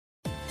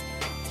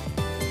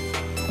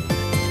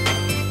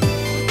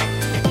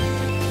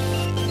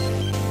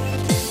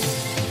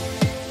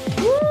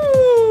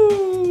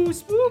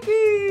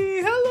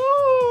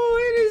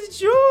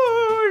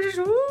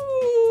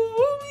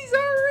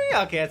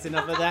Okay, that's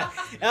enough of that.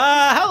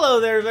 Hello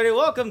there, everybody.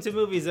 Welcome to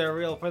Movies That Are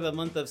Real for the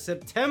month of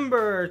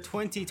September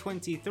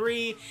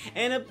 2023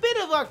 and a bit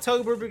of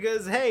October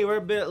because, hey, we're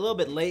a little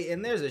bit late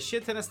and there's a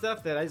shit ton of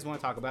stuff that I just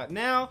want to talk about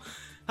now.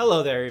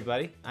 Hello there,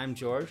 everybody. I'm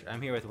George.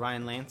 I'm here with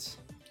Ryan Lance.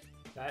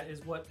 That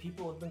is what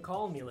people have been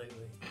calling me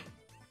lately.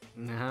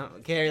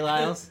 Carrie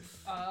Lyles.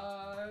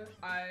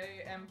 I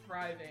am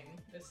thriving.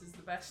 This is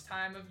the best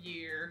time of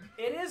year.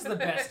 It is the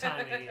best time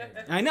of year.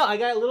 I know. I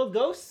got little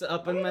ghosts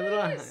up in my little.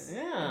 Yes.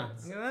 Yeah,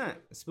 look at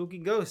that, spooky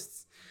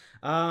ghosts.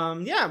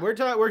 We're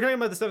talking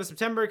about the stuff of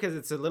September because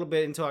it's a little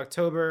bit into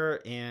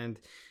October, and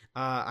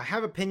I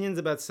have opinions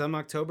about some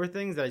October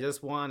things that I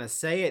just want to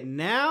say it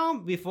now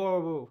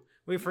before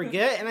we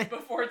forget. And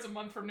Before it's a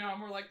month from now,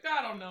 and we're like,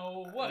 I don't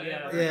know,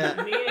 whatever.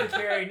 Yeah. Me and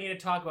Carrie need to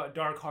talk about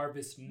Dark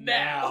Harvest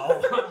now.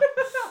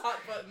 Hot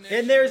button issue.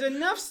 And there's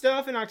enough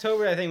stuff in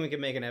October. I think we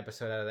can make an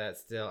episode out of that.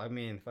 Still, I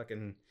mean,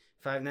 fucking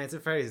Five Nights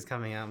at Freddy's is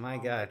coming out. My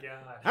God. My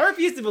God. I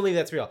refuse to believe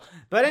that's real.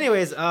 But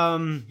anyways,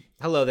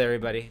 hello there,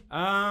 everybody.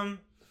 I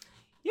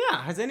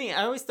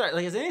always start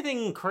has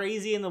anything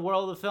crazy in the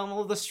world of film?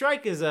 Well, the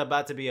strike is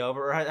about to be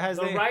over. Or has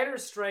The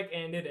writer's strike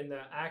ended and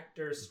the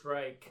actor's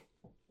strike.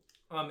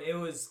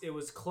 It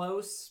was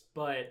close,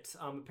 but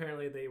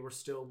apparently they were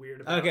still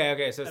weird about.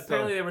 Okay. So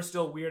apparently they were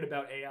still weird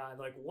about AI.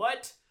 Like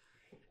what?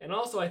 And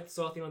also, I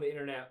saw a thing on the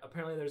internet.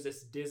 Apparently, there's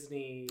this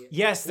Disney.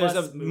 Yes, Plus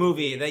there's a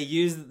movie that that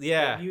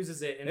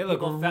uses it, and they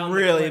look people found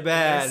really the clip,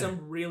 bad. There's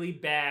some really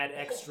bad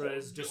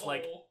extras, just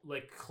like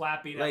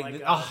clapping like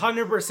at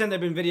 100%. There've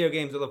been video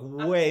games that look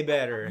way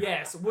better.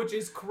 Yes, which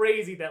is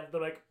crazy that they're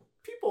like,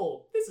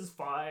 people, this is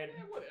fine.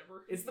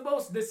 Whatever. It's the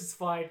most this is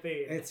fine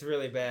thing. It's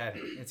really bad.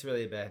 It's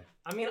really bad.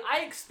 I mean,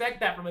 I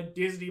expect that from a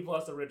Disney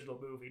Plus original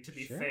movie, to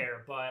be Sure.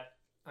 fair, but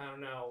I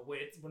don't know. When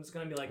it's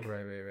going to be like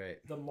Right.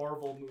 the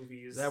Marvel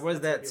movies. That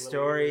was that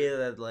story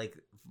that like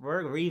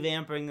we're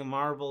revamping the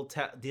Marvel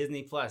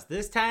Disney Plus.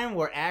 This time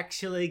we're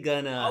actually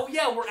gonna. Oh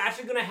yeah, we're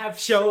actually gonna have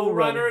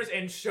Showrunner. showrunners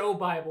and show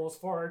bibles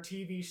for our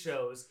TV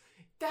shows.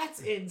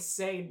 That's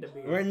insane to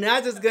me. We're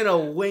not just gonna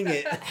wing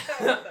it. What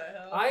the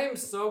hell? I am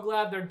so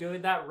glad they're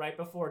doing that right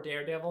before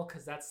Daredevil,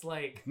 because that's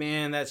like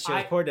Man, that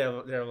show. Poor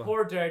Devil.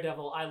 poor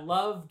Daredevil. I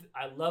love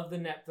the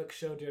Netflix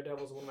show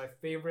Daredevil is one of my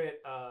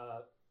favorite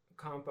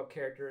comic book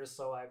characters.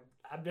 So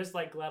I'm just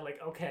like glad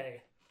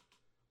okay.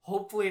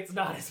 Hopefully it's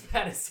not as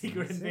bad as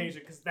Secret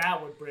Invasion, because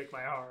that would break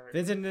my heart.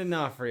 Vincent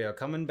D'Onofrio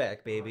coming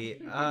back, baby.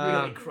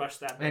 Really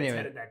crushed that man's anyway,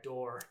 head in that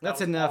door. That's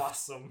was enough.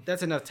 Awesome.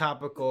 That's enough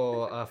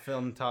topical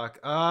film talk.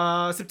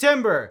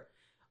 September.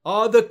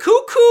 The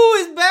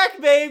Cuckoo is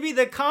back, baby.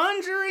 The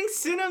Conjuring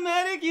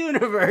Cinematic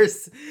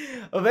Universe.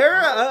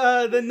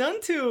 The Nun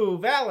 2,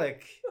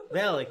 Valak.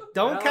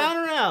 Don't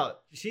count her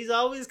out. She's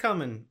always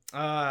coming.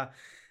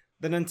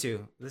 The Nun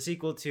 2, the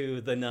sequel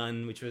to The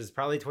Nun, which was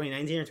probably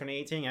 2019 or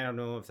 2018. I don't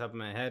know off the top of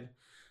my head.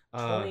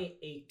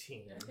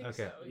 2018. I think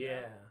Okay. so,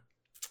 Yeah.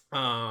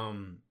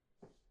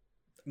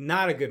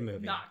 Not a good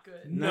movie. Not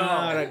good.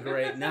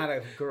 Not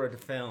a good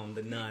film,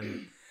 The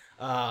Nun.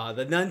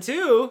 The Nun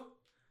 2,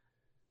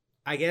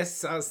 I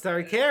guess I'll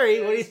start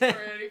Carrie. What do you think?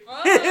 Pretty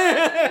fun.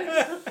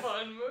 It's a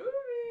fun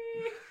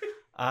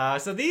movie.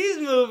 So these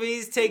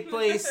movies take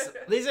place,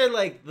 these are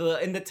like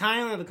in the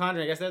timeline of The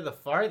Conjuring, I guess they're the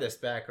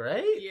farthest back,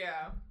 right?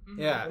 Yeah. Mhm.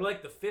 Yeah. They're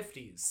like the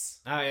 50s.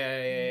 Oh,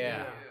 yeah.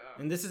 Yeah.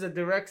 And this is a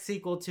direct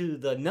sequel to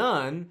The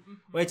Nun, Mhm.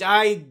 which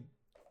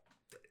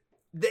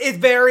it's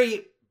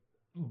very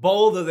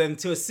bold of them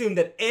to assume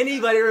that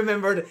anybody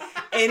remembered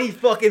any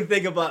fucking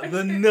thing about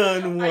The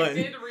Nun 1. I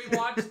did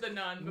rewatch The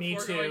Nun Me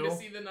before going to too.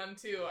 see The Nun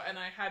 2, and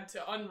I had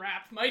to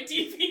unwrap my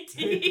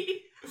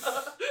DVD.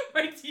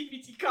 My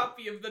DVD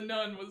copy of The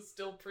Nun was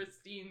still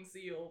pristine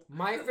sealed.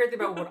 My favorite thing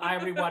about when I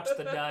rewatched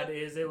The Nun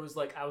is it was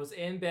like I was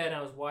in bed and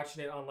I was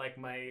watching it on like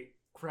my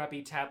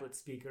crappy tablet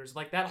speakers.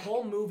 Like that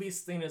whole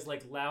movie's thing is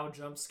like loud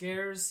jump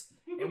scares.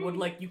 And when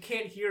like you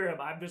can't hear him,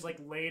 I'm just like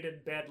laid in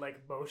bed like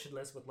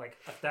motionless with like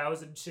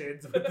 1,000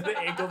 chins with the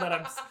angle that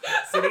I'm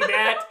sitting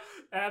at.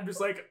 And I'm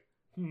just like,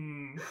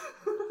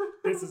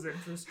 this is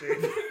interesting.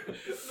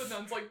 The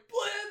Nun's like,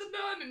 "Bleh, The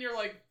Nun," and you're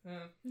like,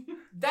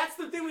 That's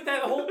the thing with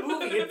that whole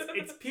movie.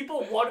 It's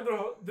people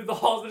wandering through the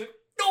halls and they're like,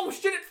 oh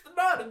shit, it's the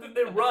Nun! And then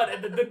they run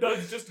and then the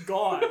Nun's just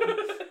gone.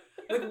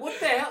 Like, what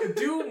the hell?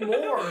 Do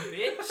more,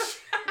 bitch!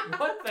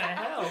 What the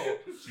hell?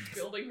 She's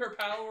building her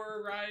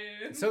power,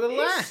 Ryan. So the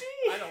last...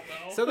 I don't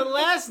know. So the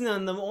last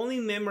Nun, the only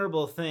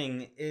memorable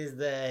thing is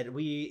that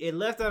it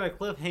left on a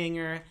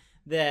cliffhanger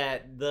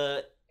that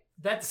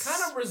That's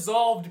kind of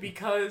resolved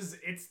because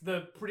it's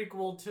the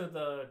prequel to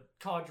the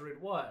Conjuring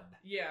 1.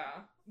 Yeah,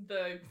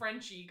 the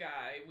Frenchie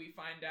guy, we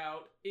find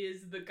out,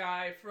 is the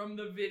guy from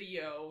the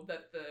video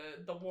that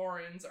the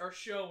Warrens are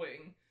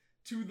showing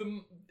to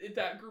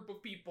that group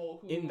of people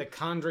who... in The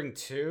Conjuring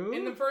 2?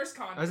 In the first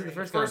Conjuring. Oh, is it the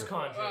first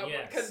Conjuring,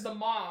 yes. Because the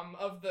mom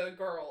of the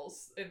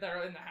girls that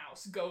are in the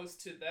house goes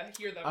to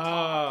hear them Oh,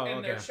 talk, and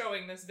okay. they're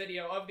showing this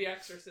video of the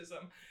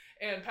exorcism.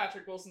 And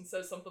Patrick Wilson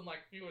says something like,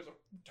 he was a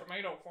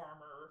tomato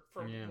farmer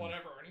from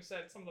whatever, and he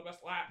said some of the best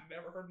Latin I'd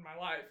ever heard in my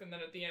life. And then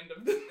at the end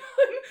of the Nun,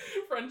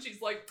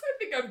 Frenchie's like, I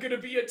think I'm gonna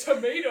be a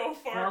tomato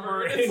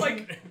farmer. And it's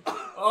like,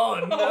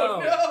 oh no.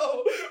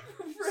 Oh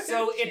no.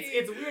 So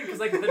it's weird because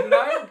like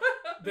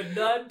the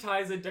nun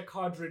ties into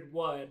Conjuring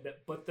 1,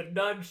 but the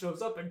nun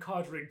shows up in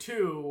Conjuring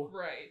 2.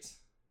 Right.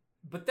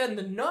 But then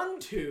the Nun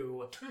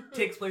 2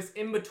 takes place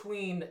in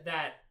between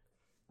that.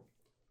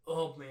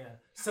 Oh man!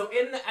 So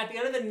at the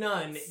end of the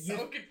Nun,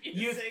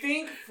 you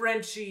think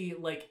Frenchie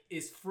like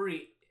is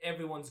free,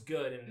 everyone's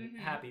good and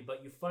happy,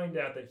 but you find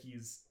out that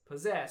he's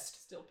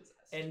possessed. Still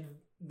possessed. And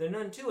the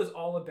Nun 2 is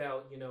all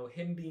about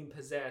him being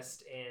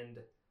possessed and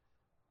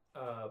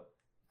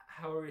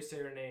however you say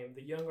her name,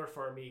 the younger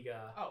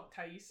Farmiga. Oh,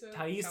 Thaisa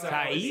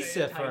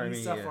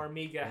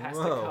Farmiga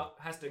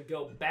has to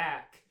go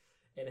back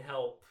and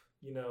help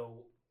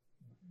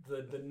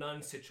the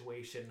nun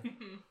situation.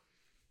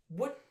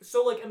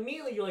 So like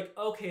immediately you're like,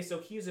 okay, so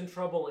he's in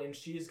trouble and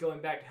she's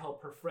going back to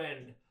help her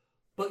friend,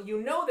 but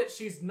you know that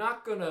she's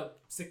not gonna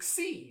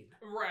succeed,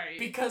 right?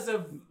 Because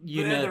of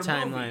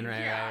timeline, movie.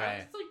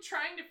 right. It's like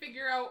trying to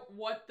figure out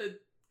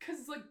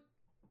because like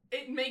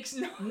it makes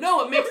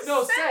no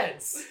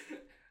sense.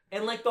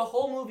 And like the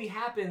whole movie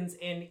happens,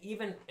 and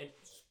even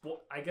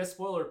I guess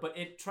spoiler, but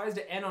it tries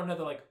to end on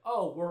another like,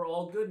 oh, we're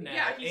all good now.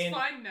 Yeah, he's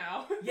fine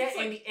now. Yeah,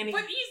 but he's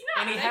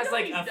not. And he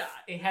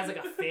has like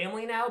a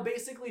family now,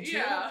 basically too.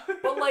 Yeah.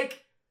 But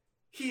like,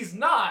 he's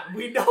not.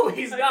 We know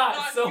he's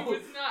not. He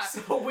was not.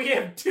 So we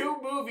have two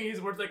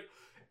movies where it's like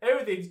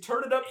everything's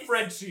turning up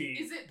Frenchie.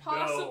 Is it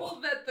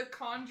possible that the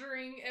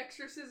Conjuring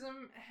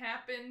exorcism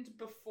happened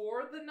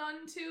before the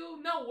Nun 2?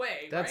 No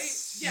way, right?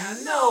 Yeah,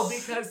 no,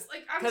 because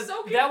like I'm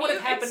so confused. That would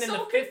have happened it's in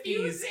so the 50s,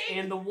 confusing.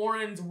 and the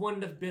Warrens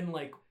wouldn't have been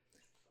like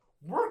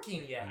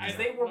working yet, because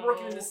they were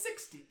working in the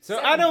 60s. So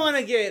 70s. I don't want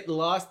to get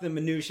lost in the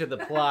minutia of the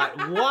plot.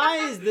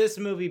 Why is this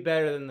movie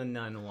better than the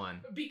Nun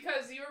one?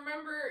 Because you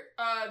remember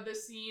the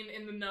scene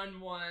in the Nun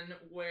one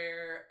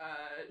where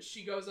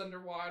she goes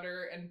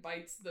underwater and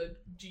bites the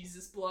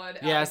Jesus blood.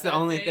 Yeah, that's the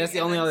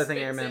only other thing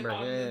I remember.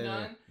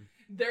 Yeah.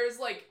 There's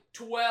like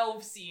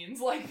 12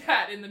 scenes like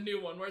that in the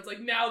new one where it's like,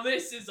 now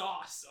this is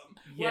awesome.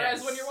 Yes.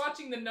 Whereas when you're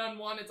watching the Nun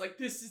one, it's like,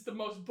 this is the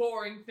most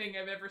boring thing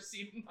I've ever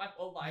seen in my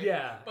whole life.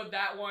 Yeah. But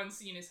that one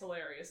scene is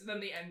hilarious. And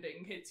then the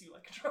ending hits you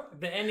like a truck.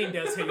 The ending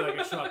does hit you like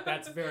a truck.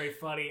 That's very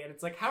funny. And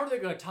it's like, how are they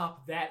going to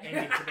top that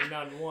ending to the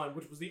Nun 1,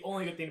 which was the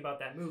only good thing about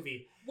that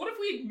movie? What if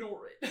we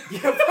ignore it? Yeah,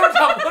 first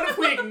off, what if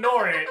we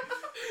ignore it?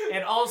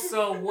 And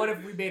also, what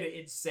if we made it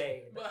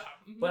insane?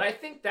 But I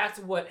think that's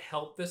what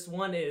helped this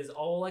one is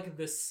all like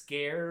the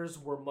scares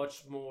were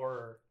much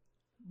more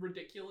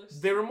ridiculous.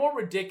 They were more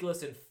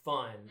ridiculous and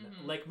fun.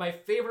 Like my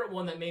favorite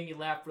one that made me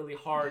laugh really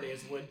hard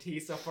is when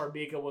Thaisa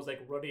Farmiga was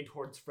like running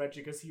towards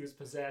Frenchie because he was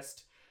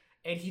possessed,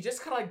 and he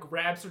just kind of like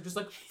grabs her, just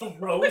like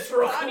throws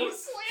her off.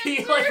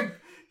 He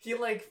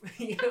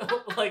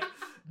like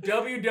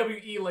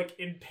WWE like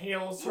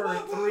impales her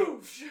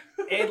through,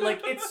 and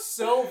like it's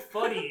so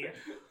funny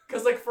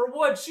because like for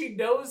one she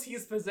knows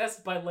he's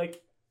possessed by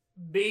like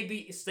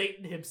maybe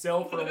Satan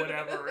himself or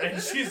whatever,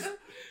 and she's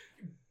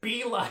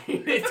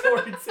beelining it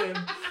towards him.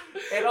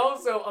 And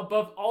also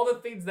above all the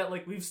things that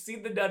like we've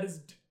seen the nun is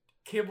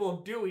capable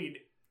of doing,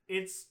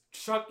 it's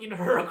chucking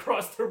her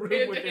across the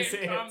room with his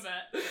hands.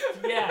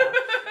 Yeah,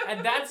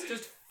 and that's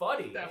just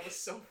funny. That was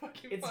so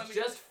fucking funny. It's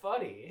just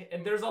funny,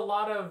 and there's a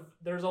lot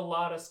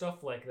of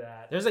stuff like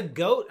that. There's a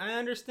goat, I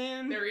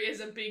understand. There is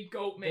a big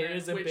goat man. There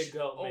is a big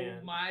goat man.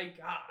 Oh my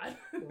god.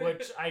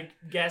 Which I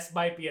guess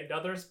might be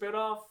another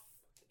spinoff.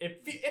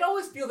 It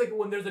always feels like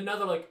when there's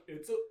another like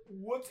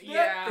what's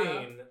that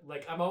thing?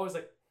 Like I'm always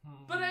like.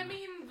 But I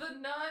mean, the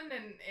Nun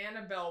and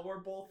Annabelle were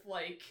both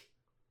like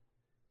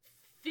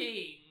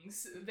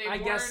things. I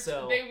guess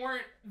so. They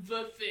weren't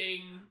the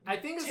thing. I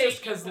think it's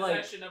just because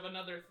like possession of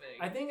another thing.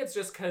 I think it's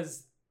just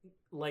because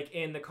like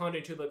in the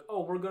Conjuring 2, like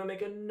we're gonna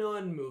make a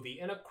nun movie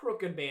and a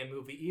Crooked Man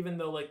movie, even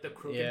though like the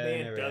Crooked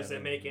Man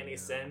doesn't make any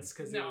sense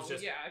because it was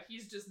just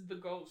he's just the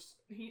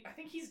ghost. I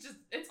think he's just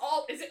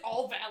is it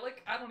all Valak?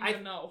 I don't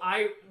even know.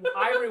 I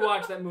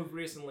rewatched that movie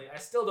recently. I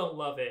still don't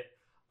love it.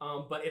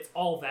 But it's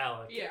all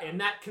Valak. Yeah. And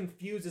that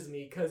confuses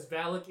me because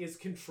Valak is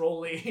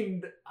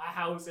controlling a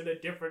house in a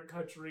different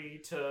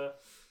country to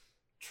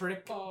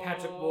trick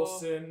Patrick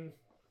Wilson.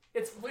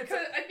 It's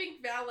because I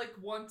think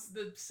Valak wants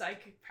the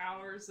psychic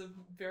powers of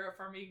Vera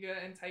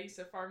Farmiga and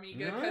Thaisa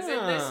Farmiga. Because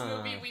in this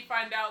movie we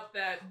find out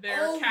that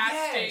their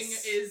casting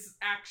is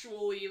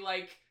actually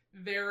like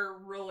they're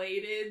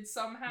related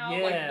somehow.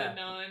 Yeah. Like the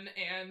nun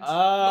and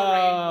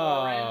Lorraine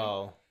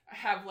Warren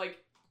have like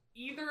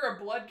either a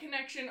blood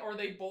connection or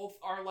they both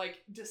are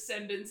like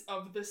descendants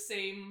of the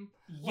same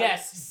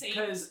saint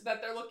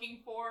that they're looking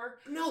for.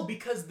 No,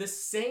 because the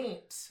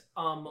saint,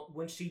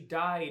 when she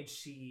died,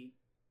 she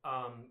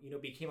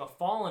became a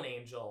fallen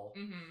angel.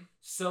 Mm-hmm.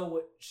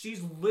 So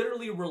she's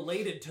literally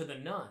related to the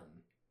nun,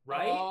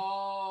 right?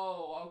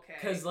 Oh, okay.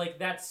 Because like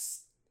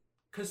that's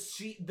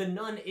because the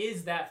nun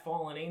is that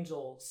fallen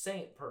angel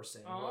saint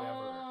person,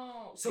 whatever.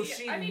 So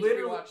see, she I need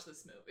literally to rewatch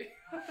this movie.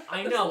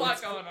 I There's know, a lot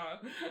it's- going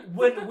on.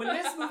 when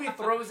this movie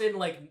throws in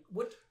like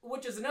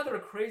which is another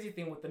crazy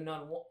thing with the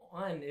Nun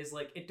one is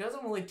like it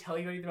doesn't really tell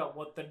you anything about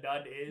what the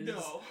nun is.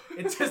 No.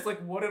 It's just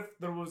like what if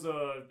there was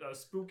a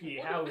spooky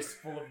house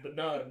full of the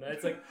nun?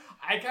 It's like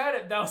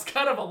that was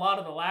kind of a lot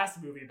of the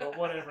last movie, but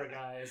whatever,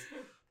 guys.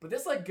 But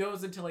this like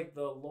goes into like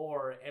the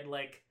lore and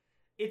like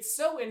it's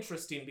so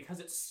interesting because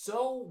it's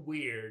so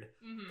weird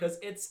because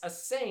it's a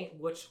saint,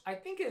 which I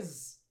think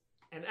is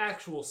an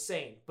actual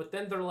saint, but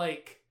then they're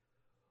like,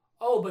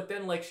 oh, but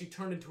then like she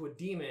turned into a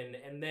demon,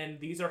 and then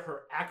these are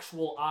her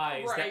actual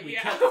eyes that we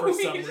kept for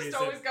some reason. We just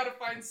always got to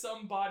find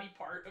some body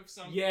part of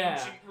some Yeah.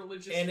 ancient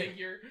religious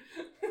figure.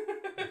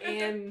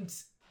 And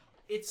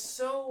it's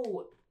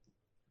so.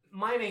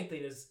 My main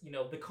thing is,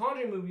 the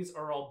Conjuring movies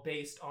are all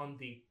based on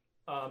the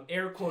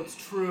air quotes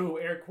true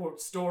air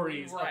quotes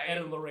stories of Ed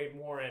and Lorraine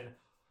Warren.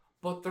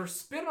 But their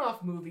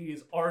spin-off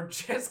movies are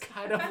just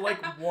kind of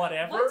like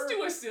whatever. Let's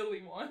do a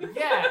silly one.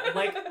 Yeah,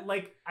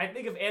 like I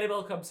think of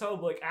Annabelle Comes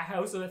Home, like a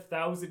house of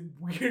 1,000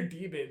 weird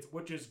demons,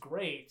 which is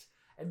great.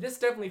 And this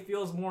definitely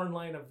feels more in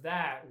line of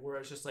that, where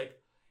it's just like,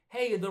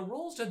 hey, the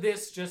rules to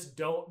this just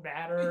don't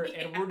matter,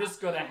 and we're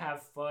just gonna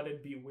have fun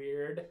and be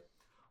weird.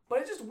 But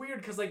it's just weird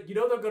because, like,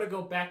 they're gonna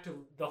go back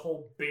to the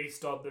whole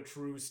based on the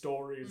true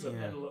stories of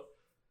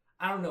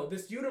I don't know.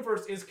 This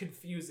universe is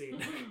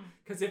confusing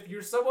because if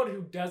you're someone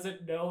who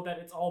doesn't know that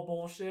it's all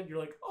bullshit, you're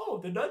like, oh,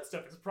 the nun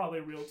stuff is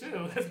probably real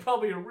too. There's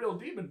probably a real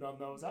demon nun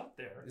that was out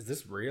there. Is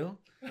this real?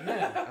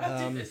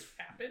 Yeah. Did this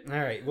happen? All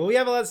right. Well, we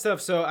have a lot of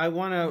stuff, so I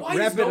want to Why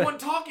wrap is it no up. one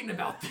talking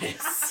about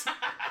this?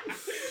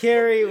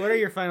 Carrie, what are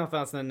your final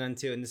thoughts on Nun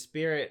 2 in the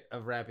spirit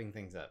of wrapping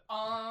things up?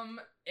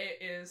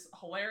 It is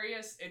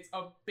hilarious. It's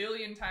a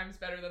billion times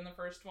better than the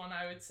first one,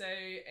 I would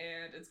say,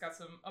 and it's got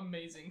some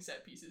amazing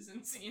set pieces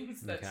and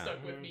scenes that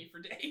stuck with me for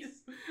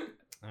days.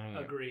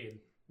 Agreed.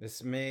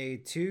 This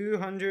made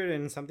 $200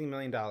 and something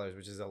million,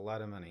 which is a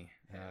lot of money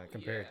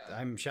compared. yeah.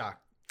 I'm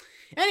shocked.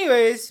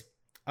 Anyways,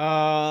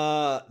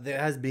 there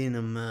has been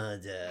a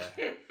murder.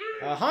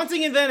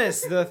 Haunting in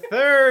Venice, the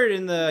third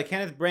in the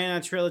Kenneth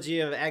Branagh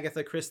trilogy of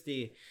Agatha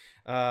Christie.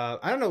 I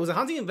don't know, was it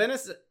Haunting in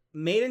Venice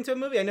made into a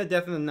movie? I know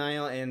Death in the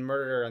Nile and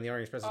Murder on the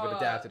Orient Express has been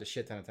adapted a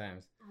shit ton of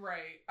times.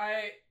 Right.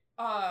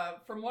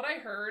 From what I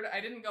heard,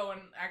 I didn't go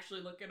and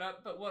actually look it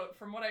up, but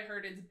from what I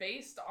heard, it's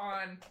based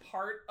on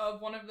part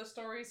of one of the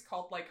stories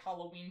called like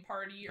Halloween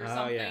Party or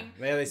something.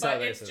 Yeah, they saw but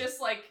this. it's just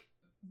like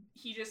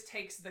he just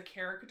takes the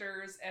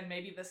characters and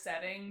maybe the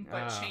setting,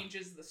 but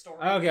changes the story.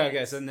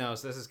 Okay. So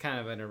this is kind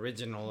of an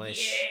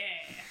original-ish.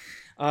 Yeah.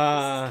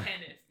 This is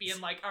Kenneth being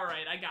like, all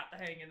right, I got the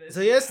hang of this.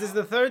 So yes, this is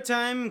the third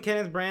time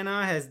Kenneth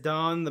Branagh has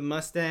donned the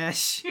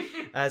mustache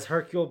as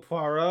Hercule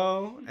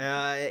Poirot.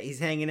 He's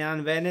hanging out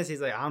in Venice.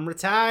 He's like, I'm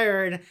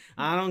retired.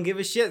 I don't give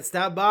a shit.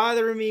 Stop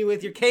bothering me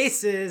with your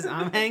cases.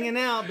 I'm hanging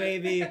out,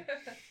 baby.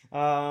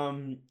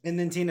 And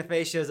then Tina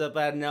Fey shows up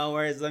out of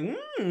nowhere. It's like,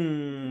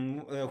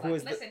 who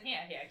is Listen here,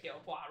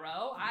 Hercule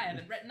Poirot. I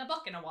haven't written a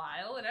book in a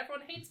while, and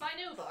everyone hates my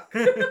new book.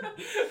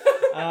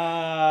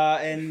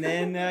 And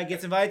then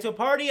gets invited to a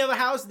party of a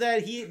house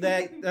that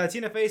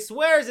Tina Fey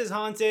swears is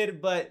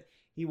haunted, but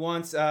she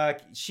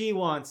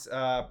wants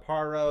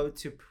Poirot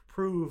to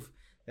prove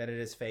that it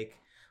is fake,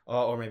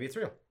 or maybe it's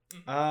real.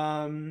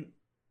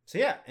 So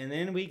yeah, and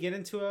then we get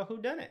into a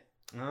whodunit.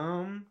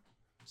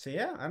 So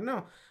yeah, I don't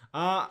know.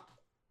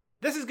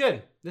 This is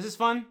good. This is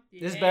fun.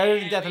 This is better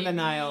than Death in the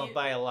Nile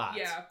by a lot.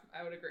 Yeah,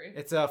 I would agree.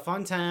 It's a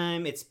fun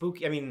time. It's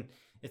spooky. I mean,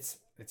 it's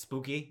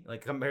spooky,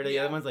 like compared to the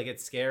other ones. Like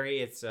it's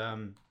scary. It's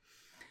I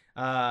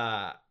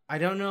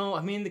don't know.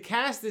 I mean, the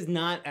cast is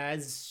not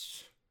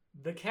as.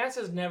 The cast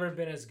has never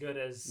been as good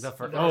as The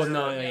first. the Oh first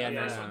no! one. Yeah, the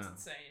no, first no, one's no.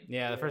 insane.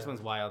 Yeah, the first Yeah.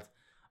 one's wild.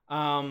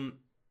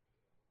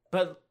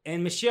 But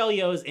Michelle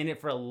Yeoh's in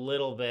it for a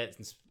little bit.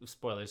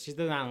 Spoilers. She's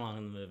not long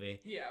in the movie.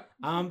 Yeah.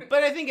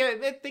 But I think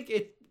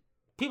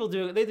people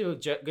do a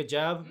good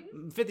job.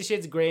 50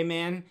 Shades of Grey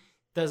man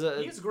does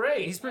a. He's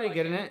great. He's pretty I like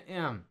good in him. it.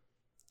 Yeah.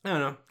 I don't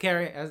know,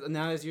 Carrie.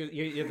 Now as you're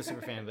the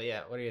super fan, but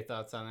yeah, what are your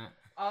thoughts on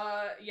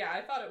that? Yeah,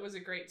 I thought it was a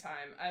great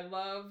time. I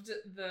loved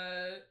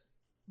the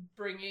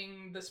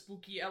bringing the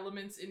spooky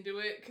elements into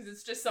it because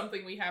it's just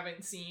something we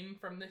haven't seen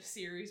from this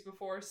series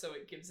before, so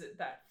it gives it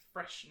that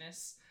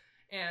freshness.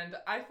 And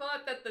I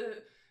thought that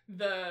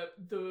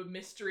the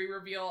mystery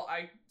reveal,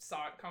 I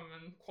saw it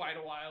coming quite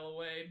a while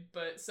away,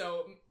 but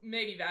so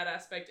maybe that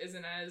aspect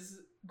isn't as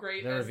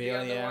great as the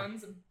other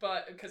ones,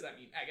 but because I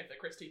mean Agatha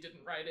Christie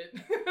didn't write it,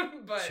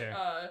 but Sure.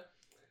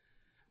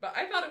 But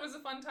I thought it was a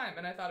fun time,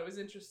 and I thought it was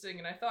interesting,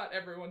 and I thought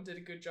everyone did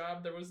a good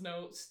job. There was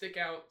no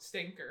stick-out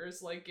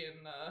stinkers like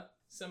in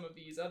some of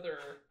these other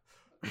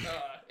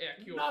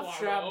Hercule Not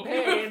Poirot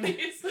champagne.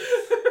 movies.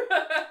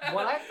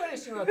 What I find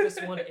interesting about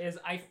this one is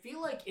I feel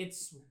like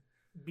it's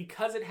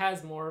because it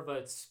has more of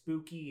a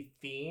spooky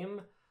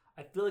theme.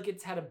 I feel like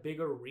it's had a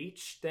bigger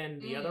reach than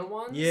the other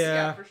ones.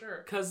 Yeah. For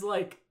sure. Because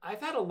like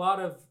I've had a lot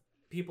of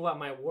people at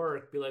my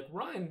work be like,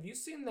 Ryan, have you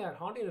seen that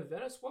Haunting of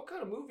Venice? What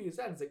kind of movie is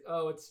that? And it's like,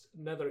 oh, it's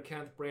another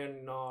Kenneth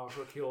Branagh,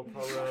 Hercule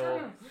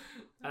Poirot,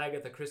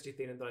 Agatha Christie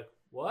thing. And they're like,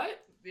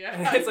 what? Yeah.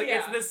 And it's like,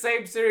 it's the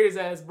same series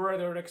as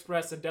Murder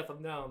Express and Death of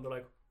Now. And they're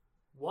like,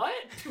 what?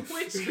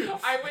 Which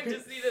I went to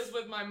see this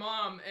with my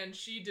mom, and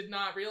she did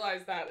not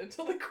realize that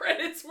until the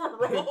credits were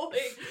rolling.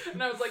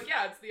 And I was like,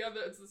 yeah,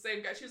 it's the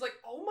same guy. She was like,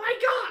 oh my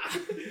god!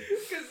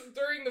 Because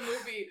during the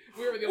movie,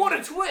 we were the what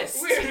only a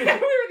twist! we were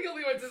the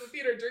only ones in the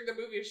theater during the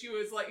movie. She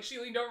was like, she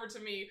leaned over to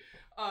me,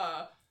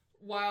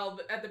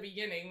 at the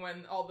beginning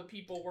when all the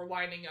people were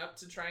lining up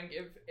to try and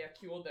give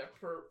Hercule their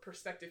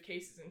perspective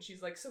cases, and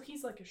she's like, so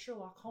he's like a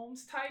Sherlock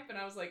Holmes type? And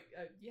I was like,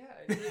 yeah.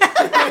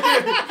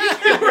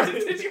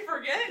 Did you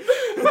forget?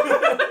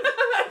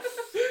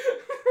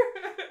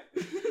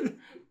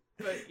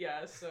 But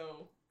yeah,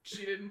 so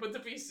she didn't put the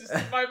pieces.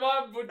 My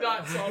mom would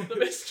not solve the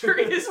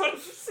mystery, is what I'm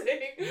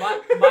saying. My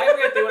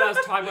weird thing when I was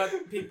talking about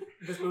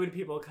this movie to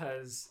people,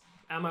 because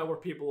at my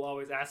work, people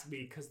always ask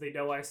me, because they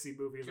know I see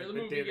movies. You're like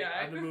the movie guy.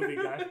 I'm the movie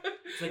guy.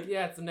 It's like,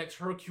 yeah, it's the next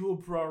Hercule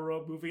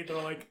Poirot movie. They're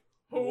like,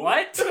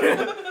 what?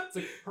 It's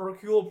like,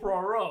 Hercule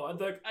Poirot. I'm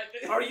like,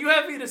 are you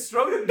having a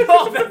stroke?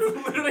 No, that's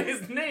literally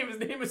his name. His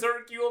name is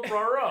Hercule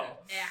Poirot.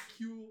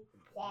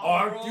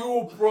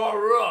 Hercule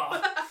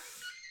Poirot.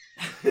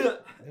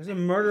 There's a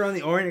Murder on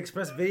the Orient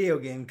Express video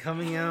game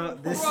coming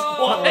out this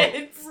What?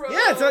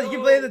 Yeah, so you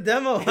can play the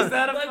demo. Is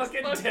that a Let's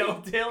fucking fucking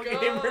Telltale go.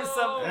 game or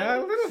something?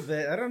 A little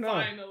bit. I don't know.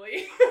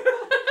 Finally.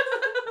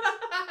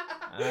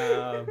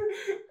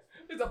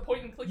 It's a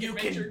point-and-click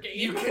adventure game.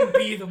 You can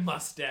be the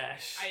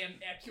mustache. I am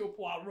Hercule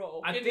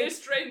Poirot. I In think- this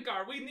train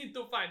car, we need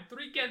to find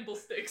 3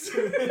 candlesticks,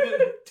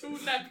 2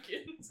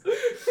 napkins.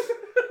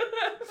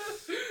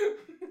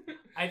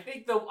 I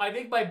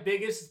think my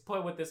biggest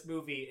point with this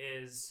movie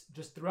is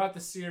just throughout the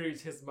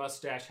series, his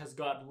mustache has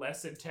gotten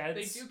less intense.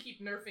 They do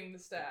keep nerfing the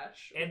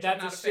stash, and which I'm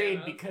that's not a fan shame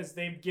of. because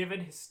they've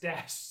given his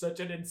stash such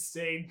an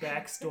insane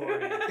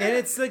backstory. And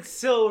it's like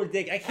so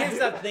ridiculous. I can't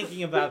stop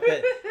thinking about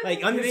that.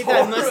 Like underneath It's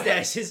that horrible.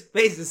 mustache, his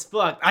face is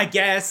fucked. I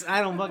guess.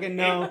 I don't fucking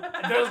know.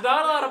 There's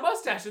not a lot of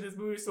mustache in this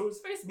movie, so his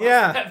face must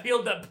Yeah. have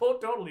healed up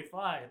totally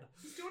fine.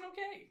 He's doing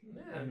okay.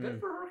 Yeah, good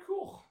for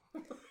Hercule.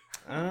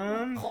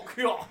 Um,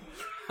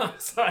 I'm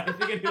sorry, I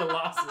think I need a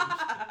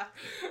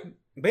lozenge.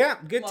 but yeah,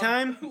 good Love-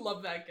 time.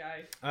 Love that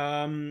guy.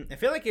 I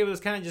feel like it was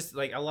kind of just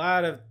like a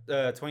lot of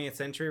 20th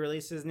century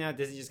releases now.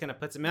 Disney just kind of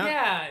puts them out.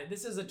 Yeah,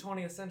 this is a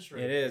 20th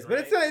century. It is, thing,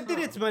 but right? it did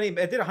its money.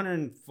 It did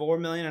 104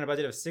 million on a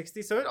budget of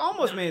 60, so it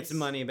almost made its Nice.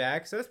 money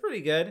back. So that's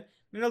pretty good. I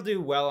mean, it'll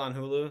do well on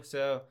Hulu.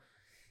 So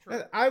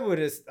True. I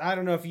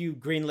don't know if you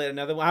greenlit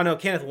another one. I don't know.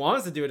 Kenneth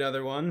wants to do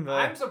another one, but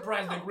I'm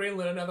surprised they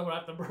greenlit another one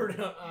after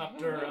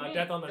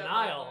Death on the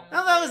Nile.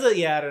 oh, that was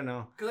I don't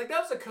know. Because like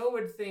that was a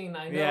COVID thing,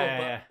 I know, Yeah,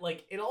 but yeah.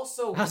 like it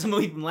also That was a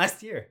movie from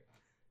last year.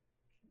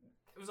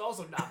 it was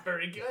also not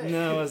very good.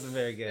 No, it wasn't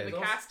very And good. the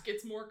cast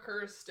gets more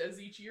cursed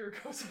as each year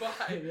goes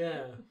by.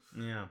 Yeah.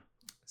 Yeah.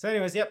 So,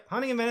 anyways, yep,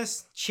 Haunting of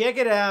Venice. Check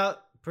it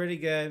out. Pretty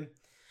good.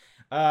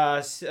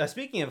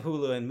 Speaking of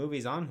Hulu and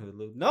movies on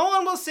Hulu, No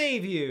One Will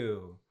Save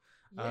You.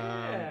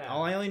 Yeah.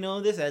 I only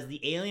know this as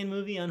the Alien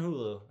movie on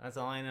Hulu. That's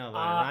all I know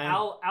about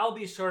it. I'll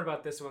be short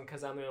about this one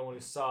because I'm the only one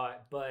who saw it.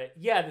 But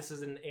yeah, this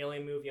is an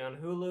Alien movie on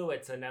Hulu.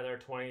 It's another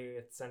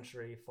 20th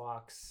Century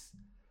Fox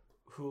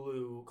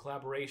Hulu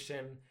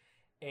collaboration,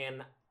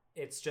 and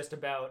it's just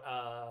about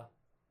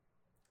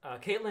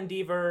Caitlin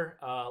Deaver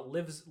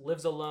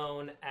lives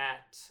alone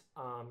at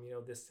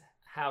this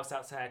house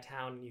outside of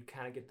town, and you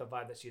kind of get the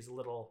vibe that she's a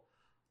little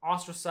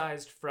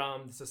ostracized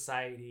from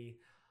society.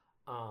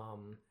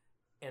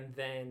 And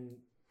then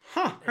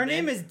Her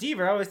name is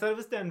Deaver. I always thought it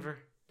was Denver.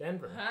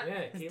 Denver. Huh? Yeah,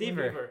 It's Caitlin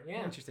Deaver.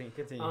 Yeah. Interesting.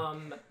 Continue.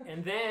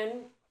 And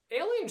then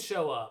aliens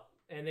show up,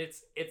 and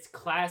it's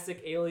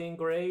classic alien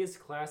grays,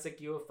 classic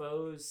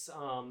UFOs,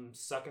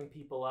 sucking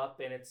people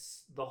up, and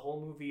it's the whole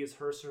movie is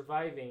her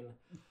surviving.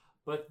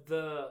 But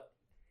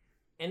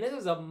and this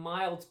is a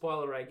mild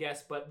spoiler, I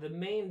guess, but the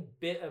main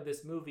bit of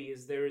this movie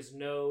is there is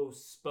no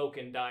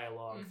spoken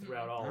dialogue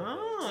throughout all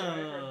of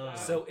it.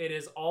 So it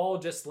is all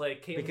just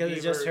like Caitlin because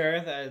it's Deaver, just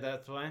her.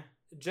 That's why.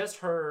 Just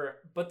her.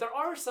 But there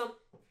are some.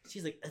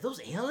 She's like, are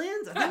those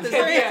aliens? I thought those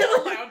Yeah, were yeah.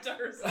 aliens. Allowed to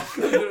herself.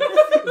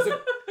 It's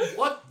like,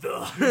 what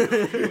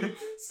the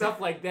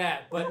stuff like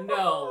that. But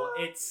no,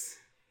 it's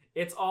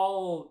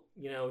all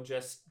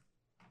just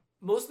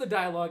most of the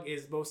dialogue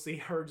is mostly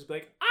her just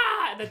like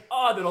and then then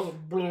all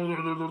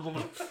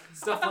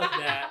stuff like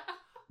that.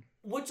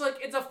 Which like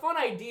it's a fun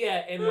idea,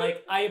 and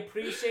like I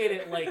appreciate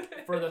it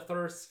like for the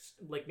first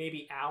like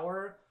maybe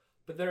hour,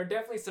 but there are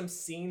definitely some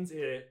scenes in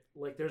it.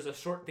 Like there's a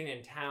short thing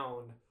in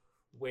town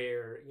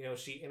where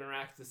she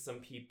interacts with some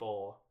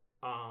people,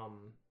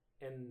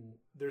 and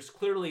there's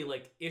clearly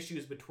like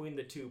issues between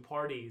the two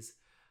parties,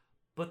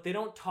 but they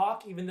don't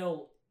talk, even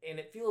though, and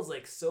it feels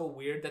like so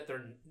weird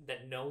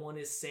that no one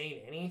is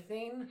saying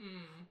anything.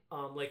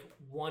 Like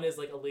one is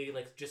like a lady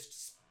like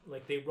just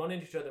like they run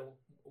into each other.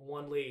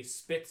 One lady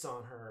spits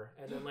on her,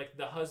 and then like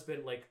the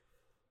husband like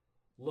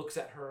looks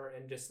at her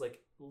and just like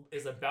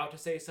is about to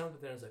say something,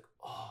 then it's like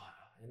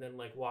and then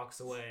like walks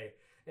away.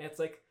 And it's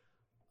like,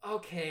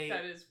 okay.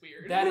 That is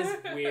weird. That is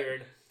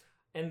weird.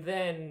 And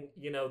then,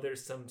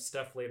 there's some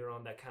stuff later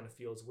on that kind of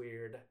feels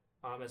weird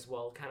as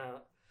well. Kind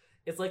of,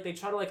 it's like they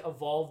try to like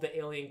evolve the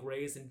alien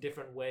greys in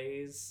different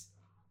ways.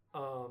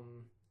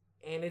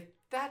 And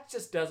that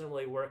just doesn't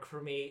really work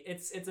for me.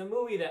 It's a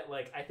movie that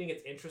like, I think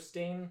it's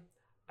interesting.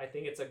 I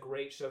think it's a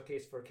great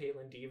showcase for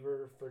Caitlin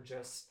Dever for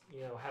just,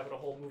 having a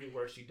whole movie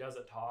where she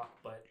doesn't talk,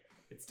 but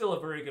it's still a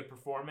very good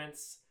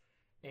performance.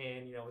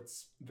 And,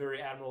 it's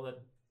very admirable that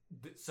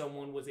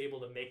someone was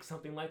able to make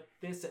something like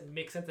this. It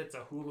makes sense it's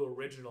a Hulu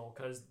original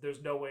because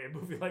there's no way a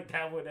movie like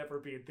that would ever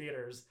be in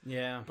theaters.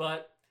 Yeah.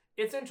 But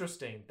it's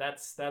interesting.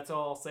 That's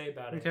all I'll say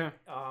about it. Okay.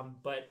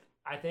 But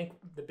I think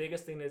the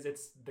biggest thing is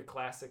it's the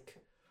classic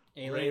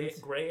Aliens.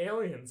 Gray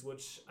aliens,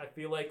 which I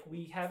feel like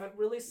we haven't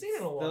really seen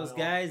in a while. Those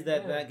guys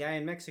that guy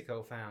in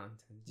Mexico found.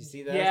 Did you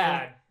see that?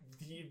 Yeah.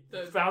 He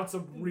found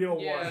some real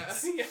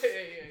ones. Yeah.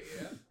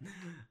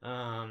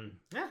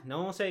 Yeah, no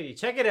one will save you.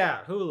 Check it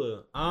out,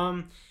 Hulu.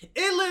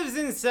 It Lives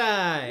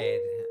Inside.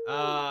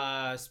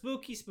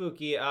 Spooky.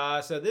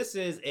 So this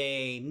is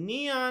a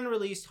Neon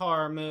released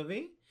horror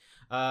movie.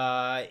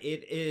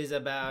 It is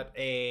about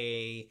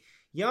a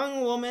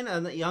young woman,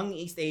 a young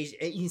East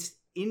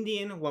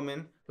Indian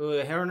woman who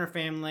her and her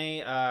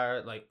family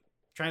are like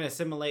trying to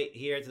assimilate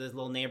here to this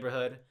little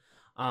neighborhood.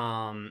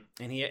 They've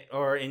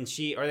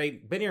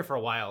been here for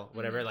a while,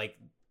 whatever. Mm-hmm. Like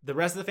the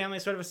rest of the family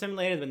is sort of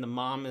assimilated, and the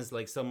mom is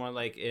like somewhere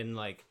like in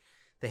like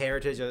the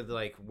heritage of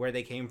like where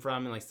they came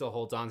from and like still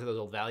holds on to those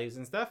old values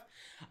and stuff.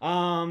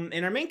 And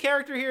our main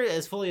character here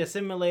is fully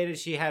assimilated.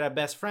 She had a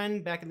best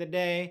friend back in the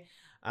day,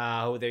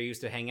 who they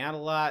used to hang out a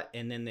lot,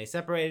 and then they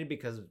separated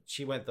because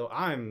she went though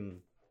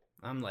I'm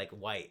like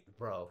white,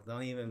 bro.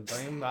 Don't even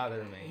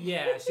bother me.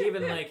 Yeah, she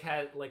even like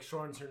had like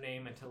shortens her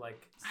name into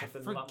like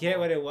something. I forget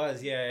what it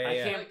was. Yeah.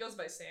 It goes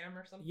by Sam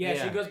or something.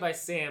 Yeah, she goes by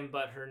Sam,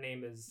 but her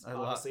name is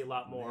obviously a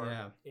lot more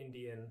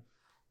Indian.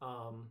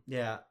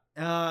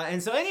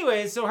 And so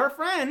anyways, so her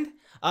friend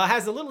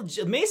has a little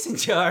mason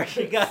jar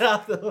she got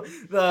off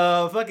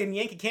the fucking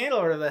Yankee Candle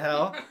or whatever the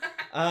hell.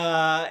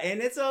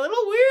 And it's a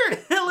little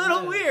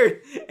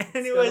weird.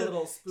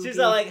 Anyways, she's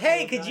all like,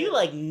 hey, could you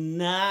like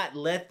not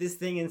let this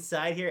thing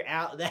inside here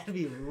out? That'd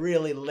be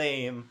really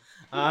lame.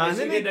 And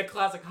she did that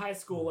classic high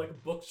school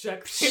like book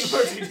check scene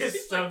where she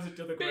just shoves it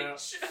to the ground.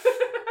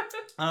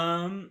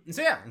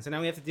 So now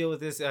we have to deal with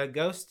this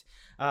ghost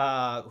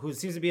who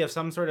seems to be of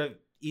some sort of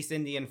East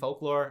Indian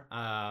folklore.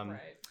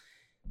 Right.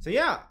 So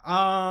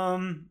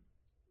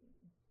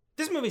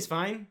this movie's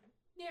fine.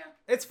 Yeah.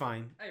 It's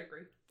fine. I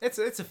agree. It's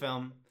a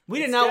film. We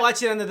did not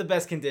watch it under the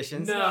best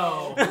conditions.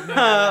 No.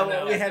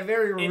 We had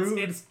very rude.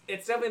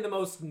 It's definitely the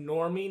most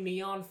normie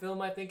neon film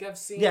I think I've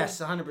seen. Yes,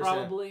 100%.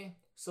 Probably.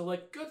 So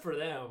like, good for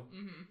them.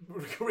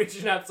 Mm-hmm.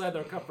 Reaching outside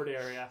their comfort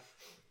area.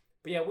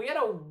 But yeah, we had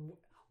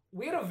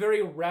a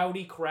very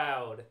rowdy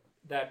crowd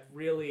that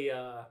really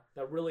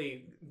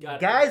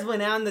got. Guys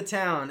went out in the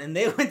town and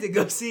they went to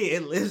go see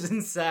It Lives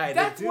Inside.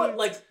 That's what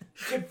like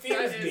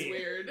confused that me. Is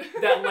weird.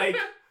 That like.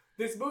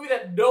 This movie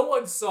that no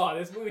one saw,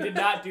 this movie did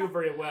not do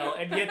very well,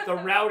 and yet the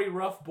Rowdy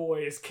Rough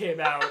Boys came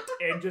out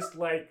and just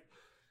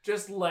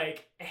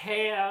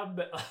ham,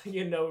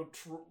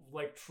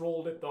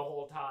 trolled it the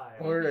whole time.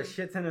 Ordered a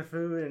shit ton of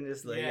food and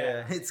just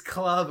it's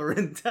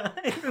clobbering time.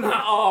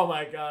 Oh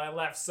my god, I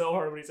laughed so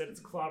hard when he said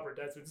it's clobbering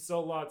time. It's been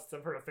so long since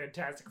I've heard a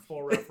Fantastic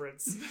Four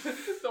reference.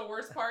 The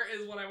worst part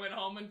is when I went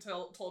home and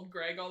told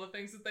Greg all the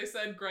things that they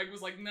said. Greg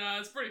was like, "Nah,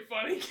 it's pretty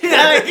funny."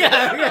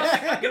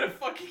 I'm gonna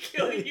fucking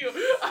kill you.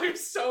 I'm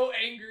so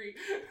angry.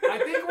 I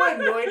think what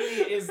annoyed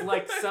me is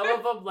like some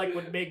of them like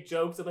would make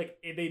jokes and like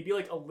they'd be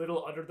like a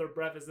little under their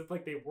breath as if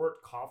like they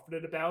weren't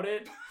confident about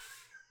it.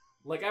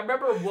 Like I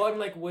remember one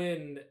like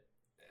when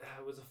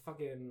it was a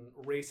fucking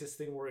racist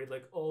thing where he'd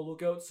like, "Oh,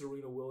 look out,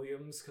 Serena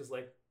Williams," because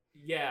like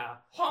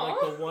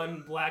like the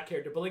one black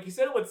character, but like he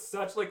said it with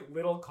such like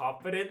little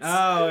confidence.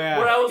 Oh yeah.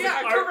 Where I was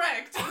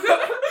correct.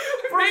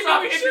 First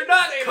off, if you're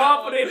not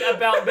confident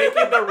about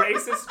making the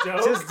racist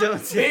joke, just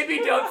don't say.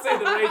 Maybe don't say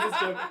the racist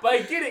joke. But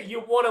I get it. You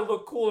want to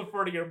look cool in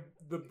front of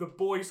the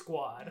boy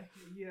squad.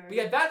 Yeah.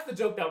 But that's the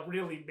joke that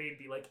really made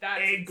me like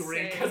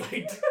angry because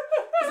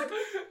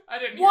I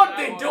didn't.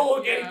 They don't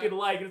look anything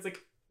alike, and it's like,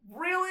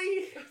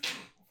 really?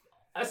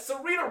 A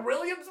Serena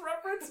Williams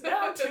reference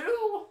now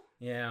too?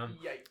 Yeah.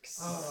 Yikes.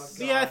 Oh,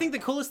 God. Yeah, I think the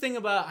coolest thing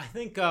about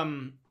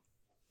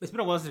it's been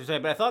a while since I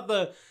said, but I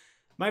thought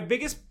my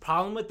biggest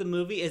problem with the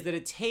movie is that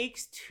it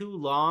takes too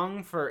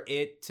long for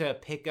it to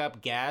pick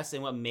up gas,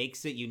 and what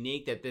makes it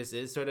unique that this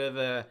is sort of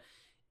a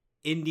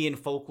Indian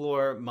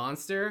folklore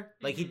monster.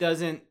 Like it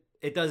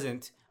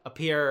doesn't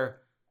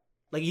appear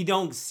like you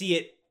don't see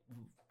it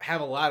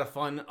have a lot of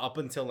fun up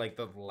until like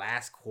the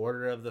last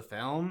quarter of the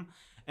film.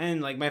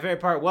 And like my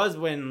favorite part was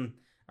when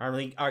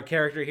our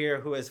character here,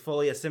 who is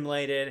fully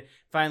assimilated,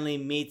 finally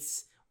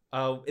meets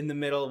in the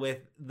middle with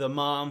the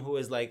mom, who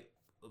is like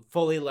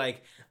fully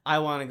like, I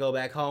want to go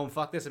back home,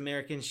 fuck this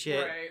American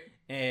shit. Right.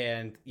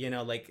 And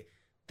like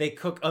they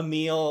cook a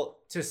meal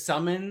to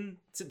summon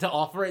to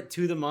offer it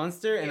to the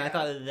monster, and I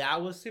thought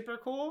that was super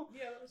cool.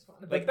 Yeah, that was fun.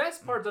 The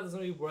best part of this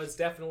movie was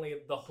definitely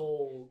the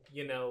whole,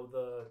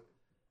 the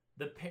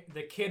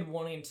kid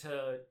wanting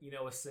to,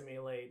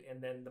 assimilate,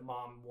 and then the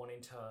mom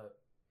wanting to,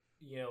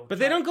 But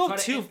they don't go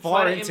too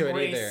far into it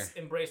either.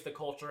 Embrace the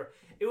culture.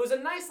 It was a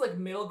nice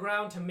middle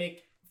ground to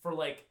make for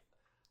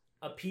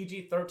a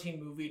PG-13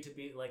 movie to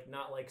be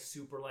not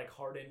super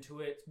hard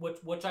into it,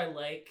 which I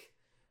like,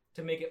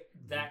 to make it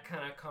that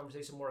kind of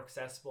conversation more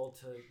accessible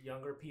to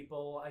younger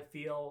people, I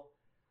feel.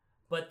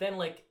 But then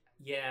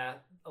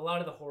a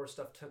lot of the horror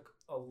stuff took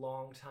a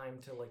long time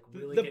to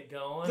really get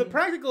going. The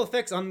practical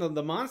effects on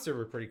the monster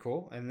were pretty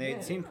cool, and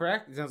they seemed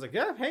practical. I was like,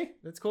 yeah, hey,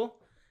 that's cool.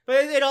 But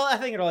I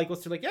think it all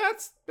equals to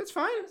it's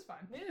fine. It's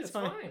fine. Yeah, it's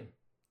fine.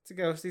 It's a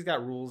ghost. He's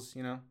got rules,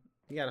 You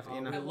gotta,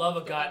 We love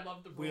a guy.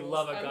 We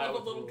love a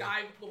little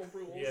guy with little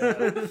rules.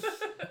 Yeah.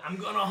 I'm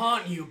gonna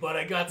haunt you, but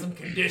I got some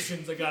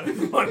conditions I gotta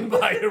run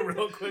by you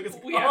real quick.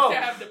 We have to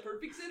have the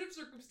perfect set of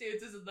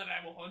circumstances, and then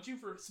I will haunt you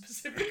for a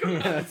specific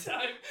amount of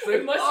time,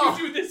 unless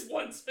you do this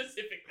one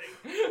specific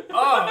thing.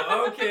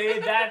 Oh, okay,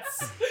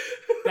 that's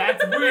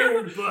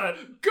weird,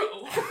 but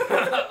go.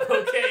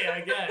 Okay,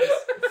 I guess.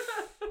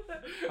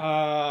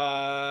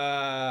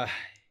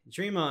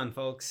 Dream on,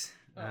 folks.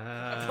 They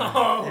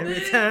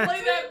didn't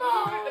play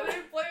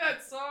that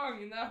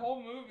song in that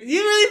whole movie. You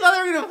really thought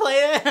they were gonna play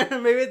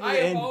that? Maybe at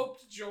the end.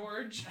 Hoped,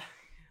 George.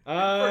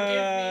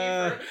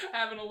 Forgive me for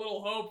having a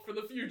little hope for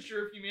the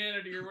future of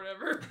humanity or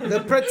whatever.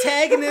 The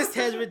protagonist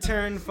has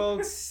returned,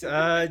 folks.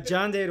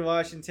 John David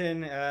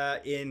Washington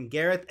in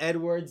Gareth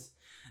Edwards,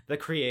 the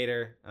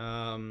creator.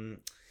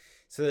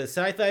 So the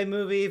sci-fi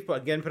movie,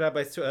 again put out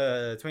by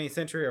 20th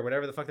Century or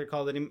whatever the fuck they're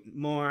called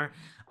anymore.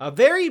 A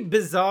very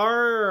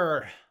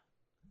bizarre.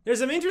 There's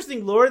some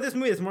interesting lore to this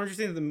movie. It's more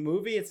interesting than the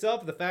movie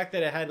itself. The fact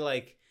that it had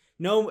it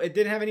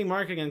didn't have any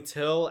marketing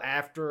until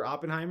after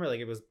Oppenheimer.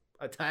 It was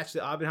attached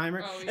to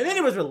Oppenheimer. Oh, yeah. And then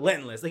it was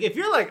relentless. If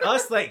you're like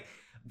us,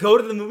 go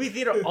to the movie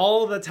theater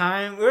all the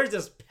time, we're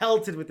just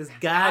pelted with this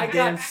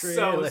goddamn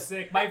trailer. So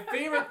sick. My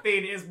favorite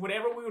thing is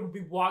whenever we would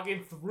be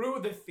walking through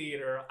the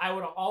theater, I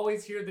would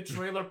always hear the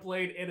trailer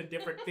played in a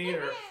different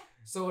theater.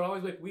 So it would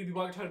always we'd be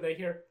walking through and they'd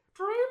hear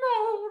Dream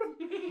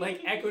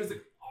Mode. Echoes.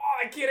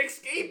 I can't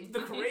escape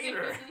the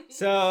creator.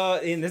 So,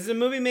 this is a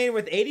movie made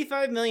with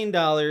 $85 million,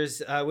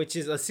 which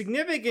is a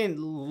significant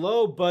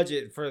low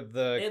budget for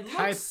the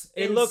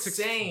It looks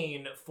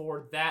insane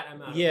for that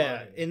amount of money.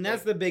 Yeah, and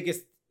that's the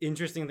biggest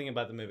interesting thing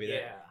about the movie.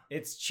 Yeah.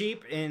 It's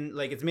cheap and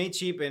it's made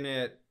cheap and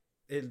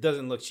it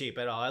doesn't look cheap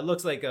at all. It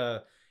looks like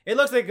a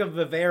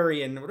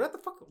Bavarian. What the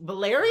fuck?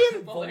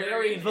 Valerian?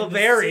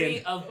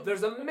 Valerian.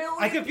 There's a million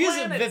I confused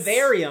planets.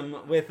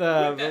 Vivarium with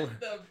the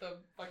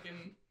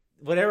fucking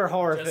whatever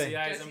horror Jesse thing.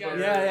 Eisenberg.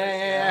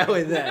 Yeah,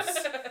 with this.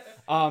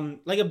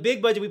 A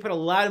big budget. We put a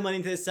lot of money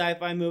into this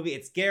sci-fi movie.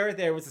 It's Gareth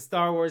Edwards, a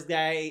Star Wars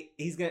guy.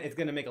 It's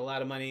gonna make a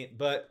lot of money,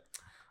 but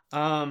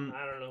I don't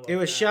know. It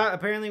was shot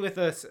apparently with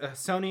a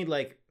Sony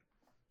like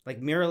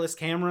mirrorless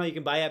camera you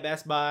can buy at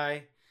Best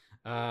Buy.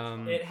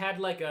 It had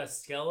a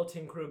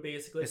skeleton crew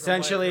basically.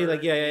 Essentially,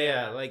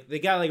 yeah. They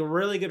got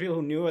really good people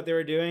who knew what they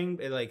were doing.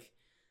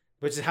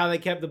 Which is how they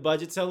kept the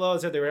budget so low,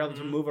 so they were able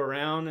to move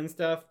around and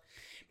stuff.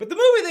 But the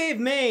movie they've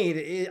made,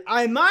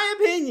 in my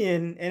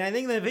opinion, and I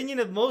think the opinion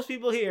of most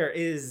people here,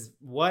 is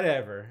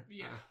whatever.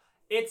 Yeah.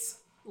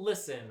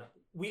 Listen,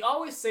 we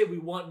always say we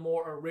want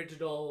more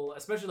original,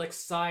 especially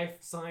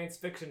science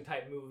fiction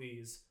type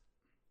movies,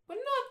 but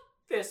not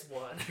this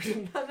one.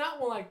 Not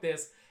one like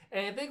this.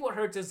 And I think what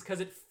hurts is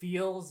because it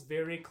feels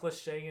very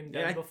cliche and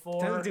done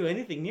before. It doesn't do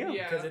anything new.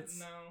 Yeah,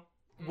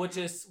 which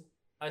is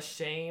a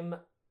shame.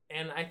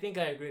 And I think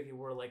I agree with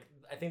you.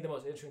 I think the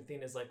most interesting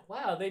thing is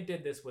wow, they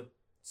did this with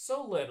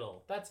so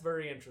little. That's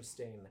very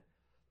interesting.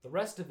 The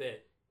rest of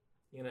it,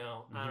 I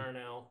don't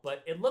know.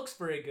 But it looks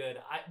very good.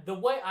 The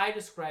way I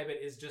describe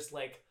it is just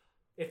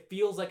it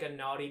feels like a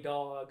Naughty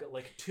Dog,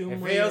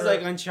 Tomb Raider. It feels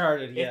like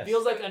Uncharted, yes. It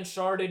feels like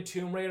Uncharted,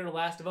 Tomb Raider,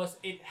 Last of Us.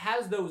 It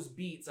has those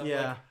beats of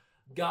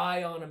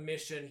guy on a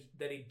mission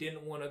that he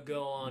didn't want to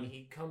go on.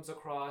 He comes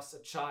across a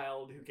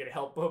child who can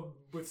help him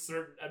with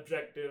certain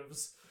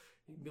objectives.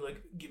 He'd be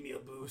give me a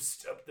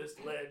boost up this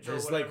ledge.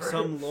 There's or whatever.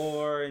 some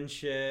lore and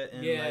shit,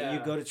 and you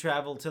go to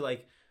travel to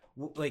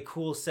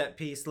cool set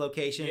piece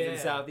locations in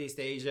Southeast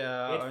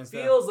Asia. It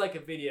feels like a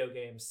video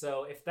game.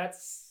 So if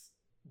that's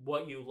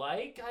what you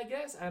like, I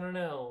guess I don't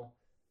know.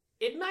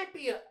 It might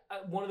be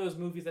one of those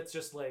movies that's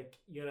just a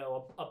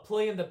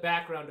play in the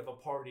background of a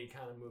party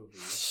kind of movie.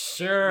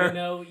 Sure.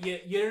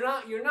 You're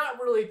not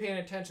really paying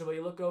attention, but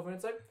you look over and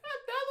it's that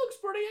looks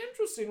pretty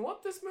interesting.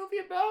 What this movie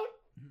about?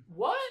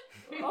 What?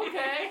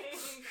 Okay.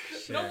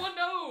 No one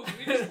knows.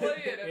 We just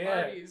play it at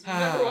parties. We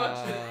never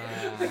watch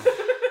it.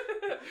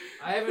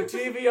 I have a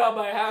TV on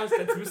my house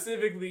that's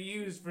specifically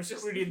used for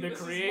screening the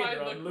creator This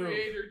is on the loop.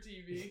 creator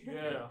TV.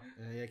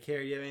 Yeah.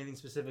 Carrie, do you have anything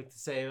specific to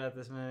say about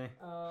this movie?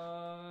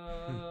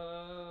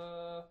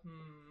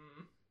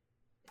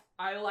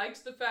 I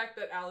liked the fact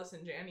that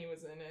Allison Janney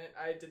was in it.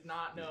 I did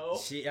not know.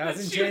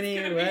 Allison Janney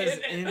was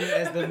in it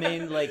as the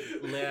main, like,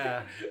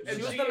 And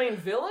she was the main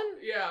villain?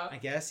 Yeah. I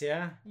guess,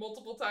 yeah.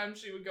 Multiple times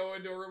she would go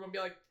into a room and be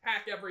like,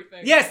 hack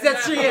everything. Yes, And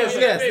she is.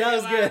 Yes, that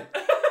was good.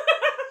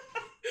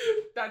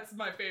 That's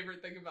my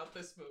favorite thing about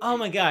this movie. Oh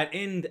my god,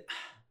 and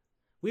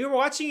we were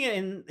watching it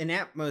in an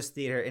Atmos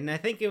theater, and I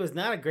think it was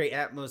not a great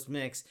Atmos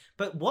mix,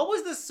 but what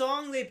was the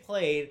song they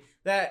played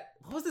what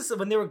was this,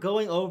 when they were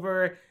going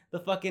over the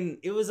fucking,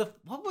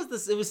 what was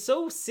this? It was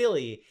so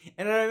silly,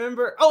 and I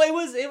remember,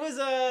 was it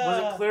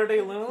Claire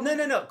de Lune?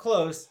 No,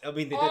 close. I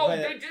mean, they did play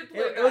that. They did play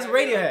It was that,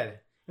 Radiohead.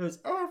 It was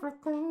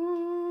Africa.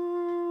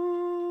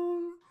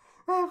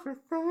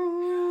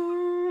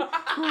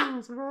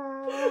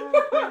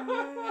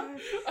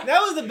 That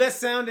was the best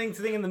sounding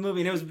thing in the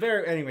movie, and it was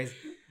anyways,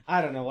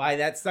 I don't know why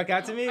that stuck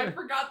out to me. I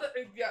forgot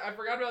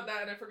about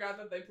that, and I forgot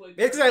that they played.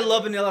 It's because I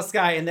love Vanilla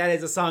Sky, and that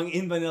is a song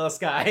in Vanilla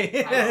Sky.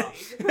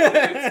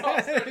 It's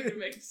all starting to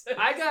make sense.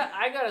 I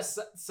got a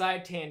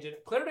side tangent.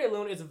 Claire de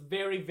Lune is a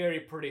very, very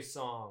pretty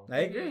song. I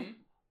agree. Mm-hmm.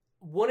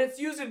 When it's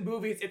used in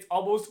movies, it's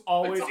almost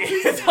always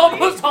Yeah.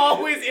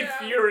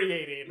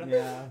 infuriating.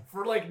 Yeah.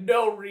 For like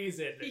no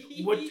reason.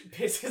 What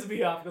pisses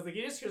me off because like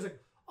you just hear like,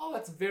 oh,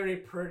 that's very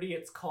pretty.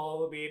 It's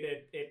calming.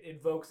 It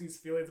invokes these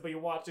feelings, but you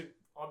watch it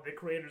on the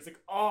creator's like,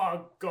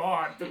 oh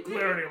god, the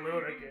Claire de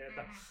Lune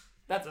again.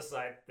 That's a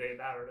side thing.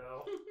 I don't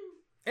know.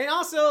 And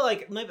also,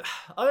 like, my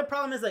other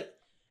problem is, like,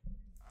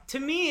 to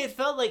me, it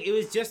felt like it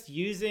was just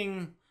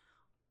using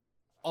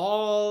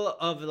all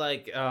of,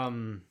 like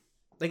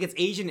its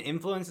Asian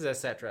influences as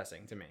set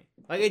dressing to me.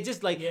 Like, it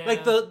just, like,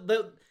 like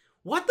the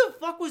what the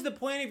fuck was the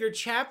point of your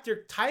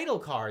chapter title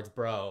cards,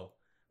 bro?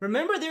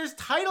 Remember, there's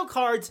title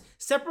cards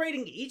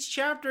separating each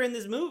chapter in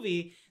this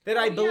movie that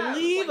I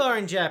believe are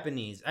in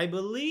Japanese. Wasn't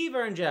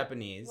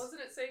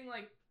it saying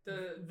like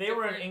they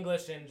were in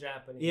English and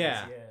Japanese?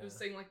 Yeah. It was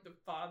saying like the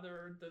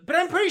father. But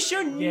I'm pretty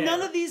sure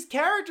none of these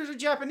characters are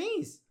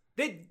Japanese.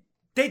 They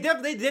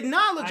definitely did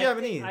not look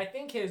Japanese. I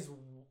think his.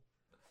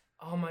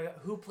 Oh my god,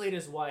 who played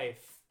his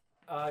wife?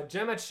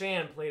 Gemma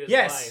Chan played his wife.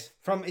 Yes,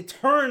 from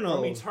Eternals.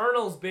 From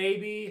Eternals,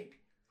 baby.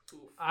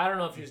 I don't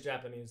know if he's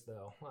Japanese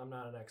though. I'm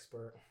not an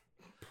expert.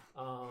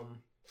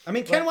 I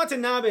mean, Ken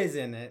Watanabe's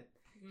in it.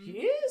 He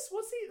is?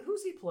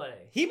 Who's he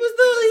play? He was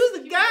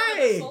the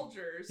guy.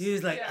 Soldiers. He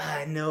was like,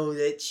 I know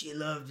that she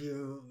loved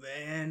you,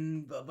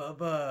 man. Ba ba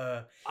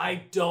ba.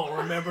 I don't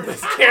remember this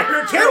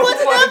character. Ken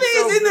Watanabe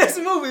is in this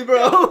movie,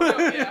 bro.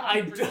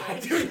 I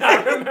do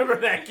not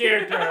remember that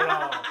character at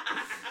all.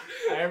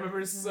 I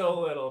remember so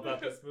little about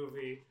this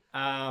movie.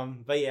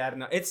 But yeah, I don't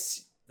know.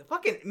 It's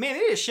fucking, man,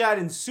 it is shot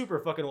in super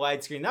fucking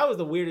widescreen. That was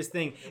the weirdest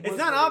thing. It's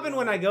not really often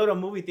when I go to a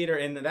movie theater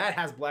and that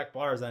has black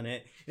bars on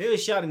it. It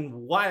was shot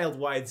in wild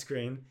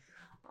widescreen.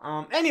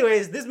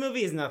 Anyways, this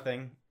movie is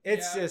nothing.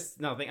 It's just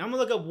nothing. I'm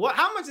gonna look up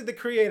how much did the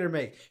creator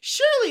make?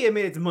 Surely it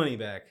made its money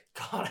back.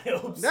 God, I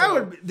hope so. That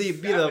would be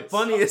the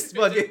funniest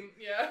fucking.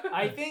 Yeah.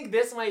 I think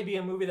this might be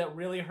a movie that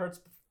really hurts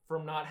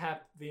from not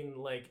having,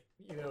 like,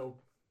 you know,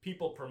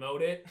 people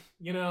promote it,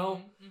 you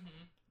know? Mm-hmm.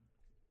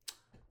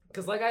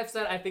 Because like I've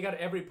said, I think on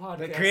every podcast...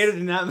 The creator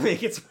did not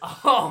make its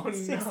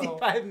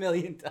 $65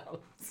 million.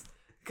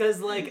 Because,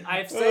 like,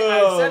 I've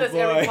said this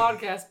every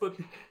podcast, but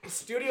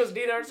studios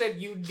need to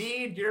understand you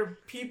need your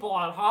people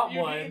on Hot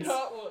Ones.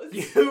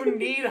 You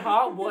need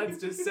Hot Ones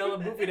to sell a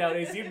movie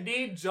nowadays. You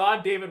need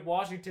John David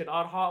Washington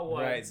on Hot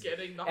Ones. Right.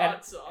 Getting the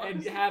hot sauce.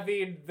 And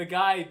having the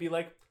guy be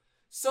like,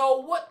 so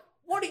what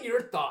are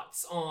your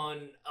thoughts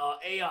on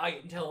AI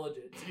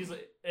intelligence? And he's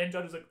like, and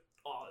John is like,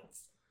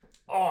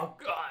 oh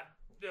god,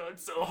 no,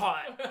 it's so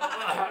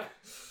hot.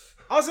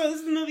 Also, this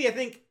is the movie, I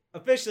think,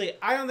 officially,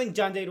 I don't think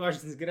John David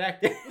Washington's a good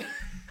actor.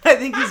 I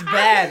think he's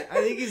bad.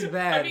 I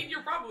mean,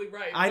 you're probably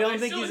right. I don't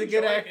think he's a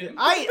good actor.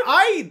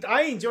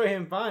 I enjoy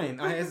him fine.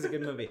 This is a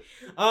good movie.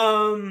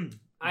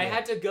 I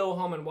had to go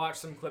home and watch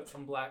some clips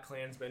from Black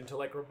Klansman to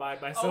like remind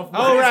myself.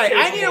 Oh right,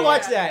 I need to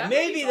watch that. that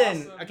Maybe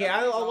then. awesome. Okay,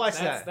 I'll watch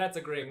that. That's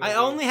a great movie. I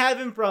only have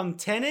him from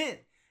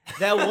Tenet,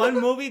 that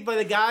one movie by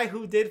the guy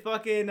who did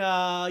fucking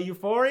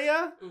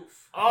Euphoria.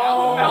 Oof.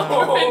 Oh,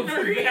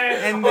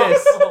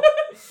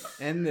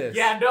 and this.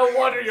 Yeah, no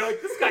wonder you're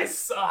like, this guy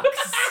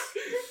sucks.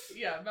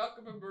 Yeah,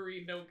 Malcolm and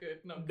Marie, no good.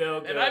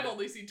 Good. And I've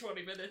only seen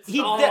 20 minutes.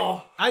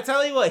 I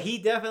tell you what, he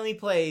definitely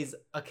plays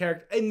a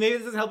character, and maybe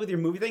this doesn't help with your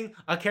movie thing,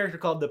 a character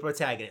called the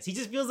protagonist. He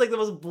just feels like the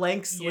most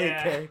blank slate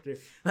character.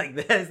 Like,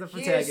 that is the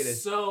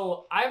protagonist.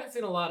 I haven't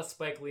seen a lot of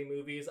Spike Lee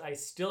movies. I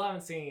still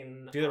haven't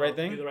seen Do the Right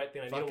Thing? Do the Right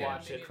Thing. I need to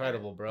watch it.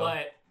 Incredible, bro.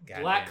 But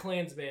Black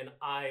Klansman,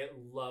 I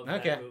love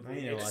that movie. I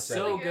need to watch It's that.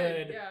 so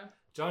good. Yeah.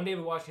 John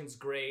David Washington's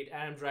great.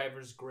 Adam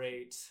Driver's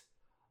great.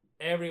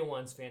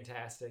 Everyone's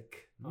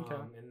fantastic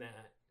in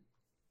that.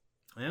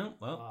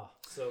 Well,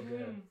 so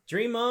good.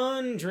 Dream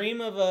on, dream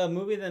of a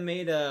movie that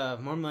made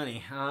more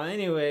money.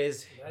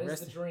 Anyways, That is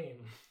the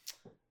dream.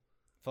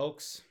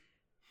 Folks,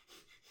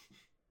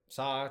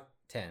 Saw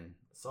 10.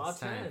 Saw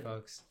 10, time,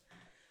 folks.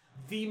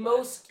 The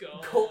most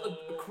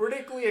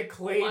critically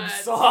acclaimed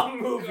Saw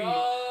movie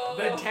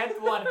The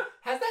 10th one.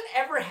 Has that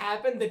ever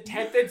happened? The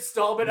 10th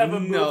installment of a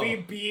movie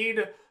being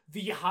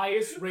the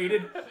highest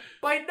rated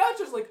by not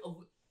just like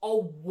a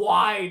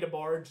wide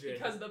margin.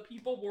 Because the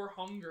people were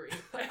hungry.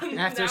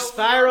 After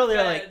Spiral,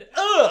 they're like,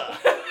 ugh!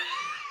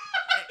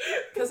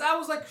 Because I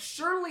was like,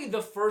 surely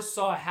the first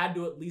Saw had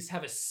to at least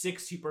have a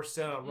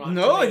 60% on Rotten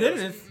No, it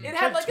Tomatoes. didn't. It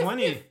had like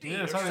 20. a 50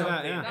 Yeah, or something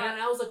like that, yeah.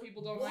 And I was like,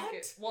 people don't what? like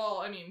it.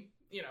 Well, I mean,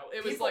 you know,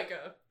 it was like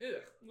a,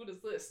 ugh, what is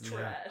this?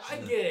 Trash. I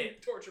get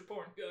it. Torture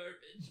porn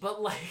garbage.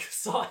 But like,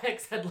 Saw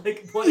X had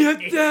like,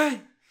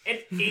 an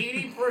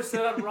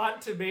 80% on Rotten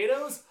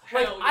Tomatoes?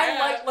 Like, Hell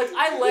yeah.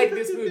 I like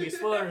this movie,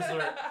 spoilers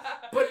alert.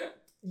 But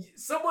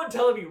someone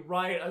telling me,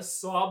 Ryan, a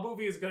Saw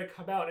movie is gonna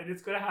come out and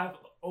it's gonna have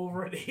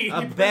over an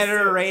 80%. A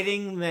better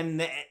rating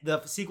than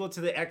the sequel to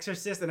The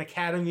Exorcist, an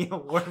Academy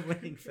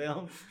Award-winning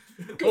film.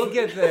 We'll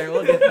get there.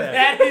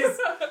 That is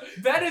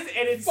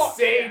an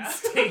insane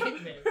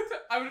statement.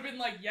 I would have been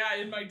like, yeah,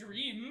 in my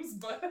dreams,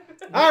 but...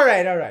 All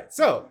right.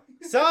 So,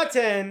 Saw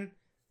 10,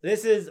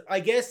 this is, I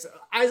guess,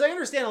 as I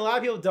understand, a lot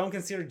of people don't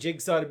consider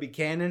Jigsaw to be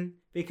canon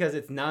because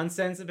it's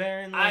nonsense,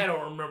 apparently. I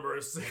don't remember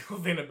a single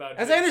thing about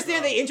As Jigsaw. I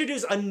understand, they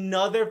introduce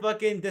another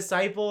fucking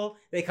disciple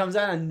that comes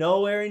out of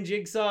nowhere in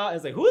Jigsaw.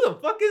 It's like, who the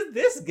fuck is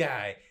this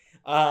guy?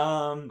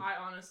 I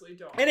honestly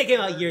don't. And it came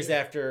out years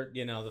after,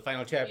 the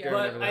final chapter. Yeah. or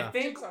But whatever.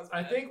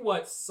 I think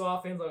what Saw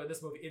fans love about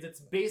this movie is it's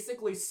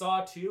basically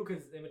Saw 2,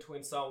 because it's in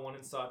between Saw 1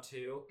 and Saw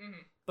 2. Mm-hmm.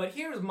 But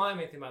here's my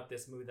main thing about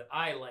this movie that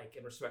I like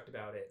and respect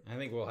about it. I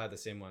think we'll have the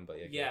same one, but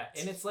yeah. Yeah,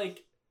 and it's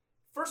like,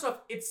 first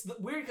off, it's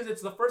weird because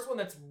it's the first one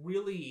that's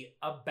really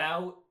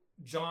about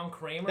John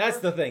Kramer. That's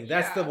the thing.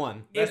 That's the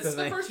one. That's It's the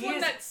the thing. first one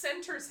that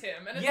centers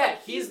him. And it's Yeah,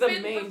 like he's he's the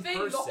been main the thing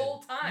person. the whole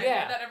time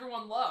Yeah. that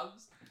everyone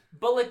loves.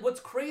 But like, what's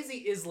crazy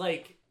is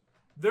like,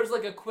 there's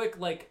like a quick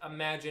like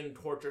imagine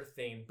torture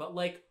thing, but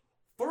like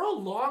for a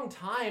long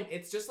time,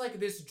 it's just like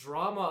this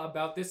drama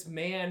about this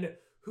man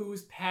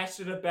who's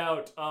passionate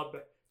about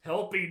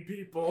helping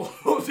people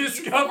who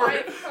discover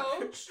Life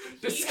coach. He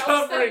helps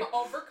discovering. them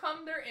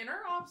overcome their inner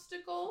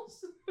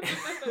obstacles.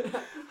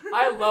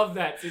 I love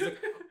that. He's like,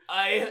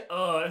 I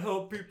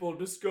help people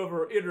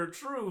discover inner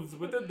truths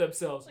within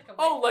themselves. Like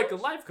a life a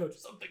coach? life coach,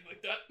 something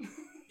like that.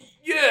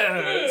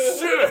 Yeah,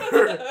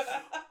 sure.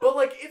 But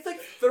like, it's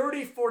like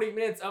 30-40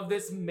 minutes of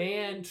this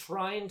man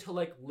trying to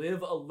like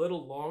live a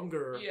little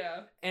longer.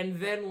 Yeah. And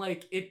then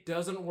like it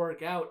doesn't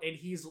work out and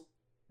he's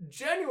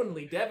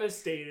genuinely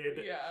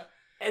devastated. Yeah.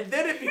 And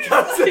then it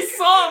becomes a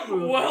Saw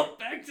movie. Well,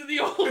 back to the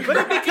old. But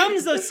it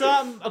becomes a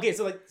Saw. Okay,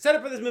 so like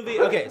setup for this movie.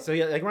 Okay, so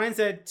yeah, like Ryan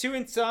said,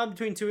 between Saw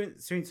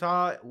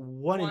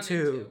 1 and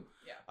 2.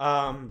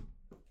 Yeah.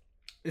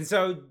 And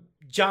so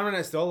John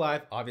is still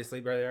alive,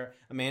 obviously, brother.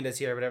 Amanda's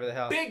here, whatever the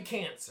hell. Big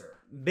cancer.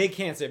 Big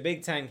cancer,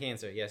 big time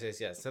cancer. Yes.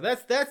 So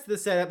that's the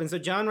setup. And so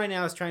John right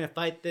now is trying to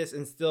fight this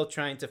and still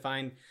trying to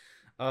find,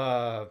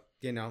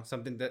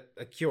 something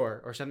a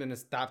cure or something to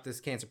stop this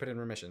cancer, put it in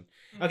remission.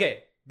 Mm-hmm.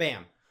 Okay,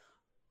 bam.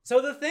 So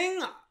the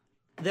thing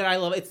that I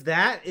love, it's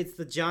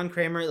the John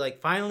Kramer, like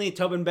finally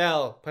Tobin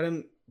Bell put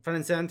him front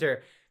and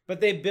center.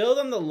 But they build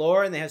on the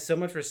lore and they have so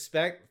much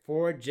respect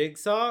for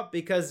Jigsaw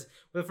because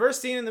the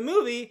first scene in the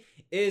movie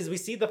is we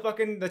see the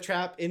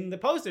trap in the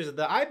posters,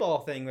 the eyeball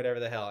thing, whatever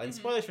the hell. And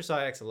spoilers for Saw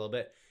X a little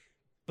bit.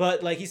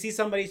 But like you see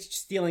somebody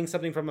stealing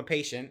something from a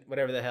patient,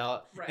 whatever the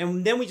hell. Right.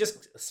 And then we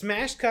just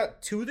smash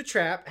cut to the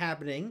trap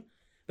happening.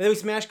 But then we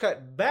smash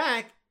cut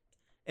back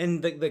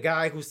and the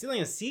guy who's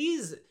stealing it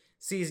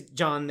sees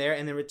John there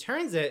and then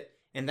returns it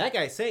and that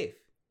guy's safe.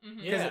 Mm-hmm.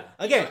 Yeah.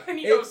 Again, And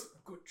he goes,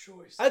 good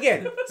choice.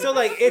 Again, so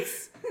like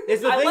it's the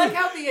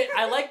thing.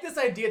 I like this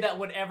idea that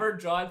whenever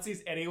John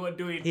sees anyone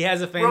doing He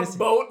has a fantasy.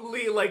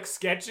 remotely like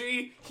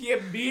sketchy, he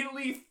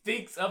immediately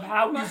thinks of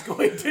how he's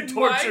going to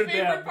torture My favorite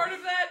them. part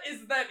of that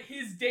is that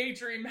his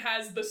daydream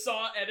has the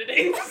Saw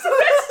editing. So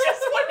that's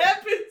just what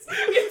happens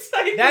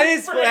inside That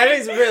his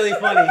is brain. really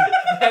funny.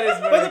 That is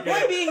But the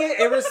point being,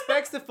 it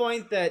respects the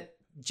point that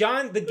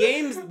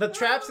the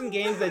traps and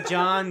games that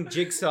John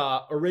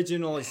Jigsaw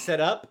originally set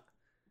up,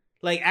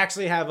 like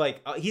actually have like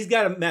he's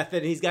got a method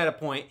and he's got a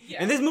point. Yeah.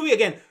 And this movie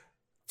again,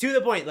 to the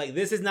point, like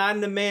this is not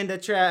an Amanda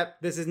trap.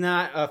 This is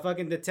not a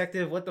fucking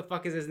detective. What the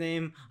fuck is his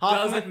name?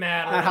 Hoffman? Doesn't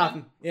matter. Not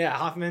Hoffman. Yeah,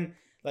 Hoffman.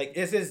 Like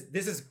this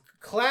is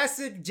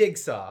classic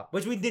Jigsaw,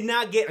 which we did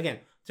not get again.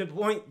 To the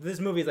point, this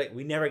movie is like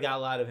we never got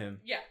a lot of him.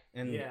 Yeah.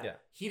 And yeah.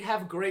 He'd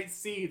have great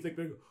scenes like,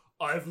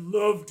 I've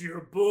loved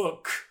your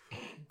book.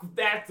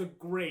 That's a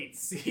great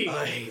scene.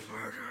 I hate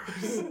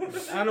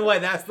murders. I don't know why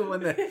that's the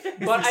one that.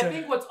 But I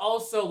think what's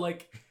also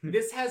like,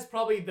 this has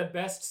probably the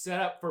best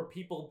setup for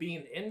people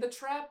being in the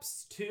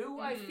traps too,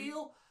 I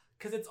feel.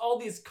 Because it's all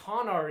these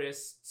con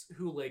artists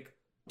who like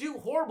do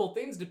horrible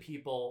things to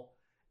people.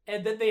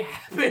 And then they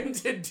happen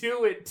to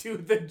do it to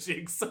the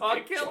Jigsaw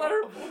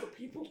killer. Of all the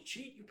people to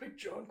cheat, you picked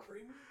John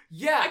Kramer?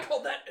 Yeah. I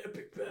call that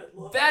epic bad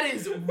luck. That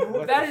is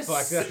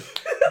fuck?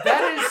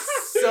 that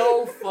is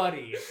so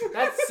funny.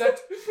 That's such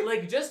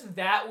like just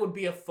that would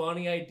be a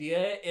funny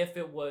idea if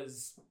it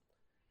was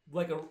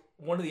like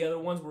one of the other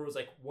ones where it was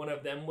like one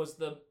of them was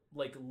the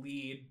like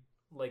lead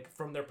like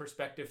from their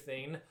perspective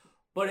thing.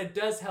 But it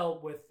does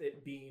help with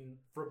it being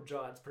from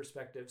John's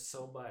perspective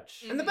so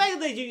much. And the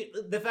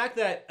fact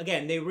that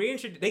again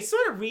they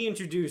sort of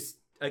reintroduced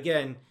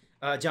again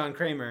John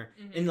Kramer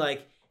in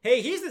like,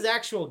 hey, here's this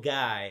actual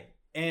guy,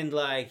 and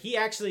like he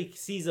actually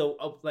sees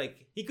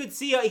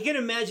he can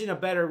imagine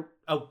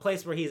a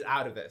place where he's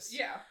out of this.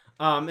 Yeah.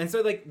 And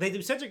so like they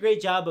do such a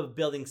great job of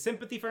building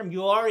sympathy for him.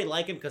 You already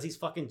like him because he's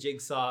fucking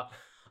Jigsaw.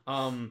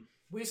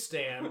 We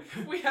stand.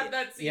 We have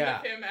that scene Yeah.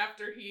 of him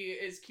after he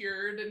is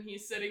cured and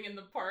he's sitting in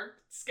the park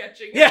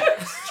sketching Yeah. a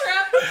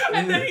trap,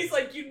 and then he's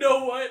like, you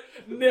know what?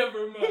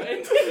 Never mind.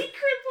 And he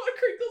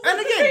crinkles And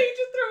up again- the page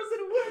and throws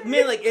it away.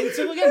 Man, like, and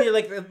so again,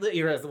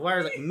 you're the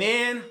wire's like,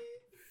 man,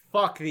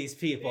 fuck these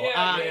people.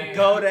 Yeah.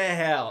 Go to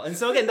hell. And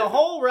so again, the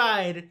whole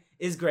ride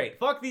is great.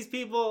 Fuck these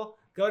people.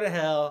 Go to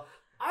hell.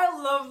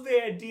 I love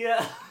the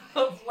idea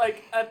of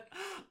like a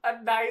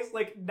nice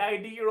like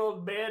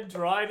 90-year-old man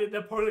drawing in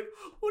the park. Like,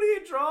 what are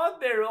you drawing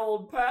there,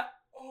 old Pat?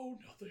 Oh,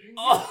 nothing.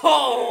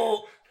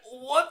 Oh,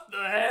 what the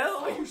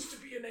hell? I used to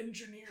be an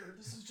engineer.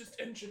 This is just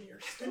engineer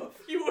stuff.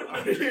 You wouldn't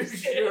Are you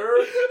understand.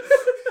 sure?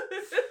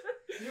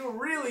 You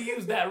really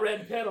use that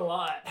red pen a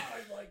lot.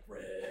 I like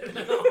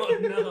red. Oh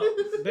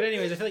no. But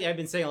anyways, I feel like I've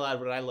been saying a lot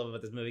of what I love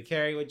about this movie.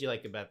 Carrie, what'd you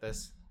like about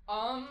this?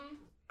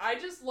 I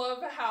just love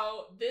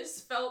how this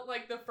felt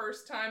like the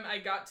first time I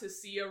got to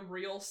see a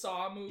real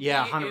Saw movie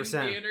Yeah, in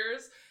 100%.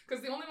 theaters.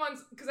 Because the only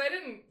ones, because I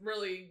didn't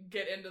really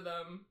get into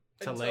them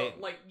Till until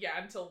late.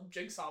 until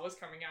Jigsaw was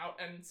coming out,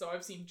 and so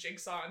I've seen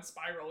Jigsaw and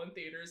Spiral in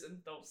theaters, and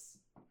those,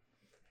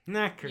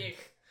 Knacker.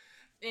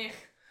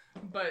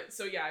 But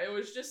so yeah, it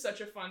was just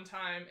such a fun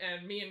time,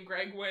 and me and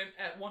Greg went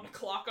at 1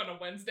 o'clock on a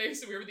Wednesday,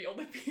 so we were the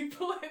only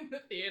people in the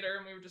theater,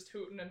 and we were just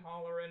hooting and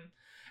hollering.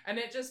 And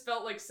it just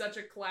felt like such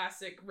a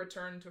classic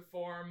return to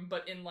form,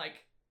 but in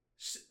like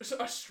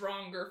a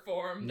stronger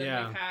form than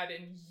Yeah. we've had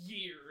in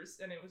years.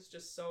 And it was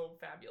just so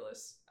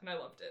fabulous. And I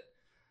loved it.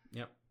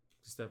 Yep.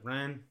 Stuff,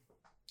 Ryan.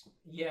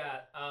 Yeah,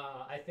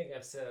 I think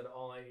I've said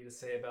all I need to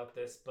say about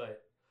this,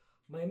 but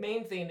my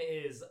main thing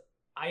is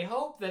I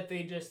hope that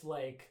they just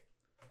like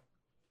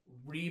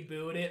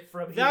reboot it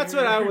from That's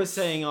here. what I was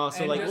saying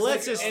also. And Like,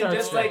 let's just start. and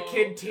just straight. like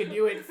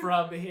continue it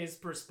from his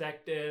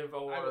perspective, I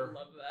would or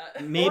love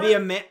that. Maybe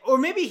or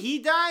maybe he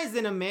dies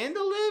and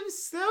Amanda lives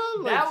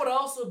still. Like, that would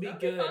also be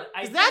That'd be good. fun.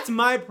 I 'cause that's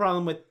my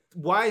problem with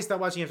why I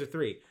stopped watching after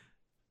 3.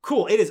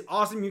 Cool, it is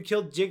awesome you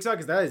killed Jigsaw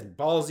because that is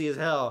ballsy as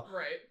hell.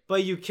 Right.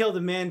 But you killed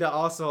Amanda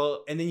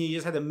also, and then you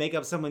just had to make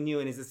up someone new.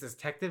 And is this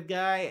detective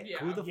guy? Yeah.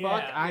 Who the Yeah,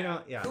 fuck? I yeah.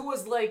 don't. Yeah. who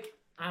was like,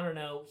 I don't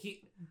know,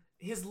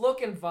 his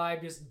look and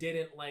vibe just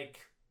didn't like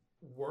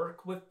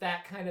work with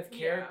that kind of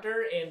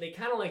character, and they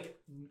kind of like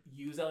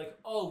use that like,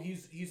 oh,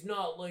 he's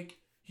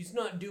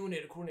not doing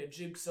it according to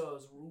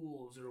Jigsaw's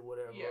rules or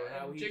whatever. Yeah. Or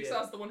how And he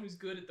Jigsaw's did. the one who's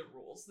good at the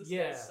rules. This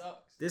Yeah. guy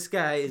sucks. This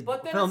guy is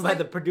But then filmed it's by like-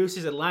 the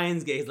producers at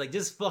Lionsgate. He's like,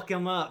 just fuck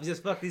him up.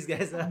 Just fuck these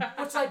guys up.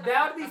 Which like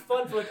that would be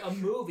fun for like a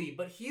movie,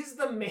 but he's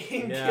the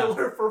main Yeah.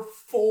 killer for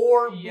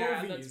 4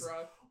 Yeah, movies, that's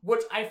rough.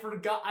 which I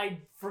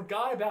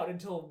forgot about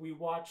until we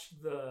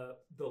watched the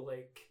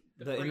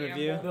The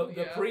interview. preamble.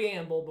 the Yeah.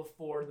 preamble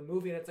before the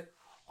movie, and it's like,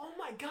 oh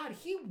my god,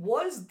 he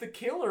was the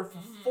killer for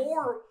Mhm.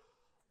 4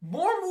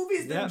 more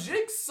movies than Yep.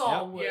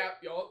 Jigsaw Yep. would. Yeah,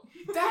 yup.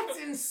 That's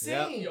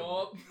insane.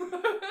 Yup.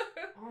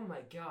 Oh my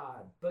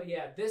god. But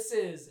yeah, this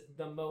is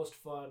the most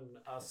fun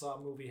Saw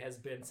movie has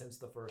been since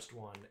the first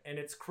one. And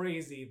it's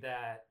crazy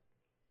that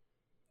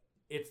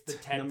it's the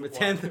 10th Number one.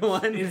 10th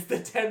one. It's the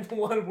 10th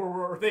one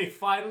where they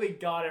finally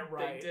got it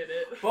right. They did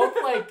it.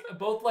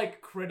 both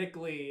like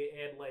critically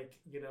and like,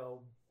 you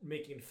know,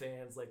 making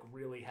fans like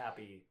really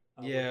happy.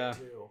 Yeah.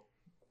 with it too.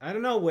 I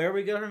don't know where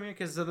we go from here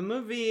because the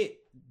movie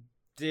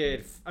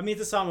did. I mean,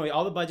 it's a Saw movie.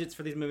 All the budgets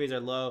for these movies are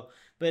low,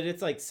 but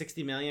it's like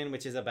 60 million,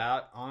 which is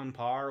about on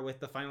par with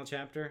the final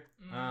chapter.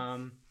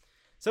 Mm.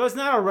 So it's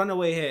not a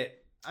runaway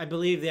hit. I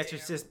believe The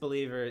Exorcist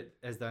Believer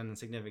has done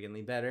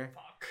significantly better.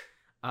 Fuck.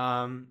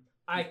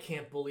 I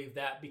can't believe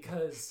that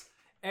because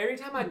every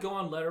time I go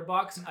on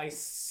Letterboxd, I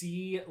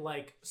see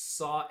like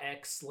Saw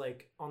X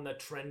like on the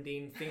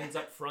trending things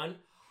up front.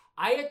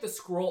 I have to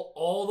scroll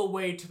all the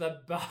way to the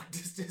back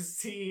just to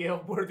see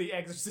where The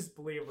Exorcist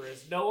Believer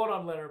is. No one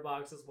on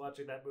Letterboxd is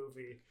watching that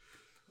movie.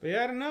 But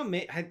yeah, I don't know.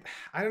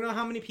 I don't know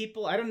how many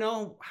people. I don't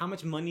know how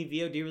much money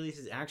VOD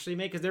releases actually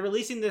make because they're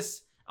releasing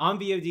this on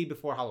VOD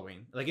before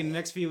Halloween. Like in the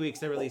next few weeks,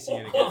 they're releasing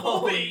it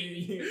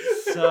again.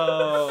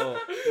 So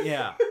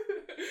yeah.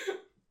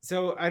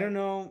 So I don't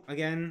know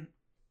again,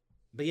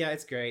 but yeah,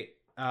 it's great.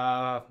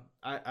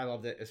 I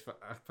loved it. It's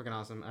fucking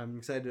awesome. I'm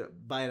excited to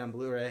buy it on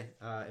Blu-ray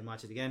and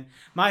watch it again.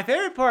 My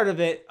favorite part of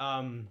it,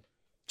 John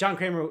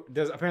Kramer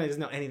apparently doesn't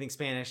know anything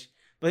Spanish,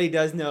 but he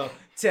does know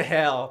 "to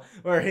hell,"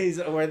 where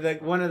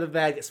one of the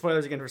bad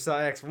spoilers again for Saw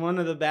X. One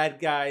of the bad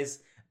guys,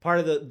 part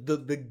of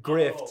the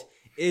grift,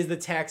 is the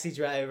taxi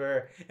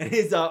driver, and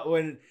he's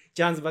when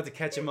John's about to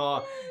catch him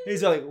all,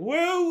 he's like,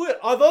 "Where?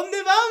 ¿A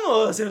dónde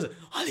vamos?" And he was like,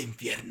 "Al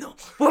infierno."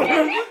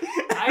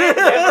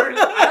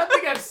 I don't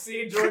think I've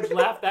seen George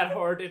laugh that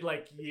hard in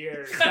like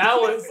years. That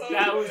was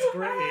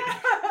great,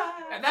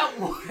 and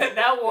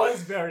that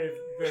was very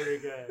Very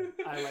good.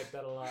 I like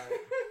that a lot.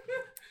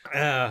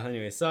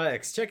 Anyway, Saw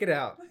X, check it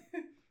out.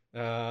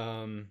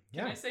 Can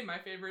Yeah. I say my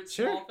favorite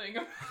Sure. small thing?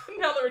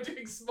 Now that we're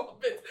doing small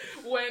bits,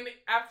 when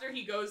after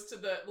he goes to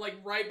the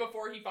right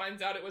before he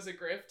finds out it was a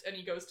grift, and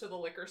he goes to the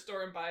liquor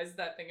store and buys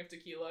that thing of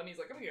tequila, and he's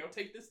like, I'm gonna go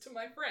take this to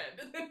my friend,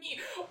 and then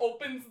he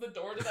opens the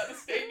door to that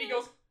estate, and he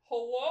goes,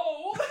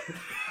 "Hello."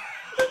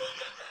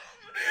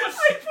 I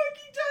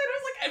fucking died. I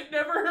was like, I've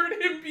never heard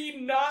him be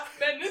not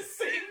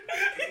menacing.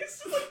 He's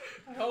just like,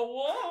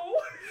 "Hello."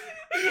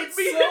 It's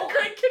Me so- and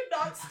Craig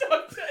cannot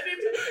stop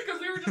because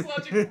we were just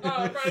watching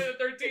Friday the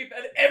 13th,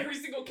 and every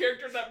single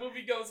character in that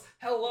movie goes,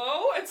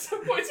 "Hello." At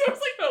some point, so I was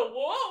like,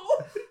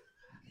 "Hello."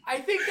 I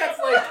think that's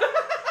like.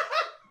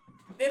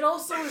 It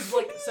also is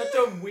like such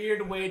a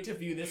weird way to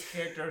view this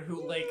character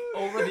who like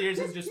over the years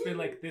has just been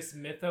like this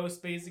mythos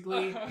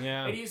basically.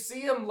 Yeah. And you see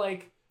him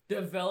like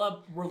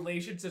develop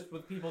relationships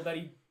with people that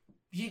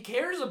he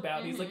cares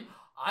about. He's like,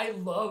 I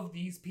love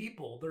these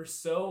people. They're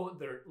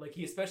like,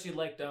 he especially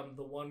liked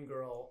the one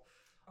girl.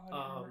 Oh, I don't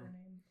remember her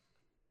name.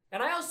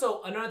 And I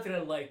also, another thing I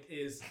liked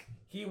is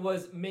he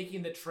was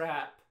making the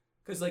trap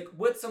because like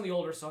with some of the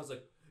older songs,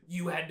 like,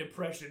 you had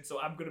depression,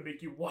 so I'm gonna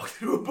make you walk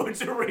through a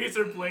bunch of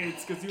razor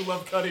blades because you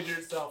love cutting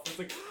yourself. It's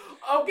like,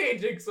 okay,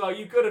 Jigsaw,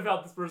 you could have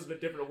helped this person a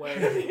different way,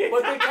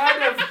 but they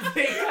kind of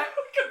We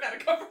could have had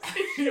a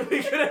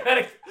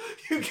conversation.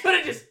 you could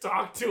have just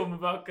talked to them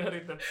about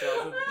cutting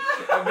themselves,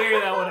 and maybe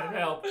that would have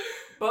helped.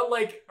 But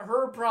like,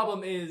 her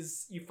problem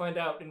is, you find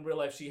out in real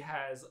life she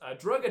has a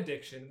drug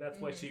addiction. That's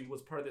why she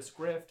was part of this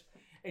grift,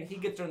 and he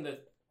gets her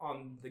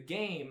on the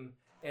game,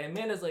 and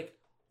Amanda's like,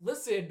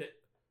 listen.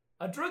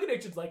 A drug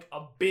addiction's like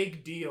a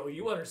big deal.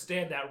 You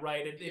understand that,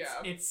 right?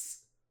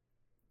 It's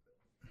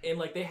and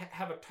like they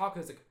have a talk.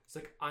 It's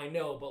like I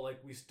know, but like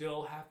we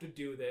still have to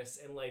do this.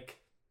 And like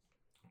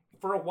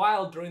for a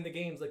while during the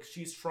games, like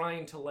she's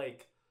trying to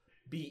like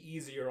be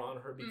easier on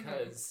her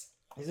because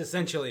He's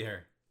essentially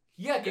her.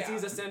 because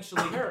he's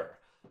essentially her.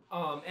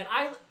 And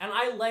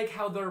I like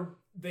how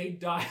they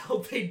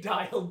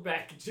dialed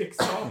back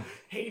Jigsaw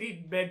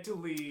hating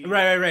mentally.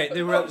 Right.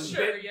 They were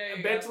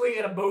mentally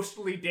and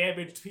emotionally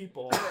damaged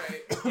people.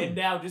 Right. And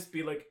now just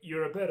be like,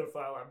 you're a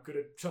pedophile, I'm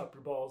gonna chop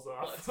your balls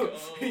off.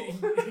 Let's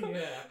go.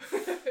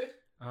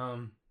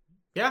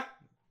 Yeah.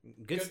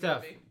 Good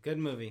stuff. Movie. Good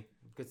movie.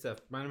 Good stuff.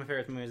 One of my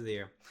favorite movies of the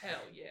year. Hell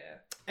yeah.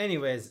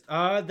 Anyways,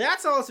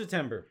 that's all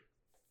September.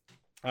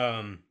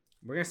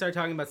 We're gonna start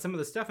talking about some of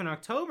the stuff in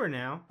October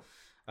now.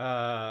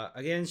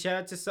 Again, shout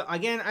out to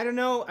again. I don't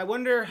know. I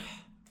wonder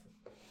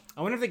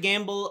if the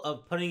gamble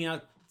of putting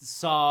out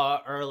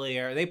Saw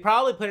earlier. They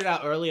probably put it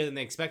out earlier than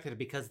they expected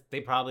because they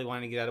probably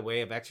wanted to get out of the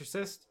way of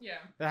Exorcist. Yeah.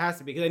 That has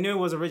to be because I knew it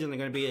was originally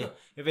going to be.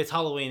 If it's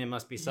Halloween, it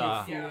must be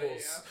Saw. You Yeah.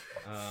 fools.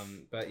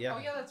 But yeah. Oh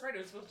yeah, that's right. It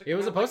was supposed to. It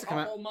was supposed to come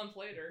a out whole month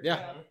later.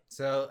 Yeah.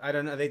 So I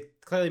don't know. They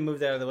clearly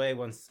moved out of the way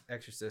once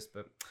Exorcist.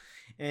 But,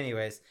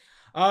 anyways,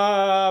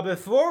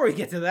 before we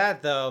get to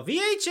that though,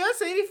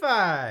 VHS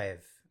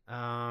 85.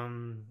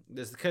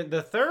 This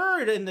the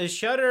third in the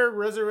Shudder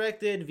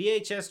resurrected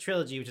VHS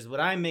trilogy, which is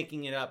what I'm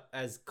making it up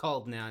as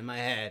called now in my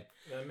head.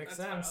 That makes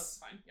That's sense.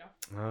 fine.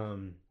 Yeah.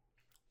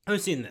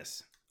 Who's seen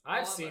this?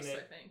 I've All of seen us,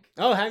 it. I think.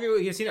 Oh, have you?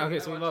 You've seen it? Okay, I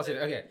so we've watched all seen it.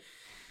 it. Okay.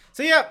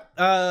 So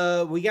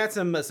yeah, we got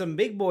some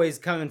big boys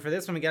coming for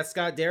this one. We got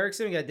Scott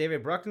Derrickson, we got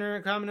David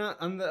Bruckner coming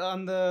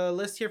on the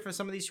list here for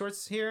some of these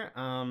shorts here.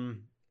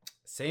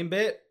 Same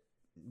bit.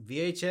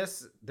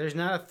 VHS. There's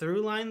not a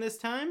through line this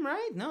time,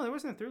 right? No, there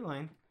wasn't a through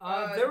line.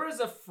 There was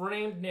a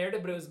framed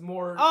narrative, but it was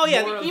more. Oh,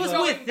 yeah, more he was of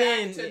Going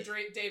within- back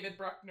to David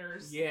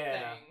Bruckner's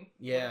Yeah. thing.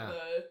 Yeah.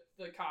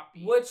 The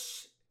copy.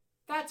 Which,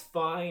 that's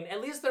fine. At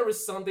least there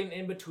was something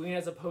in between,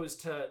 as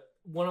opposed to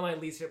one of my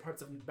least favorite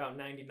parts of about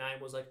 99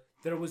 was like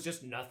there was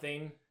just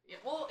nothing. Yeah,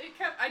 well, it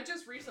kept. I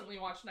just recently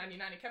watched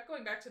 99. It kept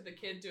going back to the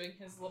kid doing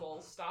his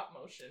little stop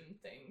motion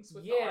things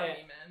with the Yeah.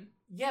 army men.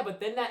 Yeah, but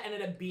then that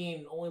ended up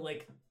being only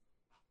like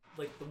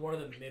the one of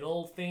the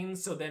middle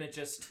things. So then it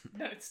just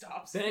Then it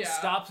stops. it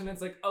stops and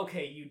it's like,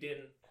 okay, you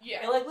didn't. Yeah.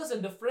 And like,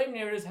 listen, the frame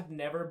narratives have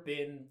never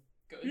been.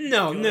 Good.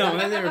 No,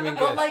 that's never been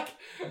But good. like,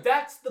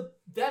 that's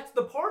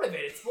the part of it.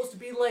 It's supposed to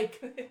be like,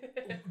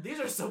 these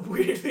are some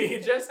weird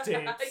VHS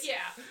tapes. Yeah.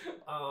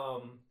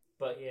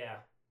 But yeah.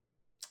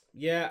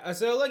 Yeah,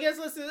 so I guess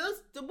let's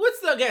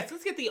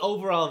get the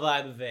overall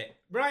vibe of it.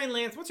 Brian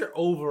Lance, what's your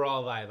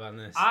overall vibe on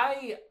this?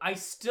 I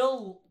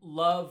still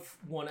love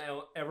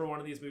whenever one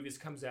of these movies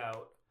comes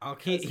out.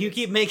 You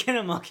keep making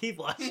them, I'll keep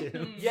watching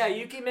them. Yeah,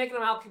 you keep making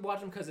them. I'll keep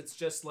watching them because it's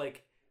just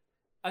like,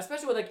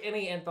 especially with like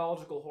any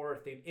anthological horror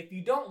thing. If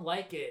you don't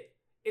like it,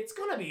 it's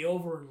gonna be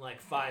over in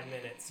like 5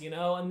 minutes, you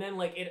know. And then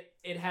like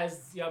it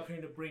has the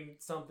opportunity to bring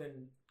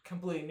something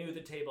completely new to the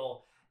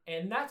table.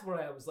 And that's where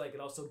I was like, it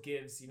also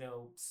gives,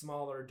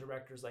 smaller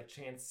directors like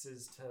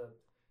chances to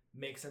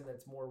make something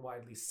that's more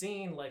widely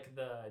seen. Like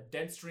the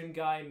Deadstream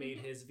guy made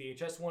his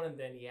VHS one, and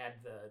then he had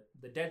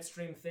the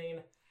Deadstream thing.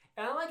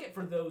 And I like it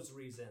for those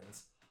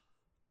reasons.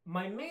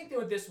 My main thing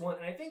with this one,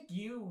 and I think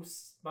you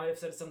might have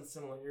said something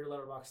similar in your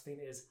Letterboxd thing,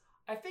 is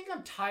I think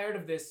I'm tired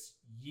of this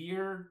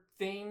year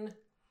thing.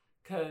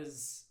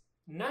 Because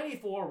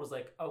 94 was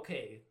like,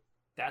 okay,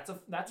 that's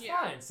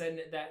fine. Setting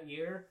it that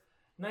year.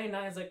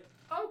 99 is like,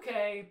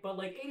 okay, but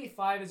like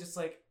 85 is just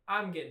like,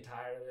 I'm getting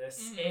tired of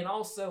this. Mm-hmm. And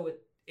also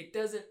it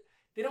doesn't,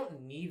 they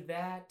don't need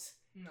that.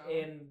 No.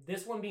 And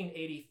this one being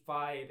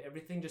 85,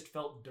 everything just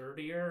felt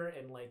dirtier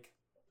and like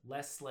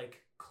less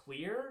like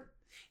clear.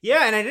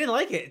 Yeah, and I didn't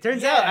like it. It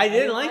turns out I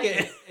didn't like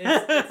it.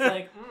 It's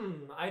like,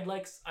 I'd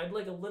like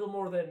a little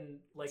more than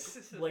like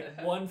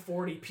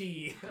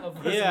 140p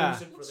of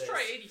resolution for Let's this.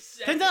 try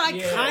 87. Turns out I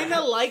kind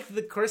of like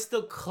the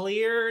crystal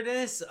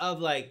clearness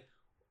of like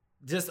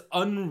just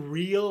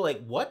unreal.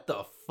 Like, what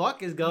the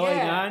fuck is going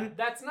on?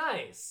 That's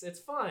nice. It's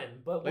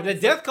fun, but Like the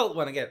Death Cult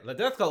one again. The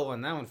Death Cult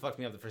one. That one fucked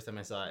me up the first time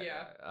I saw it.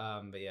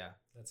 Yeah. But yeah.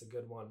 That's a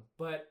good one.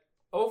 But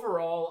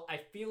overall, I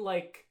feel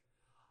like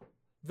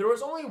there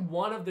was only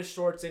one of the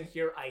shorts in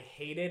here I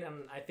hated,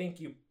 and I think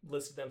you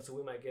listed them, so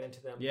we might get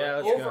into them. Yeah,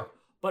 but let's go.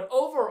 But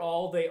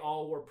overall, they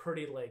all were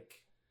pretty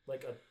like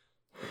a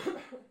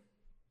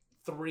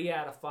 3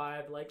 out of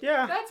 5. Like,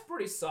 Yeah. that's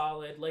pretty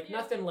solid. Like,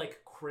 nothing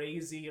like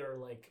crazy or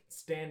like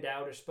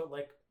standoutish, but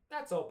like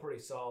that's all pretty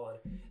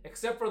solid,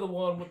 except for the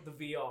one with the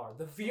VR.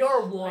 The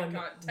VR one.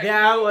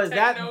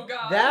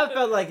 That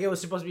felt like it was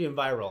supposed to be in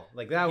viral.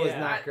 Like that was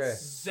not good.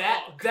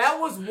 That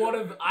was one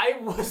of I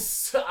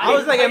was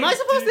like, am I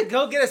supposed to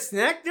go get a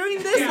snack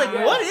during this? Like,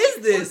 what is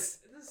this?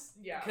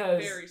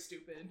 Very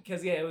stupid.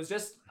 Because it was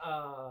just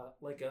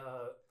like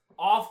a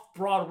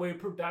off-Broadway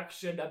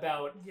production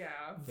about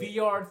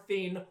VR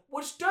thing,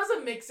 which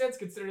doesn't make sense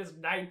considering it's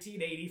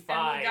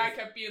 1985. And the guy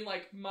kept being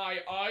like, my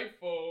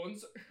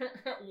iPhones,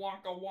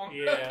 wonka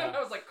wonka. Yeah. I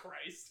was like,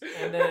 Christ.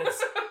 And then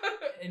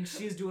and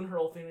she's doing her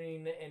whole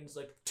thing, and it's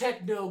like,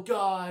 techno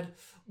god,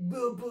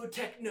 boo boo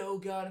techno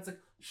god. It's like,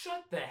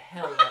 shut the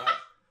hell up,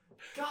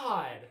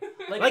 God.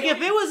 Like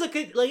if it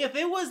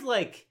was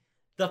like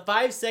the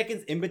 5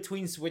 seconds in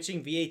between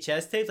switching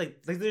VHS tapes,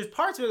 like there's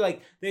parts where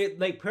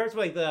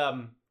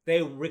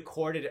they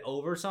recorded it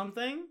over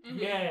something.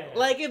 Yeah.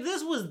 Like if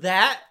this was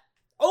that,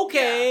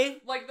 okay. Yeah,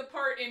 like the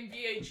part in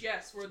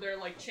VHS where they're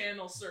like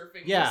channel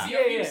surfing. Yeah. You see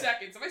a few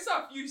seconds. If I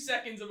saw a few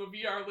seconds of a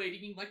VR lady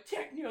being like,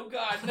 techno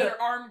god, and then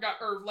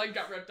her leg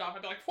got ripped off,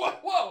 I'd be like,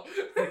 whoa.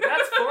 Like,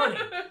 that's funny.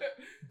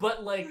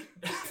 But like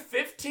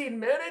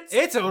 15 minutes?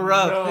 It's a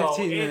rough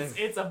 15 minutes.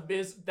 It's a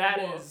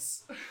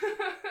is.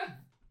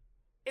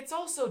 It's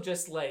also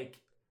just like,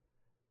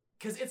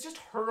 because it's just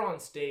her on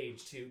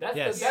stage too.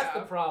 That's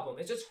the problem.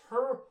 It's just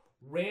her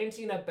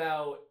ranting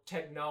about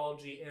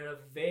technology in a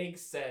vague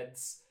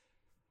sense,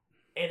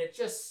 and it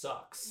just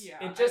sucks.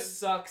 Yeah, it just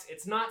sucks.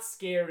 It's not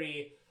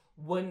scary.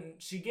 When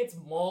she gets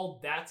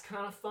mauled, that's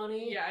kind of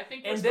funny. Yeah, I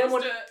think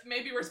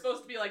maybe we're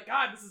supposed to be like,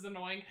 God, this is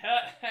annoying.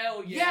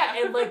 Hell yeah.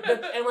 Yeah, and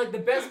the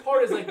best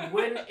part is like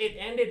when it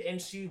ended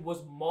and she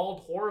was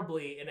mauled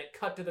horribly, and it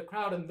cut to the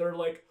crowd, and they're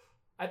like,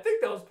 I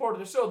think that was part of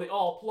the show. They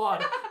all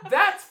applaud.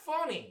 That's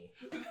funny.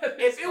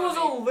 If it was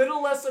a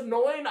little less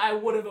annoying, I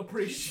would have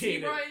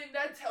appreciated it. Ryan,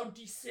 that's how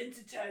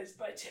desensitized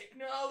by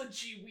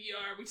technology we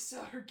are. We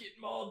saw her get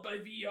mauled by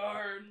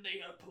VR and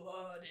they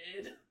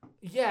applauded.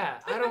 Yeah,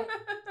 I don't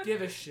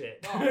give a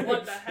shit. Oh,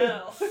 what the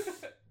hell?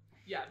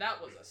 Yeah,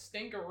 that was a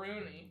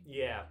stinkeroony.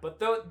 Yeah, but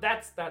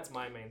that's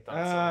my main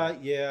thoughts.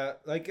 The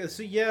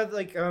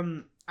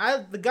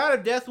God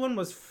of Death one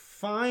was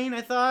fine,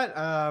 I thought.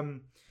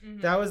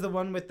 That was the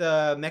one with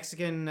the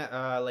Mexican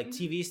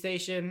TV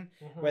station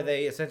where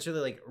they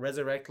essentially like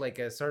resurrect like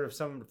a sort of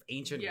some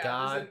ancient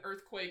god. There's an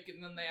earthquake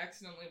and then they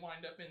accidentally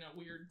wind up in a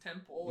weird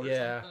temple or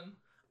something.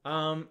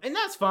 And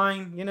that's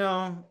fine, you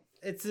know.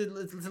 It's a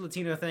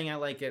Latino thing. I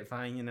like it.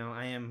 Fine, you know.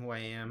 I am who I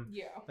am.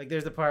 Yeah. Like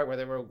there's the part where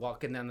they were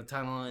walking down the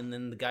tunnel and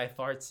then the guy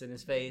farts in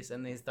his face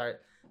and they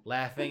start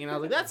laughing and I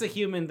was like, that's a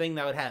human thing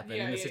that would happen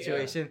in this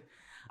situation.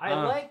 I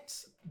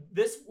liked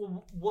this.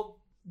 What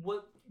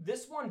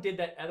this one did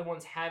that other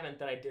ones haven't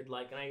that I did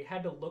like, and I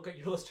had to look at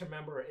your list to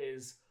remember,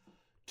 is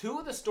 2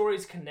 of the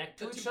stories connect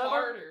to each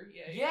other.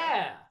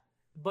 Yeah.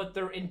 But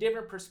they're in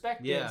different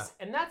perspectives,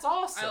 and that's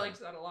awesome. I liked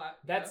that a lot.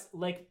 That's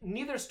like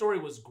neither story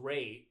was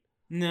great.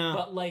 No.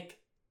 But like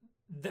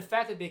the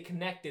fact that they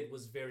connected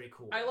was very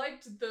cool. I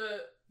liked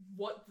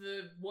what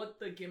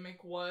the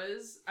gimmick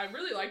was. I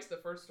really liked the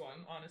first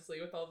one, honestly,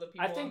 with all the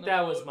people. I think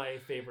that was my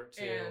favorite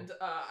too. And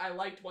I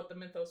liked what the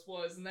mythos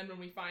was. And then when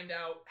we find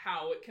out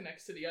how it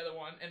connects to the other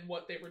one and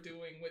what they were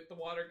doing with the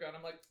water gun,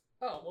 I'm like,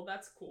 oh, well,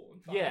 that's cool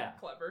and fun and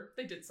clever.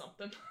 They did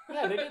something.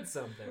 Yeah, they did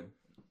something.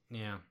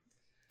 Yeah.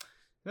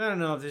 I don't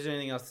know if there's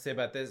anything else to say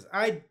about this.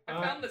 I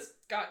found the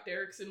Scott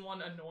Derrickson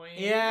one annoying.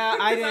 Yeah,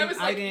 I didn't. I was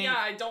like,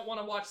 I don't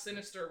want to watch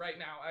Sinister right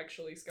now.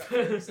 Actually, Scott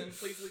Derrickson,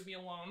 please leave me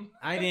alone.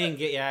 I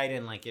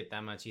didn't like it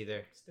that much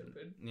either.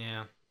 Stupid.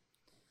 Yeah.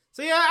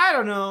 So yeah, I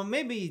don't know.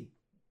 Maybe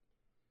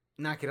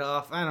knock it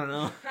off. I don't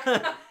know.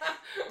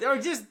 Or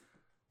just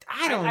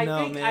I don't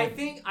know, man. I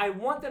think I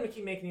want them to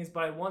keep making these,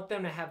 but I want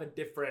them to have a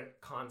different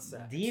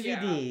concept.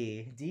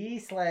 DVD.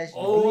 D/D/D.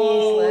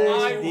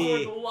 I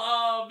would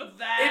love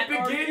that.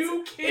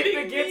 It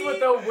begins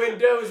with a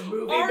Windows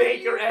Movie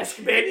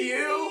Maker-esque menu.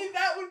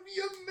 That would be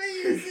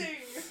amazing.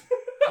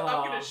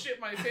 I'm gonna shit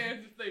my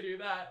pants if they do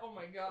that. Oh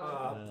my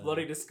god.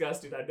 Bloody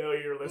disgusting. I know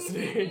you're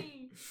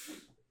listening.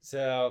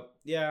 So,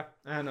 yeah,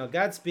 I don't know.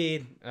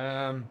 Godspeed.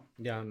 Yeah,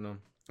 I don't know.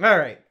 All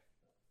right,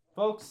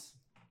 folks.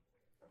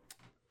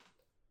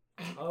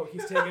 Oh,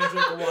 he's taking a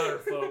drink of water,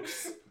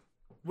 folks.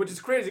 Which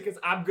is crazy because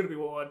I'm going to be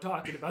the one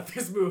talking about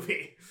this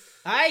movie.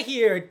 I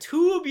hear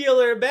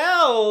tubular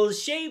bells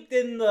shaped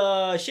in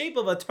the shape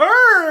of a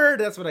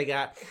turd. That's what I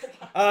got.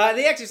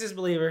 The Exorcist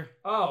Believer.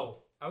 Oh,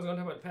 I was going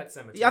to talk about Pet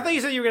Cemetery. Yeah, I thought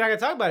you said you were not going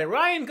to talk about it.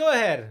 Ryan, go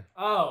ahead.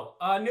 Oh,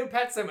 a new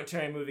Pet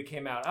Cemetery movie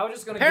came out. I was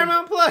just going to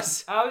Paramount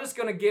Plus. I was just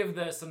going to give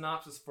the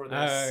synopsis for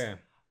this. Okay.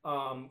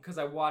 Because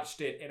I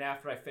watched it, and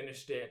after I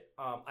finished it,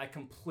 I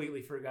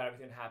completely forgot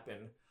everything that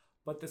happened.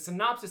 But the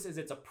synopsis is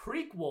it's a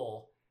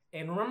prequel.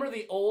 And remember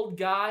the old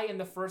guy in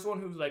the first one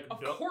who's like... Of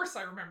course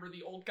I remember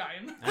the old guy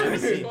in the I haven't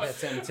first seen one. Pet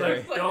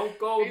Cemetery. Like, don't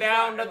go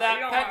down to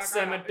that pet It's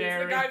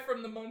cemetery. the guy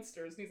from the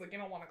Munsters, and he's like, you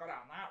don't want to go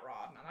down that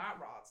road. Now that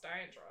rod's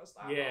dangerous.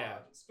 That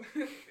Yeah.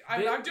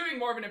 rod. I'm doing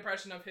more of an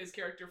impression of his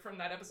character from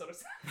that episode of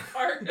South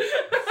Park.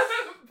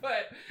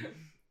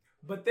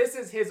 But this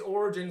is his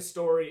origin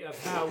story of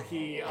how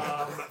he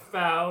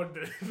found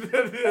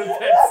the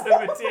pet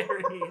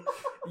cemetery.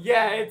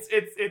 Yeah,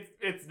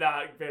 it's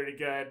not very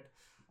good.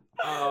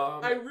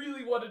 I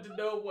really wanted to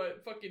know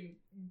what fucking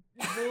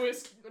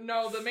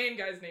the main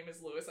guy's name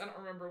is Lewis. I don't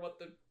remember what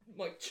the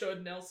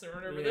Chud Nelson or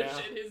whatever the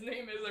shit his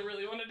name is. I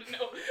really wanted to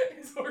know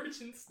his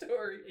origin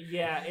story.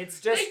 Yeah, it's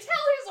just... They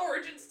tell his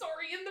origin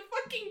story in the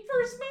fucking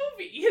first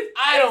movie. His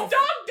dog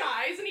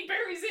dies and he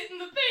buries it in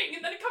the thing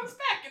and then it comes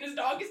back and his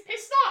dog is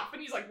pissed off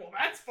and he's like, well,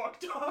 that's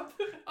fucked up.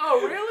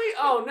 Oh, really?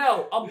 Oh,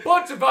 no. A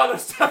bunch of other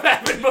stuff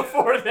happened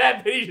before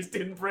that he just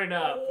didn't bring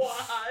up.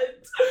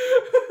 What?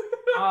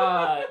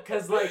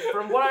 Because,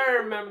 from what I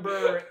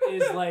remember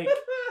is,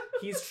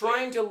 he's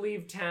trying to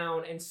leave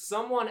town and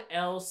someone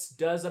else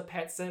does a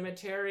pet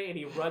cemetery and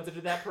he runs into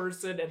that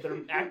person and they're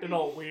acting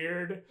all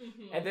weird.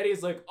 Mm-hmm. And then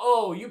he's like,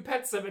 oh, you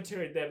pet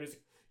cemetery them. He's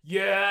like,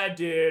 yeah, I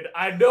did.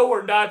 I know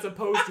we're not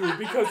supposed to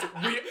because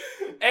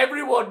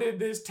everyone in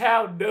this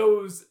town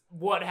knows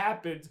what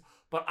happens.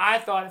 But I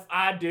thought if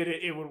I did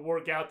it, it would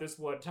work out this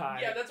one time.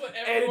 Yeah, that's what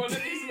everyone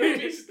in these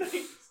movies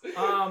thinks.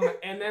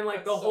 And then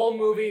the whole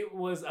movie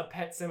was a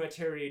pet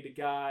cemetery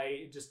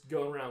guy just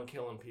going around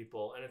killing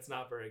people, and it's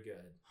not very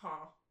good. Huh.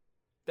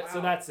 Wow.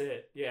 So that's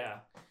it. Yeah.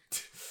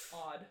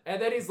 Odd.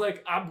 And then he's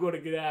like, I'm going to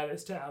get out of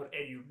this town,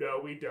 and he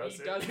doesn't. He does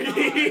not.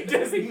 He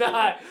does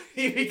not.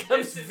 He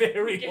becomes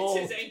very old.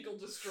 He gets his ankle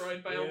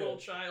destroyed by a little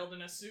child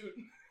in a suit.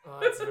 Oh,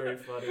 that's very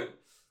funny.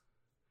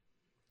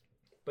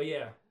 But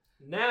yeah.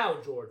 Now,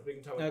 George, we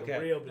can talk about the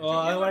real producer. Well,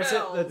 I want to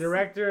say the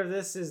director of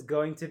this is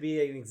going to be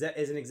an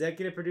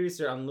executive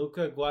producer on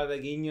Luca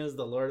Guadagnino's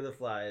The Lord of the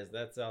Flies.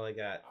 That's all I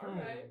got. All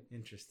right.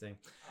 Interesting.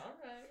 All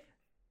right.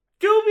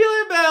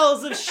 Tubular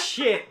bells of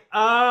shit.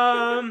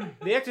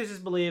 The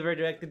Exorcist Believer,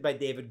 directed by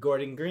David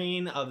Gordon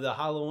Green of the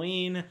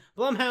Halloween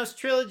Blumhouse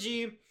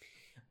trilogy.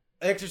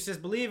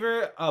 Exorcist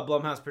Believer, a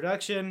Blumhouse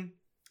production,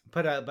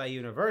 put out by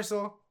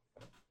Universal.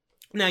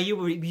 Now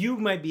you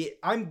might be.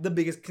 I'm the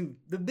biggest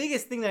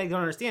thing that I don't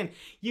understand.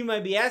 You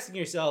might be asking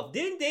yourself,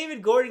 didn't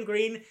David Gordon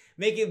Green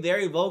make it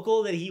very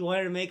vocal that he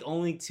wanted to make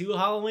only 2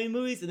 Halloween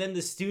movies, and then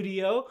the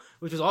studio,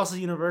 which was also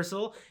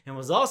Universal and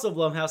was also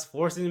Blumhouse,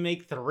 forced him to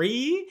make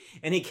 3,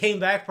 and he came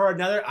back for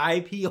another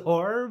IP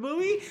horror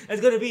movie?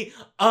 That's going to be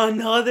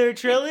another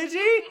trilogy.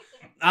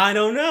 I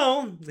don't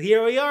know.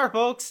 Here we are,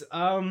 folks.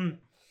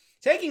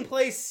 Taking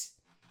place,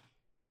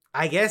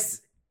 I guess,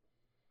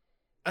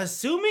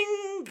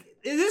 assuming.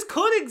 This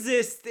could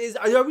exist.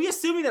 Are we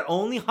assuming that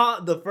only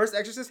the first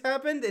Exorcist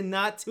happened and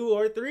not 2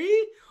 or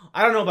 3?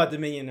 I don't know about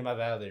Dominion and about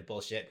that other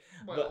bullshit.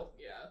 Well,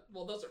 yeah.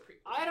 Well, those are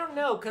pretty. I don't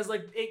know, because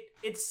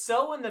it's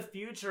so in the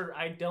future.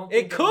 I don't.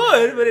 It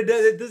could, but it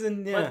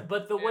doesn't. Yeah.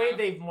 But the way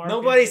they've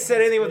marketed. Nobody said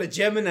anything with a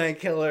Gemini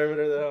killer,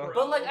 though.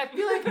 But I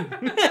feel like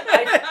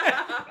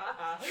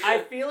I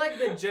feel like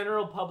the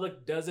general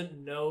public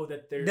doesn't know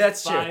that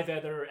there's 5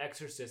 other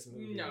Exorcist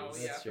movies. No,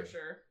 for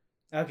sure.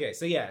 Okay,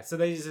 so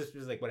they just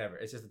was like, whatever.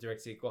 It's just a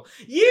direct sequel.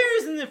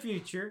 Years in the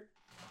future,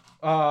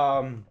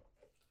 where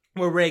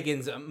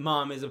Reagan's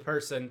mom is a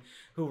person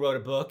who wrote a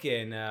book,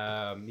 and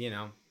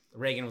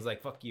Reagan was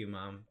like, "Fuck you,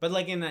 mom," but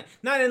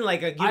not in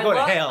like a you go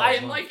to hell.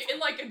 In like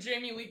a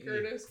Jamie Lee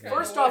Curtis.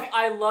 First off,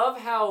 I love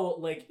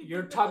how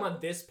you're talking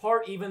about this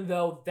part, even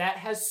though that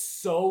has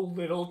so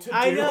little to do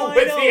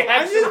with the actual.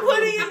 I'm just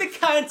putting in the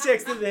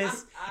context of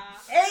this.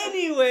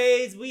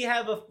 Anyways, we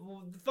have a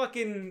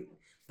fucking.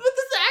 But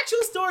this is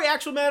the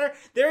actual matter.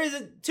 There's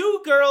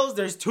 2 girls.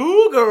 There's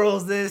 2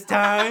 girls this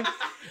time.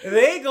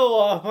 They go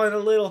off on a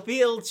little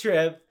field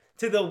trip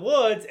to the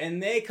woods,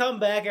 and they come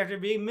back after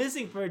being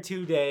missing for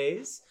 2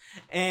 days.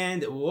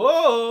 And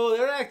whoa,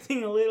 they're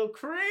acting a little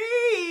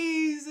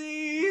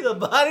crazy. The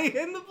body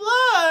and the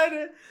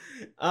blood.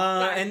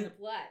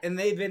 And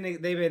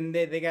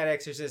they got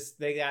exorcists.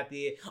 They got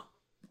the.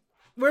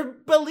 We're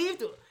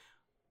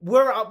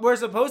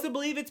supposed to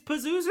believe it's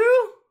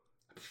Pazuzu.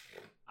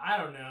 I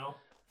don't know.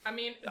 I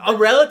mean, A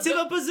relative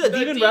of Pazuzu?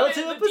 Demon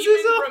relative of The demon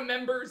Pazuzu?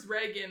 remembers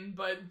Reagan,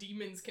 but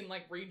demons can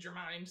like read your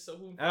mind. So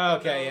who?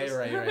 Okay, knows? yeah,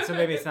 right. So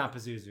maybe it's not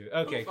Pazuzu.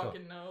 Okay, who cool.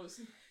 fucking knows?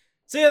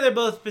 So yeah, they're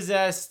both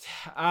possessed.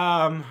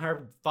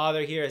 Her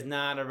father here is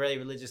not a really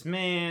religious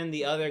man.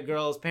 The other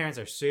girl's parents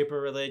are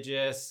super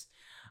religious.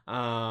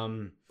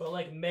 But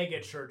like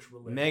mega church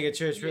religious. Mega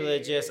church Yeah,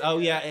 religious. yeah, Oh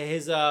yeah,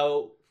 his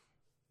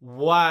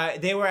why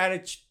they were at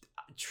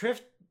a trip.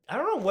 I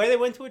don't know where they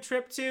went to a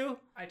trip to.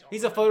 I don't.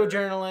 He's a remember.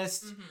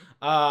 photojournalist.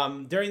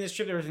 Mhm. During this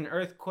trip, there was an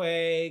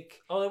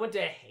earthquake. Oh, they went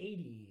to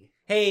Haiti.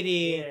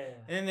 Yeah.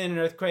 And then an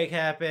earthquake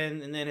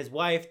happened, and then his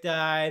wife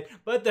died.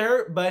 But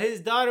his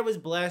daughter was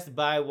blessed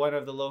by one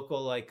of the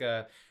local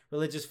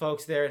religious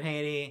folks there in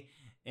Haiti.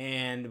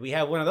 And we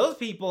have one of those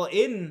people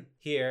in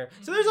here.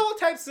 So there's all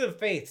types of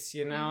faiths,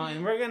 you know,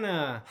 and we're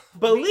gonna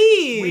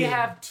believe. We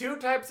have two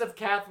types of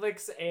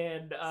Catholics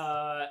and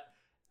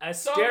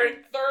Some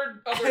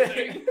third other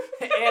thing.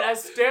 and a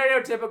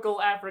stereotypical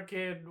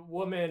African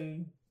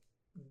woman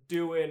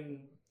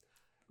doing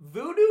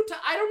voodoo.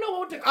 I don't know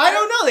what to call. I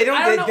don't know. They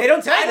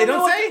don't say. They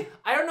don't say.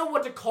 I don't know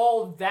what to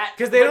call that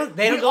 'Cause they don't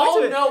We go all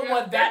into it. know Yeah,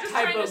 what they're that just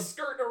type trying of. to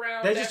skirt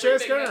around They're just trying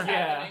to everything skirt that's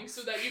around. happening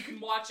so that you can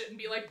watch it and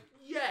be like,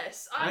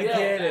 yes, I I know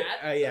get it.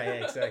 that. Yeah,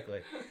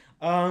 exactly.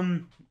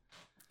 And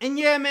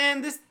yeah,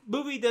 man, this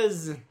movie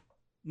does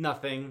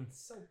nothing.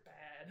 So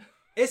bad.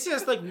 It's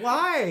just like,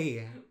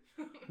 why?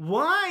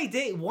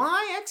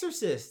 Why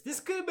Exorcist? This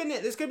could have been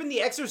it. This could have been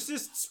the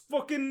Exorcist's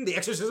fucking the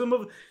exorcism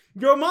of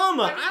your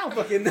mama. I don't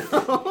fucking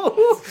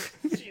know.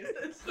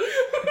 Jesus.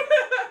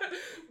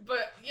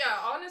 But yeah,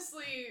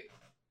 honestly,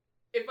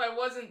 if I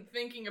wasn't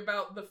thinking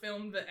about the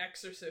film The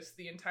Exorcist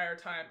the entire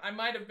time, I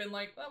might have been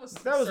like, that was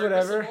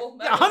whatever. serviceable.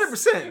 Yeah,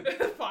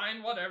 100%.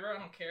 Fine, whatever, I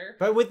don't care.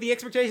 But with the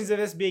expectations of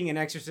this being an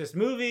Exorcist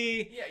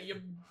movie, Yeah,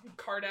 you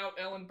cart out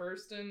Ellen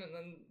Burstyn and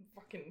then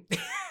fucking...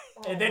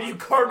 And then Oh you my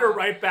cart her God.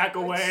 right back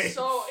away.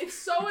 It's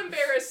so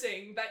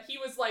embarrassing that he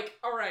was like,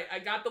 all right, I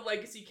got the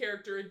legacy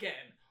character again.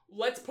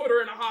 Let's put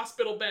her in a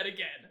hospital bed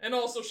again. And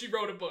also she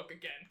wrote a book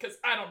again. Because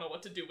I don't know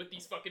what to do with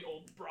these fucking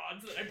old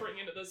broads that I bring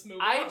into this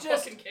movie. I don't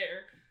fucking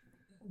care.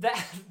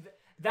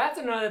 That's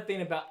another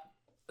thing about.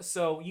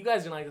 So you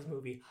guys didn't like this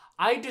movie.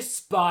 I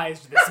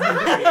despised this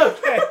movie.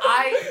 okay.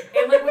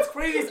 And like what's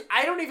crazy is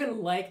I don't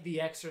even like The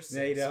Exorcist.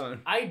 No, you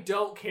don't. I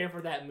don't care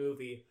for that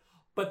movie.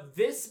 But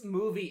this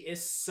movie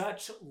is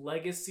such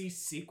legacy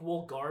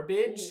sequel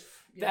garbage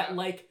that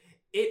like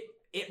it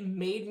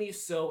made me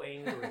so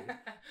angry.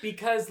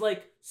 Because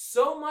like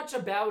so much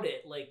about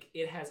it, like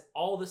it has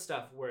all the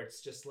stuff where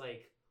it's just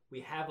like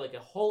we have like a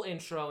whole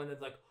intro and then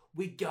like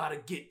we gotta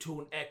get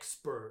to an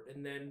expert,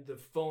 and then the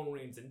phone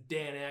rings and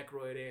Dan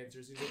Aykroyd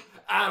answers. He's like,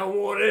 I don't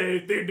want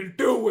anything to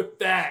do with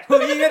that.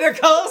 Well, you gotta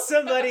call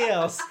somebody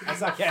else. I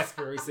saw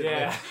Casper recently.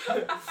 Yeah.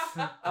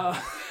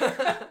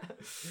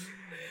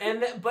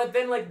 But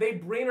then like they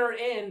bring her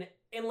in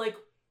and like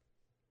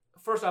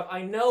first off,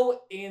 I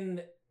know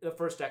in the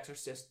first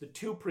Exorcist the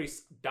two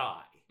priests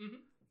die. Mhm.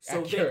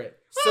 So Accurate.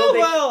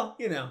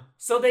 they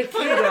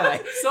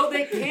So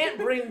they can't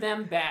bring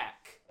them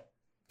back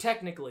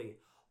technically.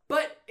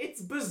 But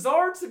it's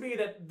bizarre to me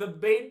that the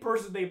main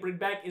person they bring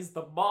back is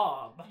the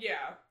mom. Yeah.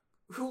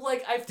 Who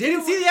like I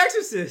didn't see the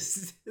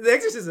Exorcist. The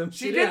Exorcism.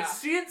 She Yeah. didn't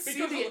see Because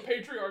the of the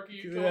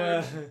patriarchy.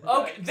 Yeah.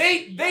 Okay,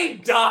 they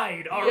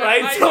died, Yeah,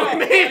 alright? I So know,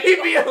 maybe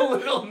right? be a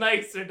little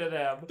nicer to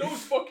them. Those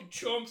fucking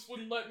chumps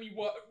wouldn't let me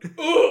watch.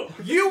 Ugh.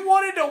 You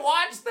wanted to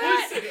watch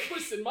that?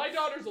 Listen, my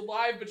daughter's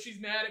alive, but she's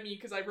mad at me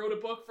because I wrote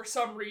a book for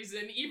some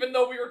reason, even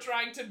though we were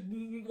trying to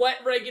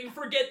let Reagan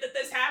forget that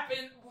this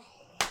happened.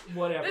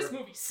 Whatever. This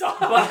movie sucks.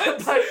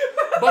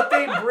 But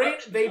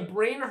they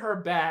bring her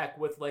back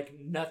with like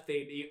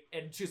nothing,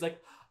 and she's like,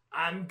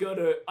 I'm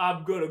gonna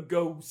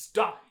go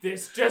stop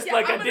this just yeah,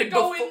 like I'm I did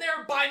gonna go before. in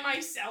there by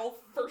myself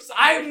for some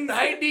I'm reason.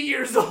 90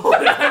 years old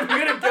and I'm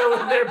gonna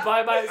go in there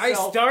by myself. I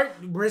start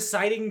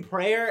reciting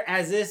prayer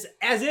as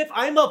if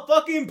I'm a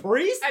fucking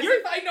priest. As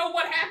if I know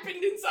what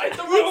happened inside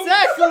the room.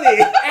 Exactly.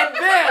 And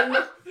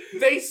then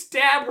they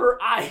stab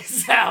her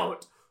eyes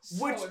out,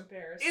 So which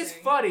embarrassing. is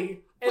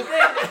funny. And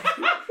then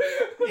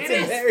It's it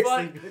is embarrassing,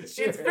 fun. but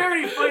sure. It's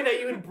very funny that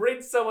you would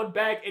bring someone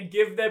back and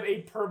give them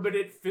a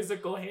permanent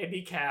physical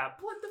handicap.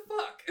 What the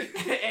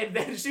fuck? And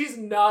then she's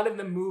not in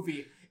the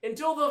movie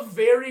until the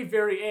very,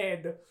 very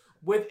end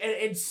with an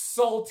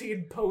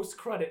insulting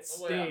post-credit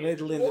sting.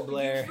 With Linda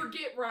Blair. You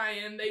forget,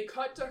 Ryan, they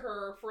cut to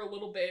her for a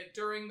little bit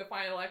during the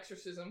final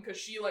exorcism because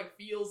she, like,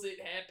 feels it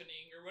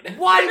happening or whatever.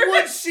 Why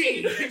would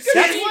she? That's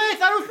why I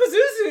thought it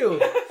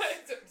was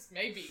Pazuzu.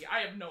 Maybe.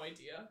 I have no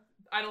idea.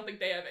 I don't think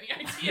they have any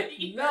idea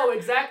either. No,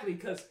 exactly,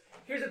 because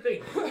here's the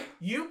thing.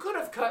 You could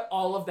have cut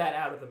all of that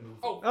out of the movie.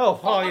 Oh,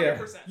 yeah.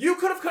 100%. You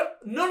could have cut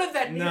none of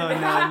that. No, needed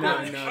to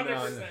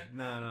happen.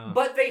 100%.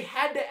 But they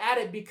had to add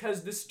it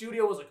because the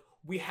studio was like,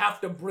 we have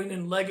to bring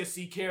in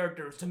legacy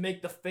characters to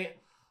make the fan.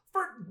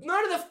 For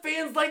none of the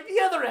fans like the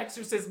other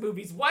Exorcist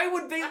movies. Why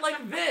would they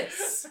like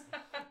this?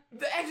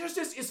 The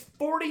Exorcist is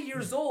 40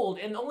 years old,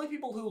 and the only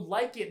people who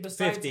like it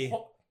besides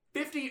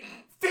 50.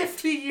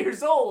 50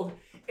 years old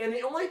And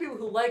the only people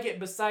who like it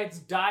besides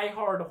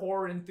die-hard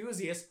horror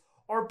enthusiasts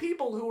are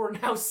people who are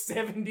now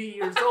 70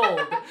 years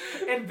old.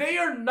 And they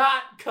are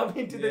not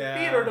coming to the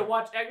theater to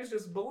watch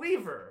Exorcist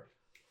Believer.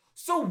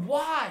 So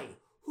why?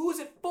 Who's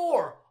it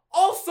for?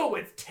 Also,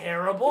 it's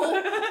terrible.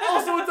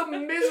 Also, it's a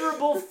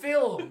miserable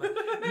film.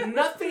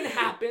 Nothing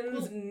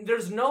happens.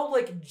 There's no,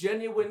 like,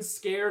 genuine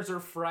scares or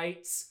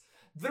frights.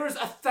 There's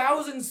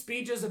 1,000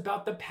 speeches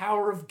about the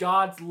power of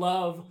God's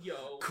love.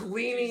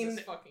 Cleaning.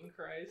 Jesus fucking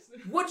Christ.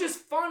 Which is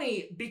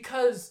funny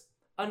because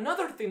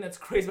another thing that's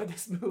crazy about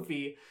this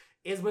movie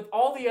is with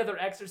all the other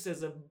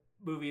exorcism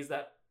movies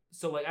that...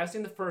 So, like, I've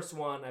seen the first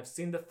one. I've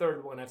seen the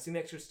third one. I've seen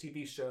the Exorcist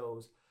TV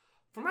shows.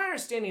 From my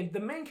understanding, the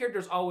main character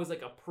is always,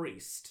 like, a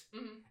priest.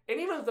 Mm-hmm. And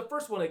even with the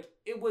first one, like,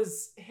 it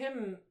was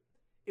him,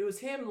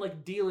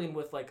 like, dealing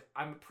with, like,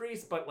 I'm a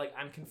priest, but, like,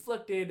 I'm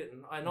conflicted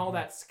and all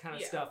that kind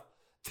of stuff.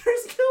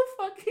 There's no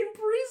fucking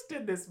priest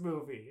in this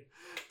movie.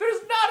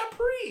 There's not a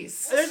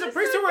priest. There's a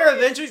priest where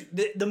eventually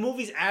the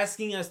movie's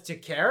asking us to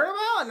care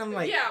about, and I'm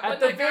like, when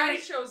the guy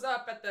shows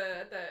up at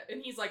the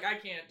and he's like, I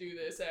can't do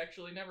this.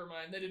 Actually, never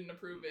mind. They didn't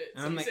approve it.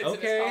 So I'm he like, sits in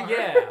okay, his car.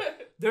 Yeah.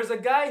 There's a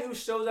guy who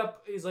shows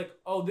up. He's like,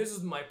 oh, this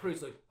is my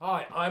priest. Like,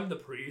 hi, I'm the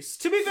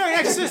priest. To be fair, in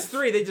Exorcist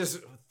 3, they just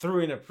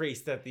threw in a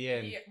priest at the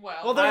end. Yeah,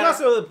 well, there's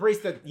also the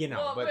priest that but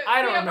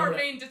I don't we have remember our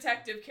main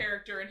detective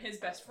character and his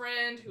best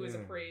friend who is a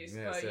priest,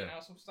 but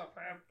some stuff.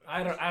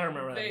 I don't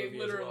remember that They movie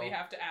literally as well.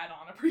 have to add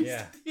on a priest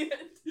at the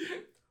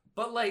end.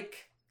 But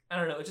like, I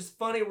don't know. It's just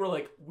funny. We're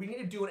like, we need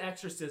to do an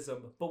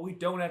exorcism, but we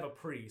don't have a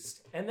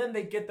priest, and then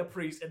they get the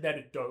priest, and then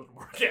it doesn't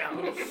work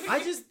out.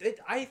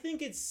 I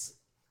think it's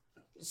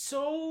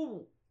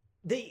so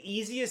the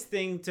easiest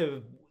thing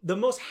the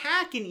most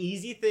hack and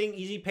easy thing,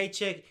 easy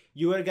paycheck.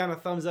 You would have gotten a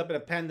thumbs up and a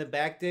pat in the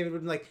back. David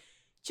would be like,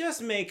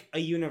 just make a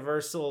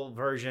universal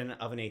version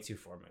of an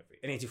A24 movie,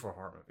 an A24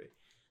 horror movie.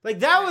 Like,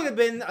 that would have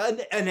been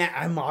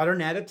a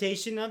modern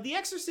adaptation of The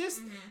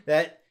Exorcist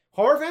that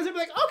horror fans would be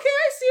like, okay,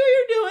 I see what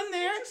you're doing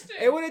there.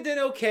 It would have done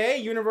okay.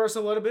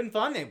 Universal would have been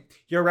fun.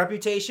 Your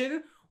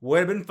reputation would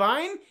have been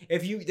fine.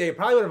 They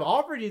probably would have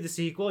offered you the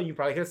sequel, and you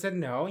probably could have said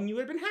no, and you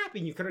would have been happy.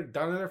 And you could have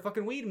done another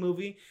fucking weed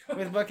movie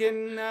with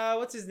fucking,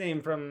 what's his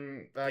name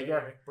from Danny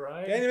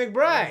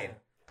McBride.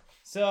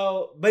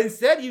 So, but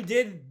instead you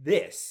did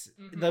this.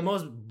 The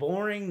most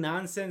boring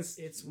nonsense.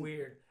 It's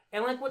weird.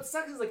 And like what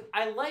sucks is like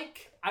I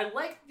like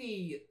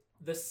the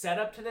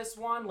setup to this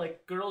one.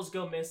 Like, girls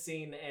go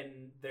missing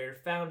and they're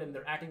found and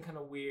they're acting kind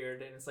of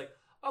weird, and it's like,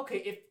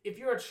 okay, if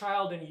you're a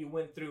child and you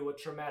went through a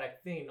traumatic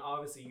thing,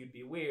 obviously you'd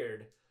be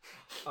weird.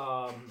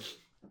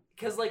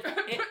 Because like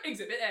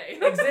Exhibit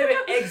A.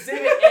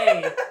 Exhibit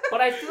A.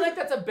 But I feel like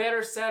that's a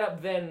better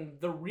setup than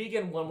the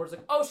Regan one, where it's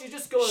like, oh, she's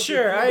just going through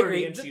puberty, I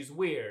agree. and she's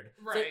weird.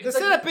 Right. The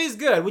setup is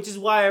good, which is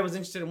why I was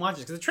interested in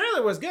watching it, because the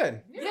trailer was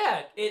good.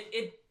 Yeah,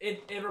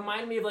 it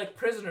reminded me of like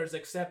Prisoners,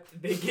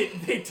 except they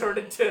turn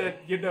into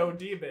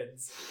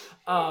demons.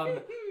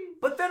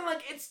 But then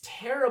like it's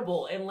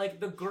terrible, and like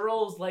the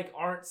girls like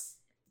aren't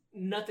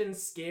nothing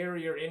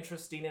scary or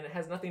interesting, and it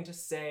has nothing to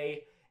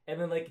say. And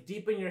then, like,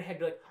 deep in your head,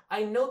 you're like,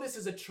 I know this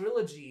is a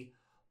trilogy,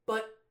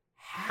 but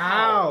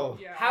how?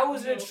 Yeah, how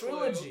is it a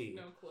trilogy?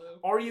 No clue.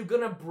 Are you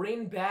gonna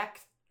bring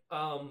back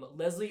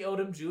Leslie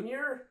Odom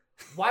Jr.?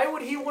 Why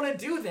would he want to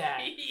do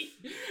that?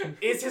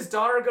 Is his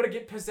daughter gonna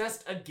get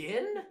possessed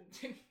again?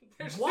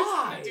 They're just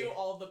Why? gonna do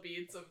all the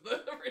beats of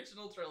the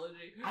original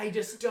trilogy. I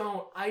just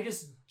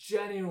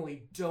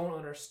genuinely don't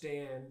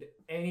understand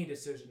any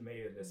decision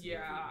made in this movie.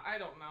 Yeah, I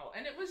don't know.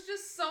 And it was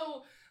just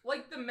so...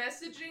 Like, the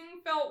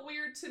messaging felt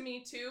weird to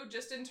me, too,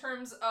 just in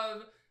terms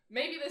of,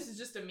 maybe this is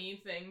just a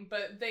me thing,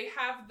 but they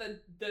have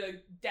the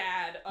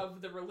dad of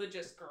the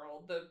religious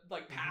girl, the,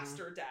 like,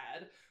 pastor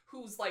dad,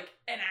 who's, like,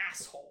 an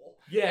asshole.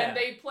 Yeah. And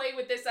they play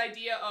with this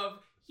idea of,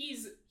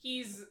 he's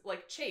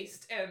like,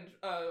 chaste and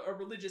a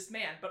religious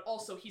man, but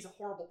also he's a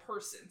horrible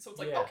person. So it's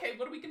like, okay,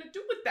 what are we gonna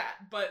do with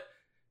that? But...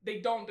 They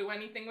don't do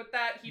anything with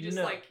that. He just,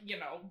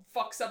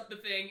 fucks up the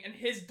thing, and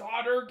his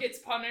daughter gets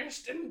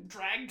punished and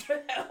dragged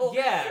to hell.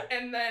 Yeah.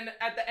 And then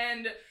at the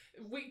end,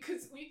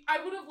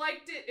 I would have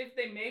liked it if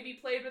they maybe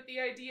played with the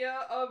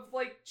idea of,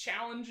 like,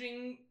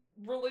 challenging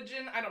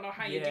religion. I don't know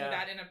how you do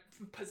that in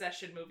a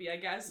possession movie, I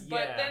guess.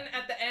 But then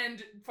at the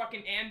end,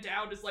 fucking Ann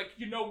Dowd is like,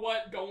 you know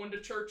what? Going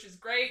to church is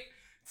great.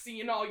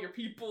 Seeing all your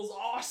people's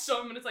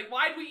awesome, and it's like,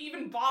 why'd we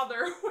even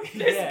bother with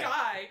this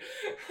guy?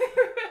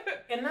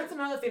 And that's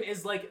another thing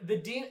is like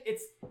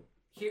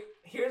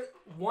here's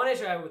one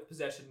issue I have with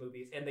possession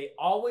movies, and they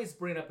always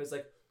bring up is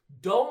like,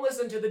 don't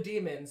listen to the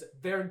demons,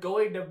 they're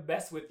going to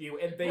mess with you,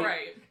 and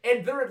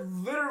they're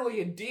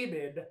literally a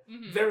demon.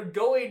 They're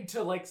going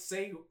to like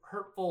say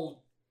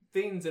hurtful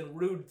things and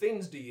rude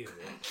things to you.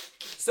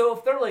 So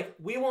if they're like,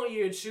 we want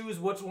you to choose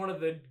which one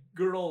of the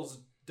girls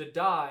to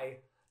die,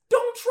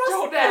 don't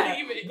trust that.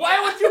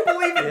 Why would you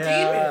believe a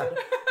demon?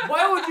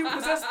 Why would you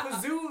possess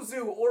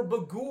Pazuzu or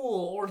Bagul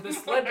or the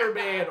Slender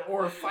Man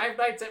or Five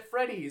Nights at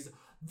Freddy's?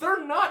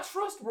 They're not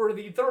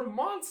trustworthy. They're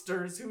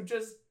monsters who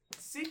just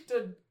seek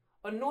to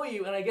annoy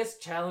you and I guess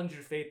challenge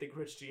your faith in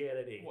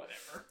Christianity.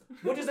 Whatever.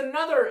 Which is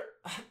another...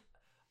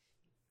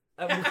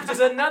 Which is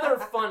another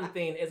fun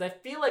thing, is I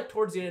feel like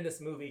towards the end of this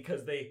movie,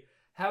 because they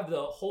have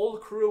the whole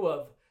crew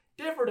of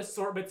different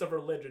assortments of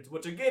religions,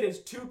 which again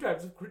is two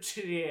types of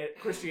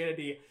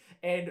Christianity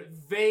and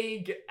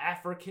vague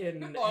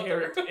African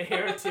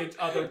heritage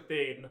other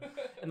thing.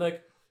 And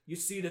like, you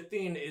see, the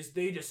thing is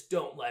they just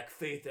don't lack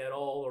faith at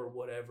all or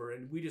whatever,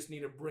 and we just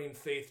need to bring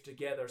faith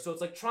together. So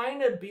it's like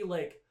trying to be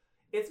like,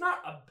 it's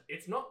not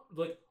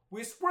like,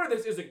 we swear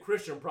this isn't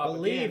Christian propaganda.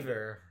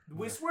 Believer.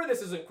 We swear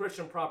this isn't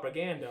Christian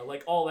propaganda,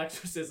 like all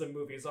exorcism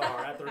movies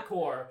are at their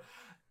core.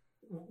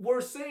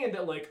 We're saying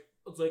that like,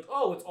 it's like,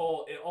 oh,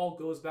 it all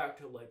goes back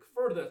to like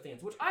further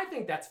things, which I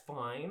think that's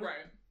fine.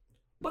 Right.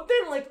 But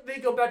then, like, they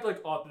go back to,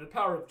 like, oh, through the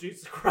power of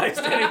Jesus Christ,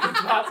 anything's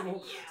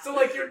possible. Yeah. So,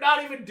 like, you're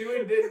not even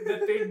doing the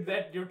thing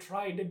that you're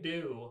trying to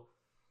do.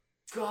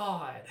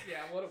 God.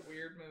 Yeah, what a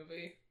weird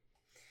movie.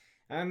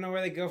 I don't know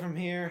where they go from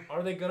here.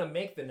 Are they gonna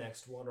make the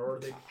next one, or are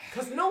they...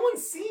 Because no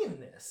one's seen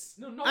this.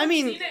 No I one's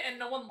mean, seen it and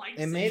no one likes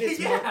It made its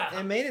Yeah.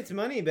 it made its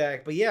money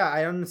back, but yeah,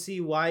 I don't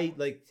see why.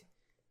 Like,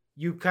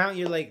 you're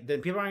like, then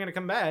people aren't gonna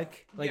come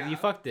back. Like, Yeah. you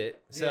fucked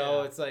it.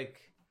 So Yeah. it's like,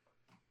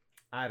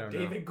 I don't know.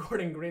 David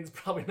Gordon Green's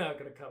probably not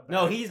gonna come back.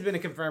 No, he's been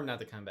confirmed not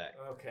to come back.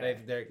 Okay.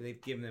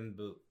 They've given him the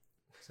boot.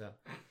 So,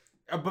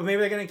 but maybe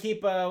they're gonna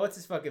keep what's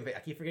his fucking face? I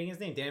keep forgetting his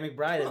name. Danny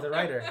McBride is the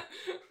writer.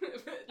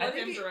 Let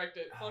him direct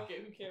it. Fuck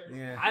it, who cares?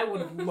 Yeah. I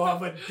would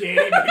love a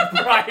Danny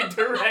McBride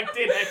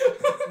directed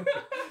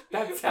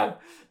exorcism.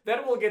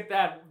 Then we'll get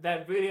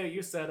that video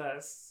you sent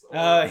us.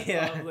 Oh,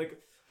 yeah.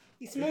 Like,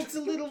 He smokes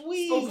a little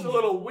weed. smokes a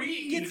little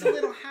weed. Gets a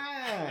little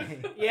high.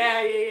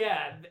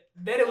 Yeah.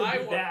 Then it would I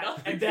be want that.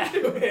 nothing And to that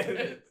do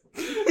with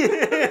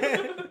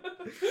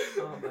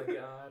Oh my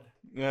god.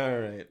 All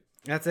right.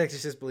 That's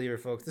Exorcist Believer,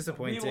 folks. We will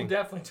Disappointing.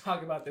 definitely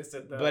talk about this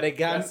at the... But it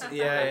got That's-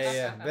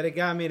 yeah. But it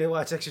got me to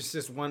watch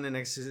Exorcist 1 and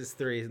Exorcist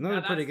 3. Those Now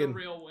are pretty that's good. the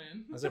real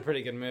win. Those are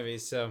pretty good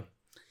movies. So,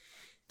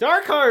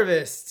 Dark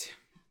Harvest.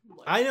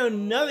 I know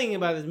nothing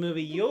about this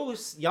movie. Y'all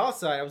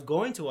saw it. I was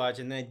going to watch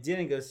it, and I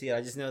didn't go see it.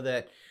 I just know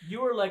that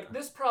You were like,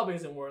 this probably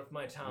isn't worth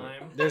my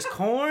time. there's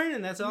corn,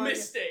 and that's all.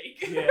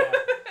 Mistake. Yeah.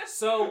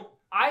 So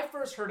I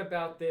first heard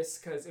about this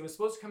because it was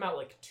supposed to come out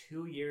like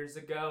 2 years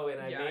ago,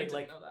 and I I made didn't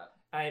like know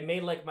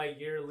that. my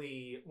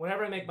yearly.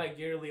 Whenever I make my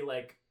yearly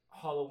like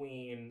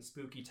Halloween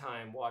spooky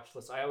time watch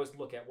list, I always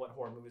look at what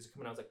horror movies are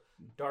coming out. I was like,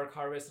 Dark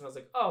Harvest, and I was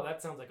like, oh,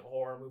 that sounds like a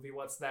horror movie.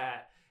 What's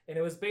that? And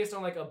it was based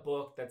on like a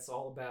book that's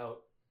all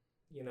about,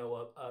 you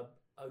know, a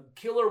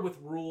killer with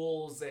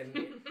rules and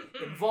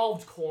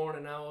involved corn,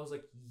 and I was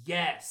like,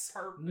 yes,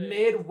 Perfect.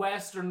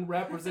 Midwestern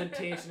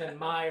representation in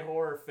my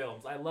horror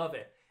films. I love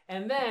it.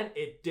 And then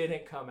it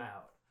didn't come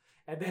out.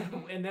 And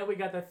then we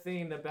got the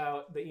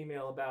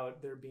email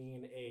about there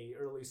being a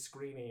early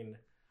screening,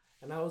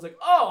 and I was like,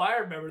 oh, I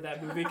remember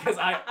that movie because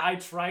I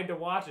tried to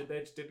watch it,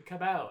 that just didn't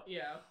come out.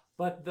 Yeah.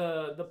 But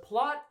the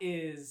plot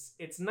is,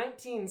 it's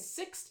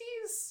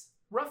 1960s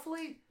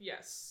roughly.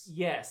 Yes.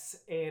 Yes,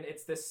 and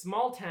it's this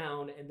small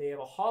town, and they have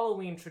a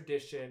Halloween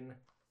tradition.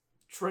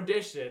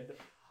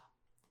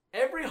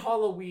 Every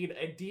Halloween,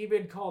 a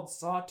demon called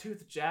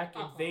Sawtooth Jack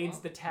invades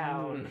the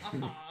town,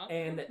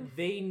 and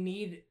they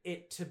need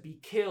it to be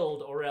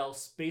killed, or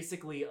else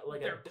basically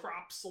like Their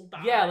crops will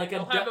die. Yeah, like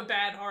they'll have a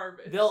bad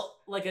harvest. they'll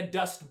like a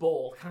dust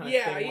bowl kind of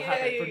thing will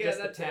happen for just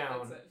that's the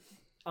town.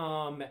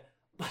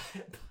 That's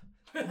it.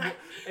 And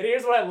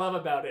here's what I love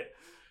about it.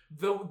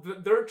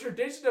 Their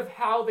tradition of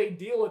how they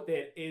deal with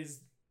it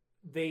is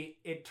they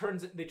turn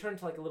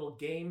to like a little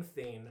game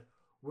thing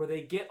where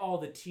they get all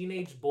the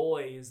teenage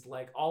boys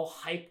like all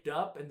hyped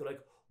up, and they're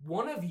like,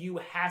 one of you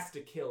has to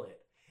kill it,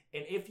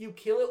 and if you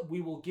kill it, we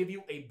will give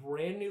you a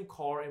brand new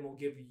car, and we'll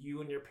give you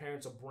and your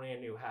parents a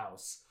brand new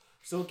house.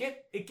 So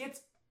it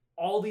gets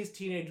all these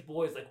teenage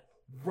boys like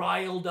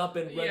riled up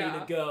and ready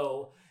to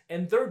go.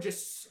 And they're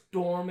just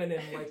storming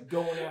and like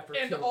going after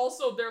And killing.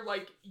 also they're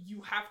like,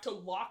 you have to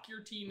lock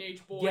your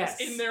teenage boys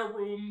in their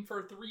room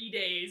for 3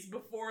 days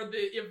before the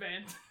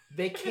event.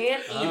 They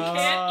can't You eat.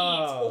 can't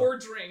eat or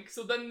drink.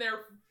 So then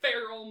they're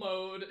feral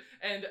mode,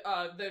 and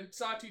the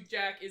Sawtooth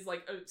Jack is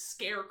like a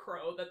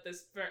scarecrow that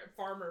this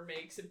farmer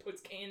makes and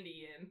puts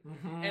candy in,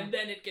 and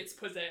then it gets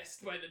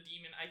possessed by the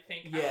demon. I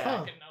think. Yeah. I don't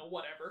fucking know.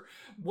 Whatever.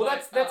 Well,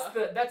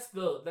 But, that's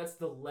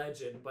the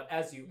legend. But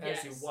as you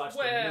watch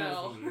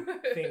the movie,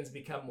 things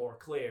become more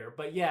clear.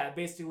 But yeah,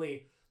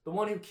 basically the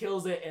one who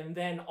kills it, and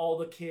then all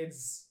the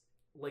kids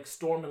like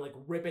storm and like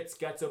rip its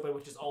guts open,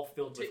 which is all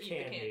filled with eat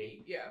candy. the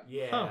candy. Yeah.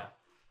 Yeah.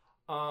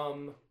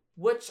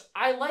 Which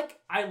I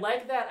like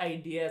that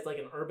idea as like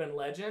an urban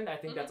legend. I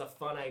think that's a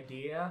fun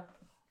idea.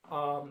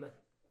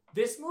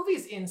 This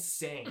movie's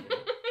insane.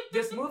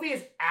 This movie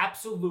is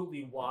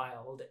absolutely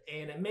wild,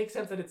 and it makes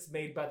sense that it's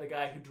made by the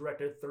guy who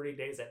directed 30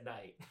 Days at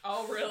Night.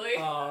 Oh, really?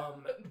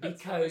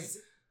 Because,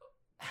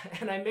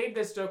 and I made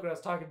this joke when I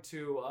was talking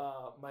to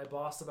my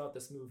boss about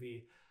this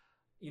movie.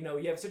 you know,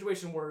 you have a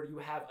situation where you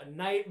have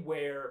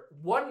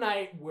one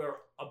night where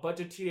a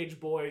bunch of teenage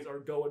boys are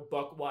going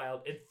buck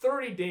wild and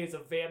 30 days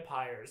of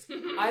vampires.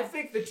 I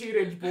think the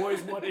teenage boys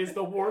one is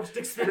the worst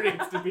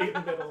experience to be in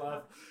the middle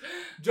of,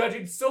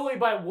 judging solely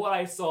by what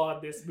I saw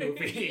in this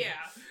movie.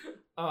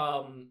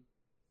 Yeah.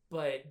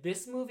 But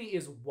this movie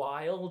is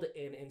wild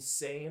and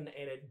insane,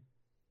 and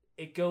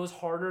it goes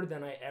harder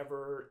than I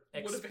ever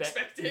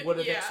expected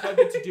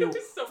to do.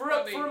 So for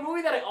a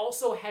movie that I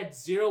also had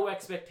zero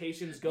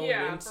expectations going into.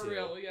 Yeah, for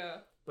real, yeah.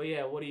 But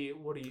yeah, what do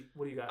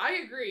you got? I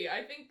agree.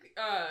 I think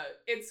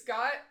it's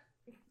got,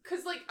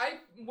 cause like I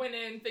went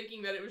in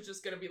thinking that it was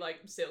just gonna be like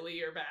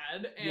silly or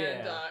bad,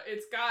 and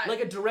it's got like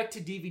a direct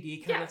to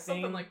DVD kind of thing,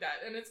 something like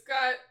that, and it's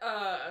got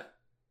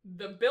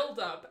the build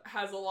up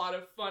has a lot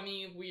of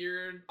funny,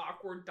 weird,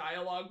 awkward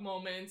dialogue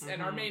moments,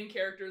 and our main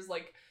character is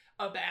like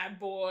a bad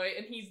boy,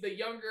 and he's the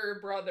younger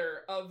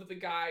brother of the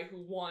guy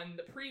who won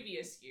the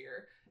previous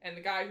year. And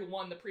the guy who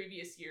won the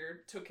previous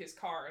year took his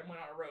car and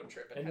went on a road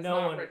trip and has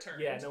not returned.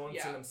 Yeah, no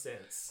one's seen him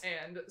since.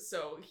 And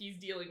so he's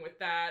dealing with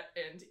that,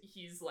 and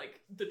he's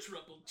like the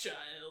troubled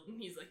child, and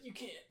he's like, you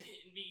can't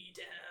pin me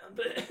down.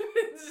 But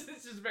it's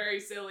just very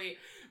silly.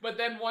 But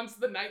then once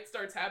the night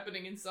starts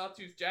happening and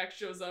Sawtooth Jack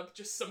shows up,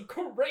 just some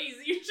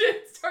crazy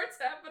shit starts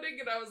happening,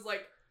 and I was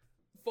like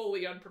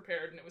fully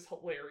unprepared, and it was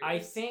hilarious. I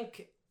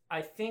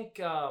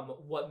think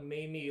what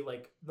made me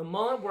like the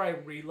moment where I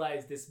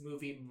realized this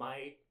movie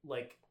might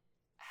like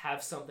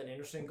have something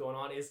interesting going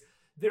on is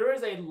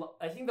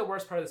I think the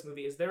worst part of this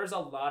movie is there is a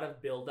lot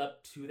of build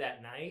up to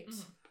that night.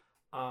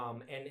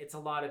 And it's a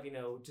lot of, you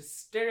know,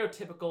 just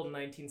stereotypical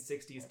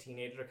 1960s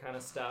teenager kind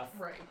of stuff.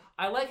 Right.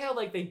 I like how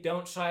like they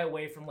don't shy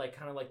away from like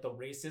kind of like the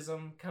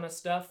racism kind of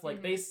stuff.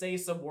 Like they say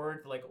some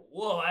words like,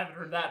 whoa, I haven't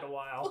heard that in a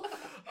while.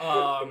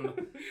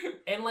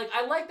 And like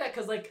I like that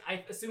because like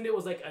I assumed it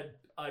was like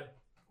a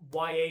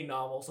YA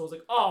novel, so I was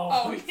like,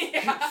 oh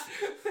yeah.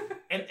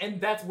 and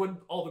that's when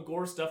all the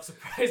gore stuff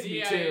surprised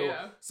me too.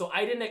 Yeah. So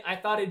I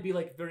thought it'd be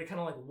like very kind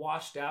of like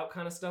washed out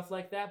kind of stuff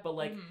like that, but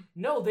like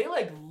no, they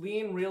like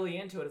lean really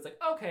into it. It's like,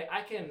 okay,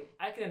 I can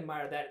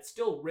admire that. It's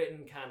still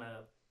written kind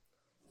of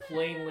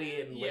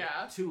plainly and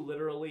like too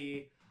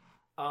literally.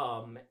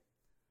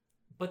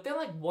 But then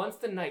like once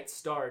the night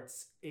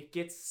starts, it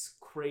gets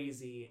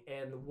crazy.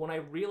 And when I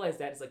realized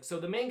that, it's like, so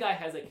the main guy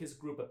has like his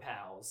group of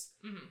pals.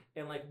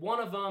 And like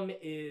one of them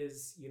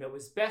is, you know,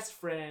 his best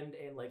friend,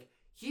 and like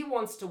he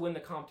wants to win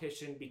the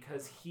competition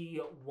because he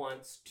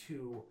wants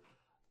to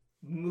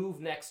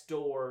move next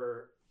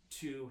door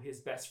to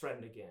his best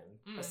friend again,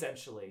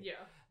 essentially. Yeah.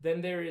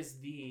 Then there is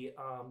the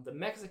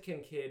Mexican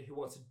kid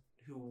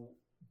who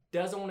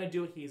doesn't want to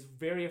do it. He's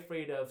very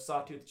afraid of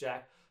Sawtooth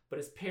Jack, but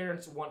his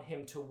parents want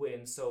him to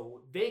win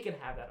so they can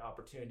have that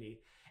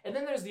opportunity. And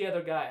then there's the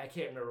other guy. I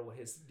can't remember what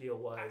his deal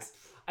was.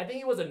 I think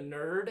he was a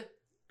nerd.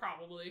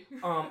 Probably.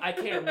 I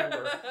can't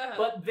remember.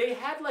 But they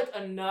had like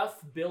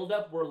enough build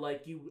up where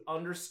like you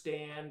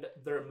understand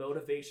their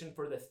motivation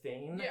for the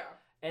thing. Yeah.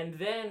 And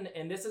then,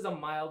 and this is a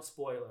mild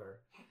spoiler,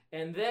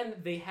 and then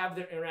they have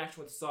their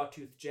interaction with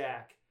Sawtooth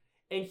Jack,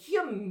 and he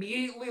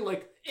immediately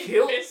like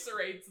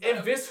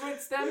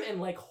eviscerates them in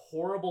like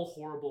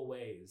horrible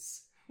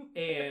ways.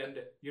 And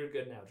you're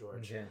good now,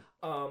 George. Okay.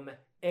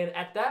 And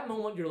at that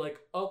moment, you're like,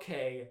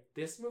 okay,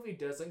 this movie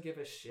doesn't give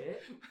a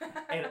shit,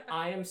 and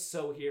I am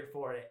so here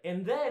for it.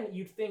 And then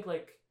you'd think,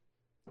 like,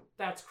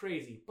 that's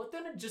crazy. But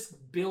then it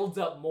just builds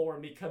up more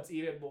and becomes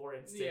even more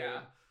insane. Yeah.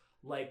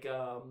 Like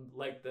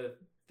the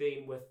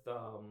thing with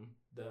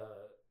the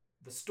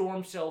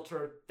storm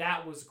shelter,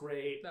 that was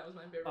great. That was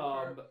my favorite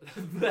part.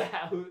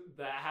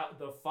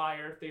 The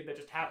fire thing that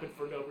just happened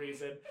for no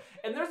reason.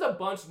 And there's a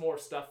bunch more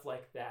stuff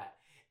like that.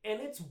 And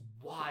it's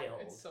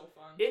wild. It's so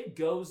fun. It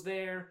goes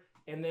there,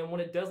 and then when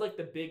it does like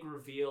the big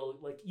reveal,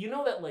 like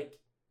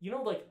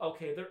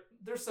okay,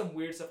 there's some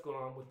weird stuff going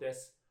on with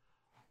this,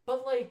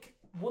 but like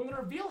when the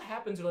reveal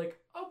happens, you're like,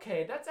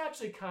 okay, that's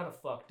actually kind of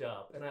fucked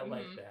up, and I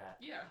like that.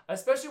 Yeah.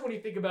 Especially when you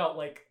think about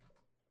like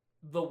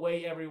the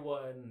way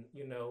everyone,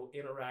 you know,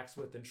 interacts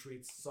with and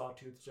treats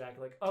Sawtooth Jack.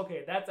 Like,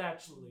 okay, that's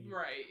actually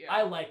right. Yeah.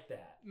 I like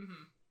that.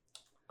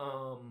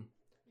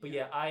 But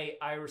yeah,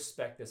 I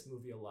respect this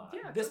movie a lot.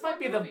 Yeah, this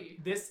might be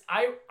movie.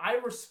 I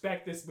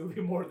respect this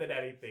movie more than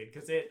anything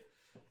because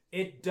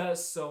it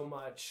does so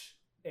much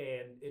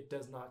and it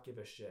does not give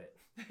a shit.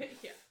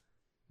 Yeah.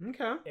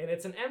 Okay. And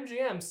it's an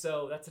MGM,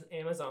 so that's an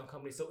Amazon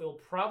company, so it'll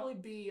probably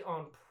be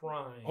on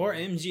Prime or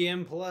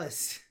MGM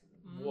Plus.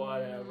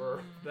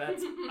 Whatever.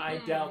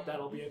 I doubt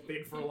that'll be a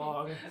thing for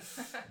long.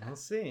 We'll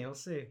see.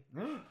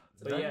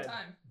 But yeah,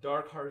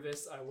 Dark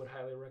Harvest, I would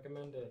highly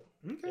recommend it.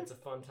 Okay. It's a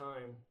fun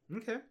time.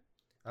 Okay.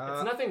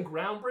 It's nothing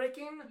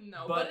groundbreaking.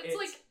 No, but it's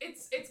like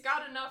it's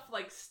got enough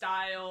like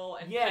style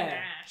and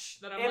panache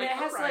that I'm and like, it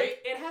has alright.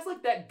 it has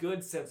like that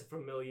good sense of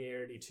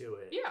familiarity to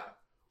it. Yeah.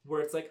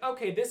 Where it's like,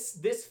 okay, this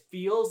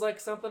feels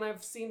like something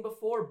I've seen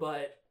before,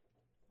 but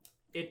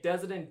it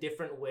does it in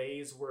different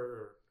ways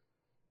where,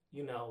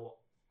 you know,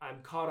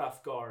 I'm caught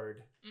off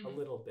guard a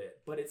little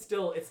bit, but it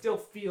still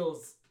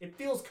feels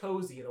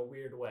cozy in a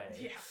weird way.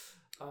 Yeah.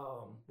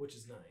 which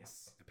is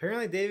nice.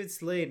 Apparently, David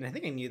Slade, and I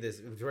think I knew this,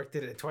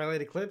 directed a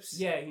Twilight Eclipse.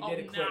 Yeah, he did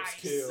Eclipse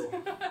nice. too.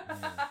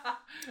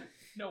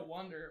 No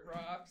wonder it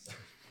rocks.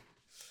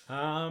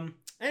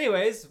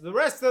 Anyways, the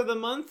rest of the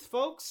month,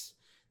 folks,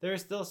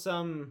 there's still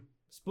some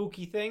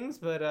spooky things,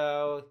 but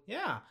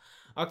yeah.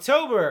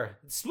 October,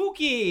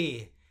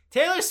 spooky.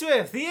 Taylor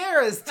Swift, The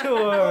Eras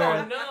Tour.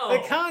 Oh no!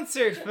 The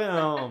concert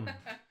film.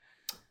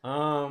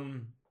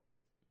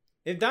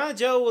 If Donna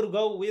Joe would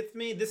go with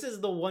me, this is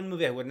the one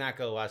movie I would not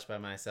go watch by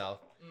myself.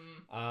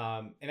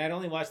 And I'd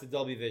only watch the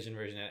Dolby Vision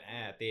version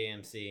at the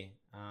AMC.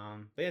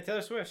 But yeah,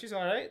 Taylor Swift, she's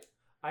all right.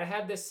 I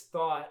had this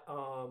thought,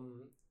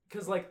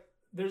 because like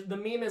there's the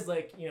meme is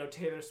like, you know,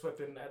 Taylor Swift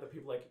and other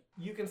people like,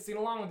 you can sing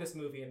along with this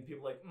movie, and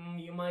people like,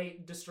 you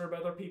might disturb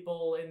other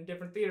people in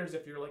different theaters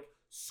if you're like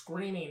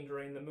screaming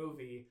during the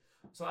movie.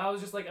 So I was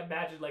just like,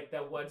 imagine like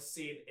that one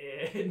scene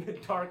in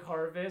Dark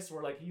Harvest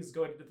where like he's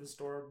going to the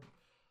store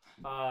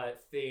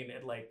thing,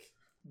 and like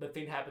the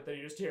thing happened that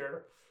you just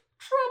hear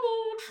trouble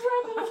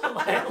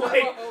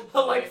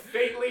like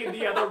faintly in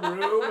the other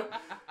room.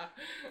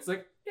 It's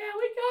like, yeah,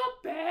 we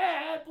got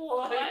bad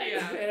blood.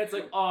 Yeah. And it's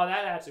like, oh,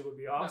 that actually would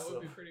be awesome. That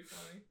would be pretty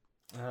funny.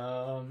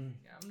 Yeah,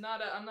 I'm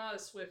not a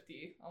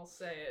Swiftie. I'll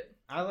say it.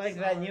 I like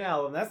that new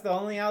album. That's the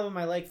only album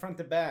I like front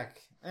to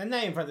back. And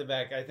not even front to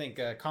back. I think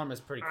Karma's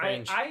pretty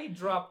cringe. I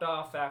dropped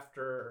off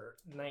after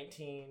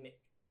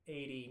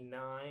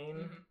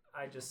 1989.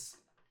 I just,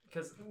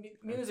 because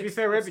music. To be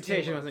fair,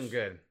 Reputation wasn't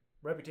good.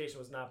 Reputation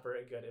was not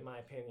very good, in my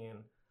opinion.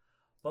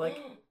 But like,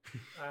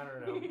 I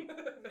don't know.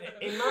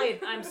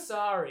 I'm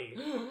sorry,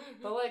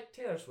 but like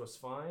Taylor Swift's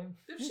fine.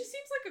 She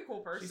seems like a cool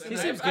person. She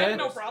seems I have good.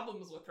 no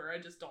problems with her. I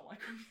just don't like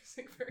her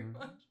music very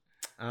much.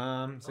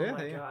 So Oh yeah,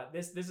 my yeah. god,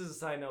 this is a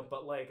side note,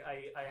 but like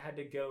I had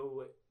to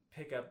go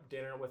pick up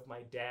dinner with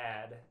my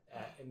dad,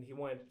 and he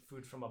wanted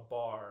food from a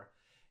bar.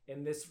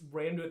 And this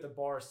random at the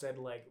bar said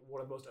like one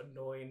of the most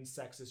annoying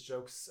sexist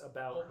jokes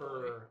about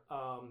her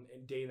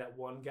and dating that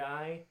one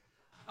guy.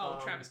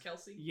 Travis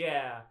Kelce.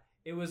 Yeah,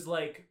 it was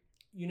like,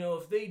 you know,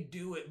 if they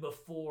do it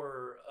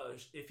before,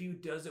 if he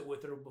does it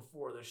with her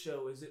before the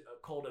show, is it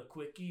called a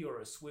quickie or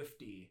a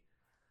Swiftie?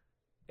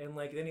 And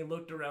like then he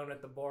looked around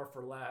at the bar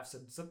for laughs,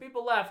 and some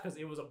people laughed because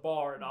it was a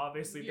bar, and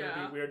obviously there'd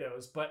be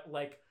weirdos. But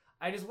like,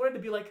 I just wanted to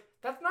be like,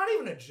 that's not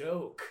even a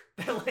joke.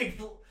 Like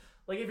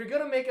if you're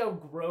gonna make a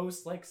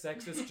gross like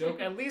sexist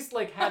joke, at least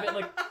like have it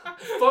like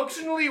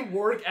functionally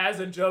work as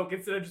a joke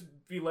instead of just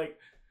be like,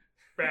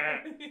 bah.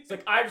 It's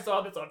like, I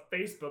saw this on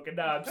Facebook and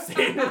now I'm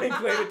saying it and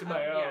claim it to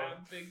my own. Yeah,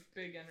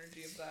 big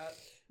energy of that.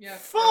 Yeah.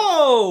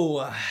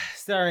 Foe,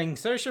 starring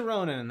Saoirse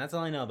Ronan. That's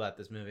all I know about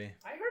this movie.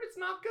 I heard it's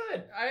not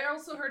good. I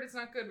also heard it's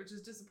not good, which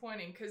is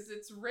disappointing because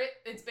it's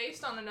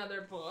based on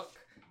another book,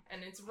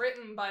 and it's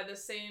written by the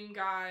same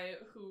guy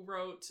who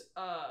wrote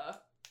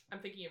I'm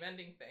Thinking of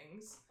Ending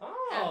Things. Oh.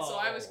 And so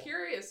I was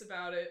curious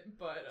about it,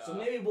 but so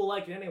maybe we'll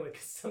like it anyway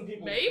because some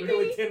people maybe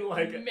really didn't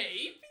like it.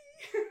 Maybe.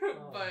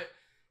 But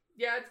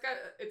yeah,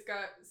 it's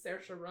got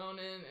Saoirse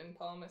Ronan and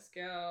Paul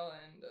Mescal,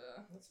 and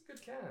That's a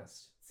good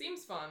cast.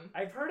 seems fun.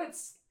 I've heard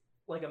it's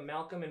like a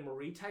Malcolm and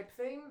Marie type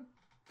thing.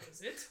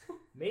 Is it?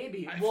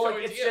 Maybe. I have Well, no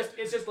like, idea.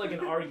 it's just like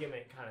an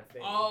argument kind of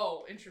thing.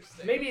 Oh,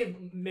 interesting. Maybe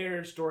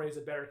Marriage Story is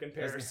a better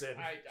comparison.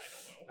 I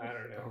don't know. I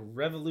don't know.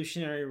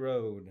 Revolutionary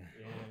Road.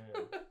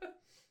 Yeah.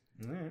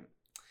 All right.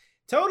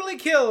 Totally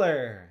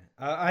Killer.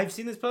 I've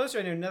seen this poster.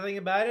 I know nothing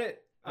about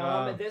it.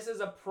 This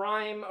is a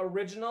Prime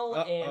original,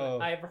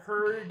 and I've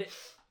heard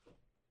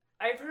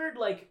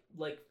like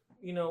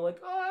you know, like,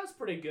 oh, that's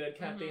pretty good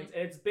kind of things.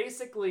 And it's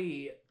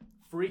basically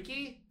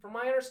Freaky, from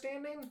my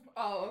understanding.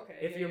 Oh, okay.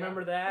 If you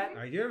remember that.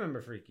 I do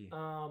remember Freaky.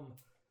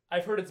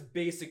 I've heard it's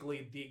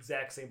basically the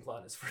exact same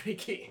plot as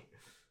Freaky,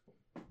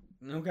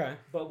 Okay.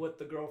 but with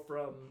the girl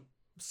from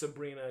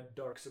Sabrina,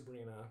 Dark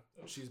Sabrina.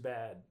 She's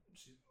bad.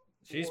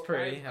 She's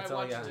pretty. I That's all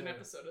I watched got. an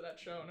episode of that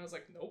show, and I was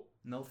like, nope.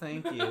 No,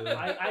 thank you.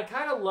 I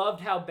kind of loved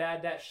how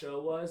bad that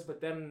show was, but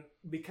then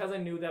because I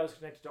knew that was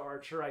connected to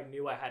Archer, I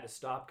knew I had to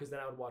stop because then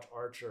I would watch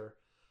Archer.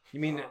 You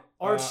mean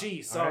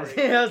Archie? Sorry,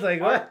 Archie. I was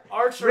like, what?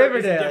 Archer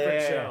Riverdale, is a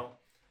different yeah. show.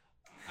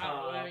 I don't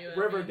know what any of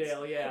that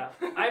Riverdale, means. yeah.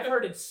 I've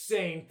heard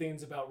insane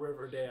things about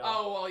Riverdale.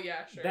 Oh, well,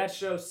 yeah, sure. That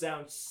show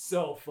sounds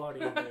so funny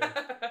to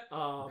me.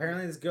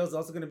 Apparently, this girl's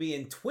also going to be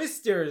in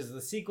Twisters,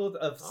 the sequel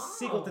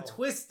to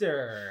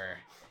Twister.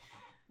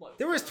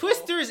 There was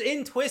Twisters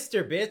in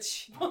Twister,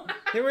 bitch.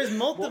 There was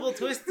multiple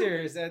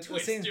Twisters at the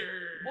same.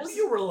 Will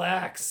you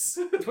relax?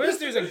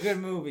 Twister's a good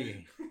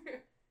movie.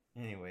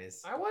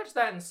 Anyways, I watched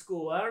that in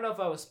school. I don't know if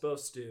I was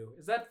supposed to.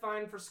 Is that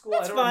fine for school?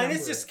 that's I don't fine. remember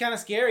It's just it. kind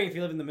of scary if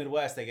you live in the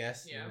Midwest, I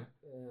guess. Yeah.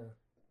 You know?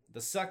 The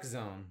suck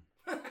zone.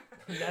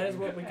 That is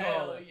what we call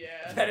Hell it.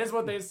 yeah. That is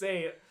what they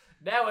say.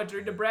 Now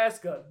entering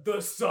Nebraska, the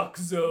suck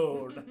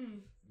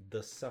zone.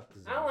 The suck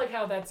zone. I don't like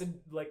how that's a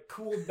like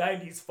cool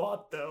 90s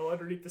font though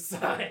underneath the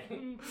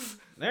sign.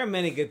 There are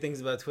many good things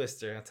about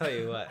Twister. I'll tell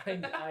you what. I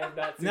have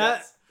not seen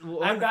Not. that.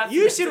 I've got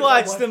You some should since I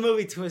watch watched- the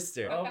movie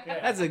Twister. Okay.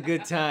 That's a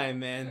good time,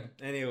 man.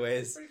 It's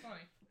Anyways, pretty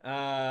funny.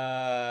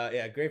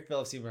 yeah, great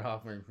Philip Seymour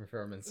Hoffman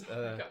performance. Got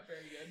very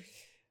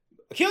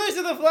good. Killers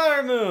of the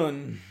Flower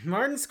Moon.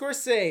 Martin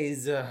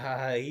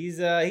Scorsese.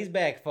 He's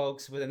back,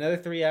 folks, with another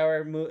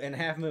 3-hour and a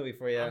half movie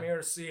for you. I'm here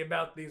to see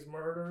about these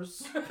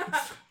murders.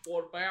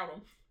 What about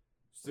him?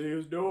 See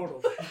who's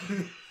doing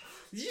them.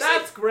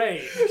 That's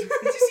great. Did you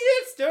see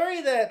that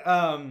story that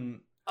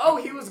Oh,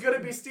 he was gonna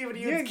be Stephen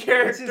yeah, Yeun's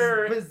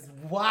character. It was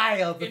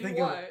wild to In think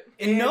what? of.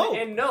 In Nope.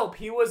 And Nope,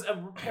 he was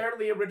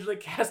apparently originally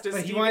cast as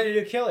But he Stephen. wanted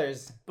to do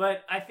Killers.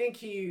 But I think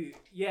he,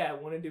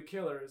 wanted to do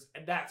Killers,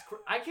 and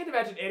I can't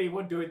imagine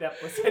anyone doing that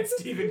besides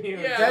Stephen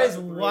Yeun. Yeah. That is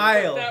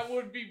wild. That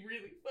would be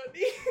really funny.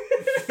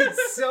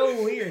 It's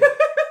so weird.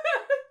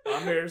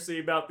 I'm here to see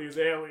about these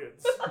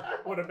aliens.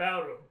 What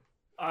about them?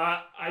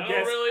 I don't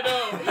guess really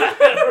know.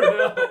 I don't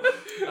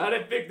know. I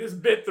didn't think this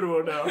bit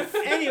through enough.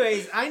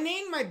 Anyways, I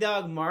named my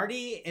dog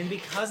Marty, and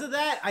because of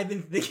that, I've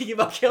been thinking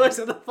about Killers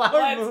of the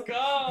Flower Moon. Let's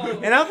go.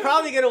 And I'm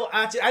probably gonna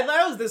watch it. I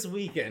thought it was this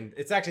weekend.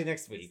 It's actually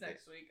next week. It's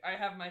next week. I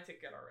have my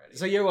ticket already.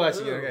 So you're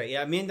watching it, Ooh. okay?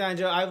 Yeah, me and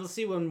Donjo. I will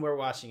see when we're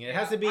watching it. It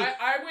has to be.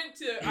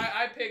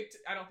 I picked.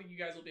 I don't think you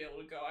guys will be able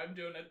to go. I'm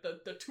doing it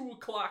the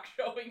 2:00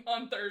 showing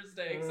on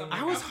Thursday. 'Cause I'm I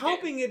like, was I'm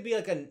hoping it'd be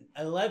like an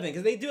 11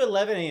 because they do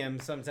 11 a.m.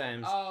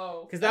 sometimes.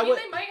 Oh, because I that mean, would.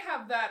 they might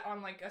have that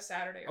on like a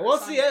Saturday. Or We'll a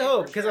see. Sunday I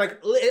hope for because sure.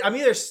 like I'm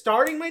either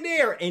starting my day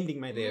or ending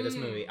my day of this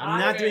movie. I'm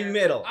not Okay. doing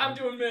middle. I'm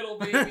doing middle,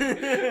 baby.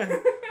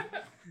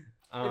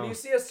 If you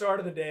see a start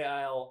of the day,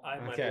 I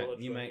might be Okay, able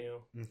to you join might-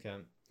 you. Okay.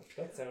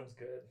 That sounds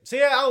good. So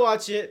yeah, I'll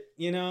watch it.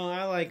 You know,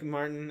 I like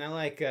Martin. I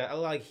like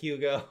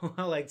Hugo.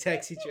 I like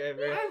Taxi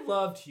Driver. I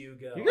loved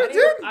Hugo. Hugo,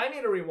 I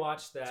need to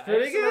rewatch that. It's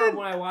pretty I just remember good.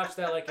 when I watched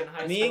that like in high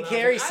school. Me and I was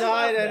Carrie like, I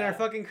saw it love in our that.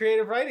 fucking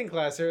creative writing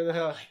class. Or the Oh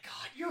hell? my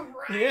god, you're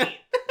right. Yeah.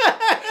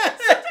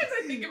 Sometimes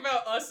I think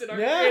about us in our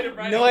Yeah, creative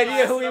writing no idea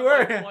class, who we and I'm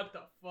like, were. what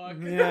the fuck?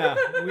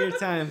 Yeah, weird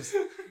times.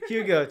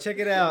 Hugo, check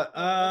it out.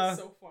 That's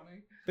so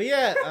funny. But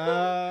yeah,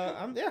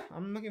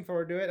 I'm looking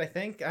forward to it. I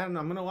think I don't know.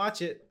 I'm gonna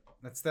watch it.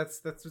 That's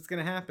what's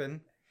gonna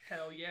happen.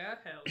 Hell yeah,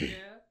 hell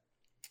yeah.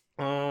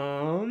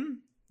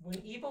 When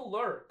evil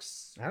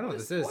lurks. I don't know what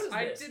this is. What is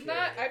I this, did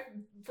not. Carrie?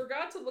 I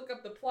forgot to look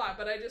up the plot,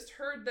 but I just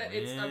heard that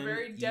it's a When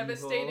very Evil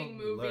devastating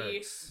movie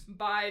Lurks.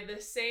 by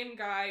the same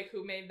guy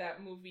who made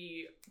that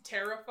movie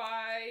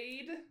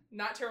Terrified.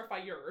 Not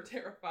Terrifier,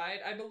 Terrified,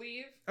 I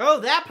believe. Oh,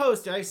 that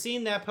poster! I've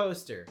seen that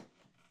poster.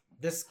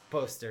 This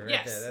poster right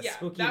Yes, there. That's yeah.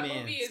 Spooky that Man.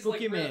 movie is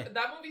Spooky like Man.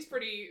 that movie's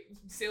pretty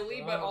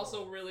silly, but Oh.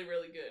 also really,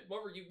 really good.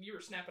 What were you? You were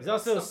snapping. It's about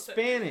also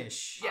something.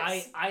 Spanish.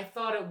 Yes. I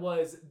thought it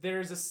was.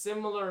 There's a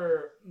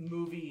similar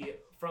movie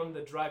from the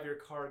Drive Your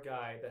Car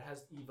guy that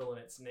has evil in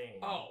its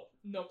name. Oh,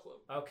 no clue.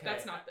 Okay.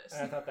 That's not this.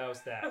 I thought that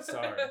was that.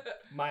 Sorry.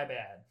 My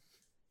bad.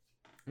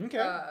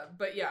 Okay.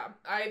 But yeah,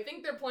 I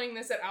think they're playing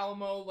this at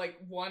Alamo like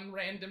one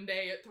random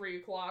day at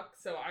 3:00,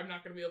 so I'm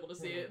not gonna be able to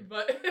see it.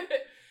 But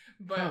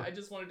Huh. I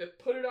just wanted to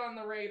put it on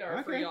the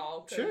radar for Okay,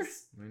 y'all, Sure.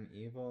 When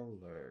evil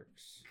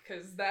lurks.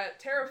 because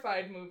that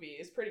Terrified movie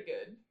is pretty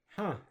good.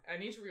 Huh. I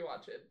need to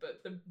rewatch it,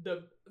 but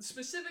the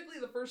specifically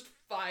the first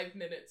 5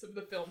 minutes of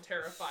the film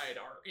Terrified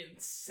are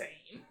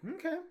insane.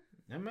 Okay.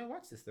 I might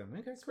watch this then.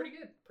 Okay. It's pretty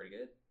good. Pretty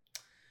good.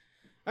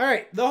 All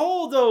right, The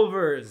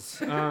Holdovers,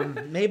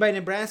 made by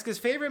Nebraska's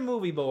favorite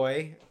movie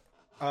boy.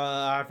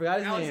 I forgot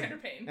his Alexander name.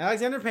 Payne.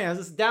 Alexander Payne. I was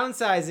just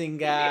downsizing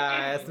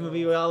guy. That's the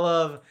movie we all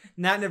love.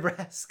 Not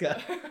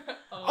Nebraska.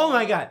 Oh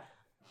my god.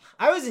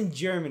 I was in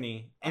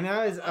Germany and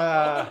I was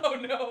oh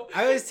no.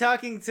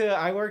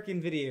 I work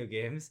in video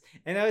games,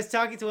 and I was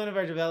talking to one of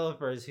our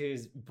developers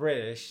who's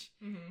British,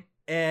 Mhm.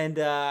 and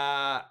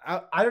I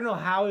don't know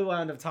how we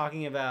wound up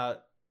talking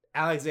about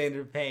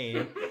Alexander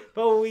Payne,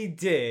 but we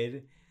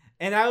did.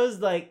 And I was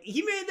like,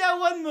 he made that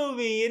one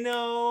movie,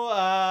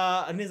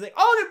 and he's like,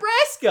 oh,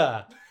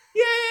 Nebraska.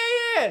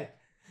 Yeah.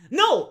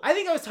 No, I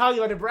think I was talking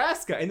about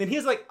Nebraska. And then he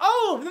was like,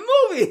 oh,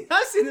 the movie.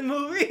 I've seen the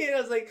movie. And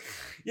I was like,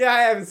 yeah,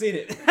 I haven't seen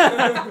it.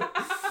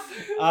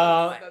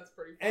 That's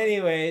pretty funny.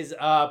 Anyways,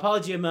 Paul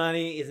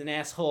Giamatti is an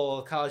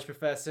asshole college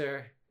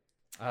professor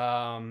in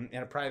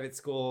a private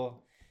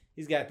school.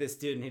 He's got this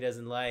student he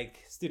doesn't like.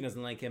 Student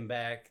doesn't like him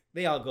back.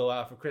 They all go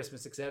out for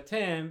Christmas except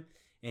him.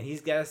 And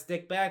he's got to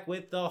stick back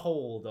with the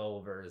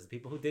holdovers,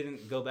 people who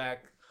didn't go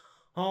back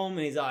home.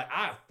 And he's like,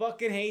 I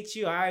fucking hate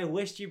you. I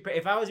wished you.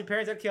 If I was your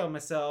parents, I'd kill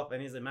myself.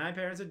 And he's like, my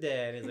parents are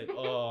dead. And he's like,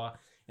 oh.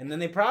 And then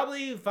they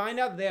probably find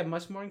out that they have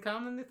much more in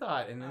common than they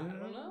thought. And then I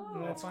don't know.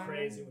 they'll That's find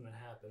crazy out. when that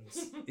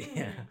happens.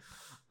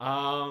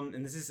 Yeah.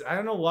 And this is, I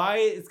don't know why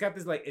it's got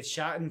this, like, it's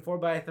shot in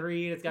 4x3.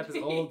 And it's got this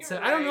old,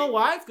 You're I don't know right.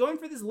 why it's going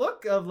for this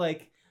look of,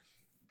 like,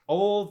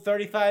 old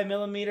 35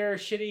 millimeter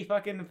shitty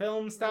fucking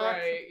film stock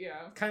Right,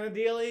 yeah. kind of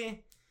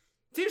dealy.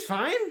 Seems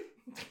fine.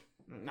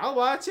 I'll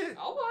watch it.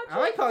 I'll watch I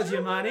like it. Paul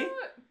Sure, why Giamatti. not?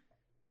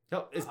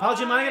 So, is Paul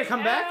Giamatti gonna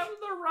come back? I am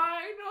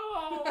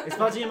the rhino. Is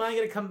Paul Giamatti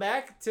gonna come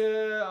back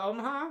to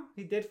Omaha?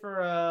 He did for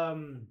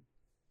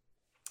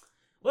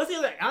what's the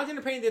other?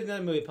 Alexander Payne did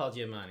another movie. Paul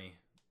Giamatti.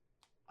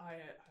 I have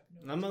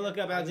no I'm gonna look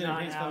up Alexander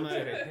Payne's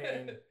Alexander filmography.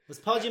 Payne. Was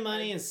Paul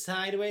Giamatti in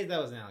Sideways? That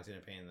wasn't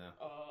Alexander Payne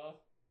though.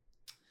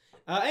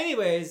 idea.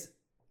 Anyways,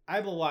 I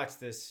will watch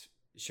this.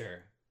 Sure.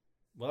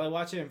 Will I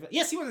watch it?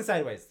 Yes, he was in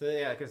Sideways. So,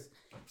 yeah, because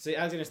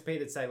Alexander Payne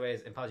did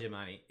Sideways, and Paul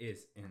Giamatti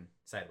is in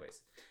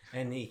Sideways,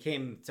 and he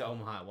came to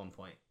Omaha at one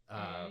point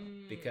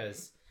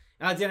because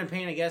Alexander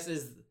Payne, I guess,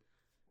 is,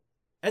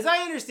 as I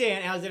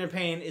understand, Alexander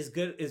Payne is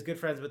good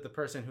friends with the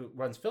person who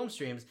runs film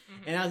streams,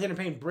 and Alexander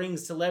Payne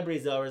brings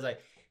celebrities over. Is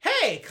like,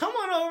 hey, come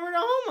on over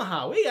to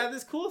Omaha. We got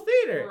this cool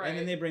theater, Right. and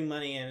then they bring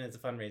money in, and it's a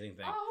fundraising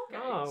thing. Oh,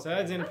 okay. Oh, So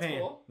Alexander That's Payne,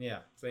 cool. yeah.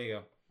 So there you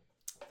go.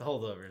 The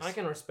holdovers. I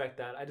can respect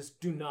that. I just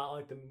do not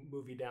like the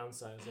movie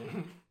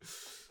Downsizing.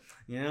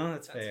 You know,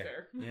 that's That's fair.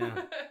 fair.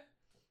 Yeah.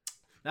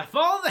 Now,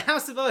 Fall of the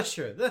House of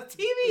Usher, the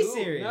TV Ooh,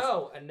 series.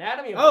 No,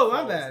 Anatomy of Oh, a my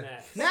Fall is bad.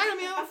 next.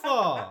 Anatomy of a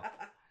Fall.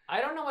 I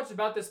don't know much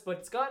about this, but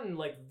it's gotten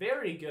like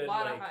very good.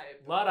 Lot like, of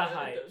hype. Lot of The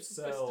hype.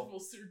 So, festival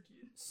circuit.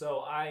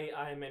 so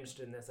I'm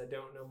interested in this. I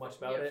don't know much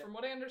about it. From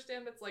what I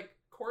understand, it's like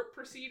court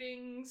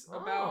proceedings Oh.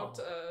 about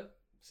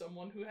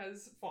someone who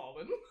has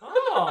fallen.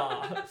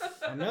 Oh,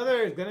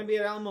 Another is gonna be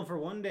at Alamo for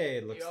one day.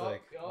 It looks Yup,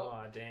 like. yup.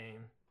 oh dang.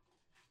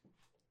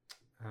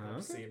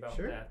 Let's see about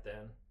sure. that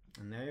then.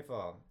 And there you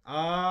fall.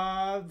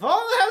 Fall of the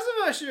House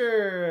of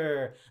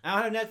Usher.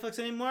 I don't have Netflix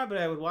anymore, but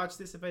I would watch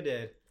this if I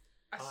did.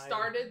 I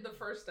started the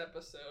first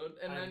episode,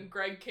 and then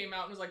Greg came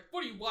out and was like,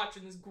 "What are you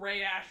watching? This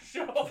gray ass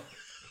show?"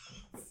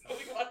 So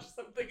we watched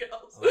something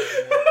else.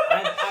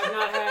 I've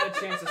not had a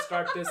chance to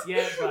start this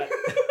yet, but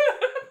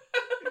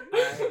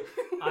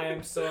I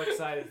am so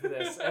excited for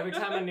this. Every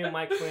time a new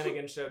Mike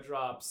Flanagan show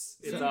drops,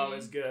 it's So-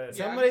 always good.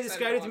 Yeah, I'm Somebody excited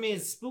described to it to me watch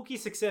as spooky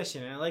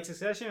Succession, and I like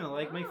Succession. And I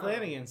like Mike Oh.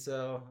 Flanagan,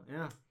 so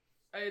yeah.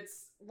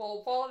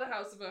 Fall of the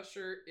House of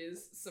Usher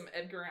is some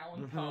Edgar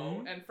Allan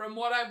Poe, Mhm. and from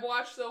what I've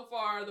watched so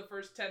far, the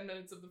first 10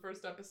 minutes of the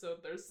first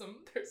episode, there's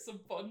some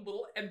fun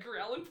little Edgar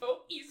Allan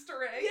Poe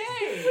Easter eggs.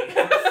 Yay!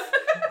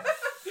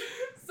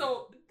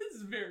 So this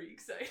is very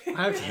exciting. Okay.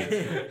 That's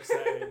very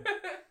exciting.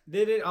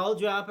 Did it all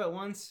drop at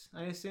once?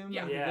 I assume.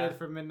 Yeah. Like it Yeah. did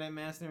for Midnight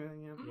Mass and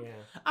everything. Yeah.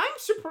 Yeah. I'm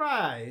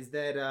surprised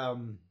that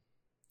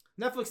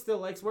Netflix still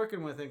likes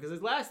working with him because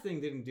his last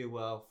thing didn't do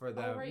well for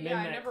them. Oh, right. Yeah,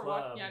 I Midnight never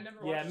Club. watched. Yeah, I never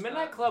Yeah, watched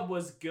Midnight that. Club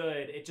was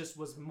good. It just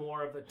was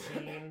more of a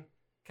teen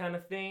kind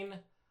of thing.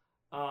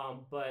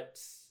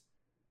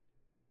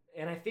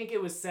 And I think it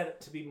was set up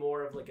to be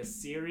more of like a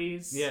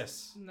series.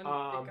 Yes. And then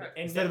And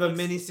Instead of a Netflix-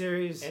 mini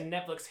series. And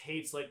Netflix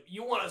hates like,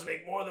 you want us to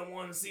make more than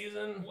one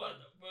season? What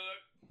the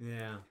fuck?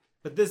 Yeah.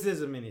 But this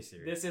is a mini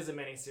series. This is a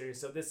miniseries,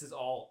 so this is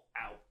all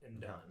out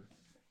and done.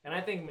 And I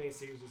think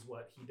miniseries is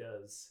what he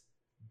does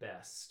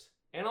best.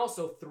 And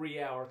also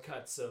 3-hour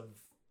cuts of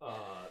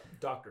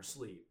Dr.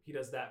 Sleep. He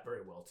does that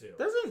very well too.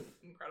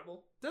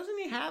 Incredible. Doesn't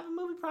he have a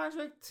movie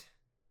project?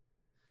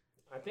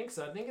 I think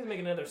so. I think he's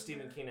making another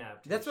Stephen King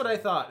adaptation. That's what I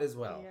thought as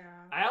well. Yeah.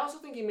 I also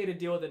think he made a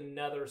deal with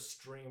another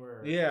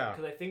streamer. Yeah.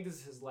 Because I think this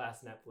is his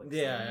last Netflix.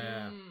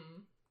 Yeah. thing.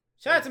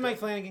 Shout out to Mike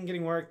Flanagan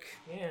getting work,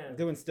 Yeah.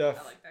 doing stuff.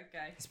 I like that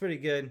guy. It's pretty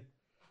good.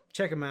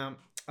 Check him out.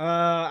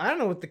 I don't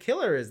know what The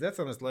Killer is. That's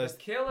on this The list.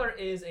 Killer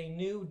is a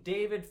new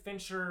David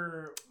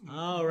Fincher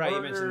Oh, right, you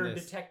murder mentioned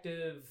this.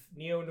 detective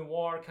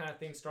neo-noir kind of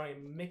thing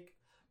starring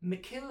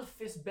Mikhail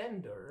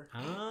Fassbender.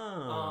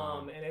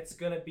 Oh. And it's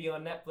gonna be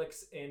on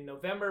Netflix in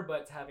November,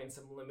 but it's having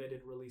some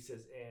limited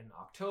releases in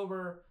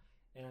October.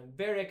 And I'm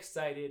very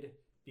excited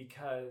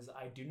because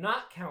I do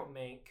not count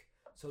Mank,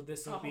 so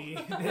this will be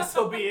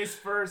his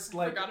first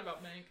like Forgot about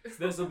Mank.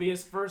 this will be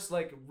his first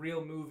like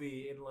real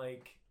movie in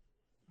like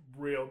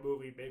real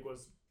movie. Mank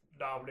was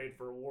nominated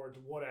for awards,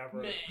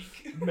 whatever.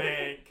 Mank.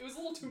 Mank. It was a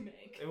little too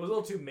Mank. It was a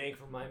little too Mank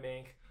for my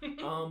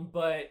Mank.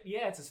 But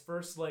yeah, it's his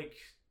first like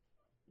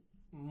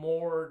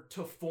more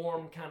to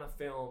form kind of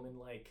film, and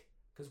like,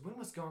 because when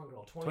was Gone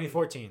Girl?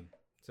 2014.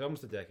 So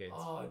almost a decade.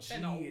 Oh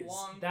been a jeez,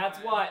 long that's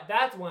time.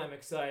 why I'm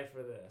excited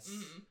for this,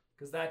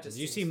 because that just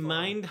Did you see seems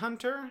fun.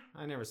 Mindhunter?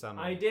 I never saw Mindhunter.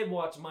 I did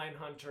watch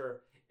Mindhunter.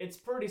 It's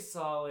pretty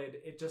solid.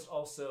 It just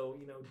also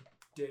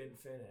didn't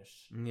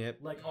finish. Yep.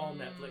 Like all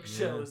Netflix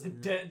Yeah. shows,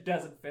 it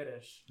doesn't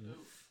finish.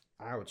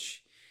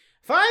 Ouch.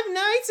 Five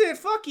Nights at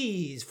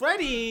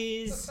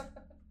Freddy's.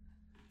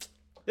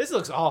 This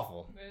looks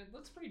awful. It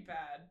looks pretty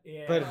bad.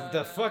 Yeah, But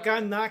the fuck,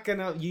 I'm not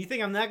gonna. You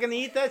think I'm not gonna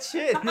eat that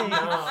shit? No.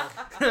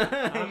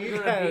 I'm You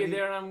gonna gotta be be-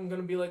 there and I'm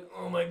gonna be like,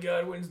 oh my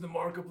god, when's the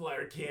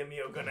Markiplier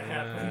cameo gonna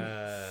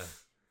happen?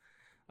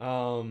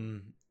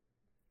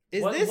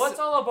 Is this? What's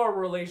all of our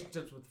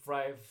relationships with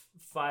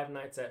Five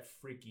Nights at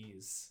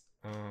Freakies?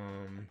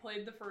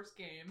 Played the first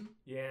game,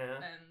 Yeah,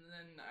 and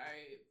then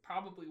I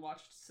probably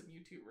watched some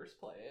YouTubers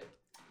play it,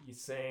 you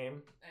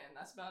same. and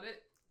that's about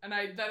it. And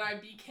I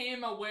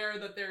became aware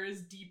that there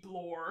is deep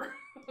lore.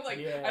 Like,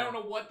 Yeah. I don't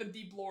know what the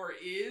deep lore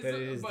is, But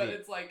it is but deep.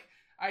 it's like,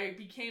 I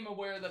became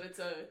aware that it's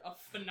a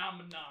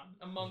phenomenon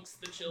amongst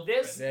the children.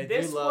 They do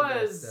This love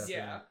that was stuff,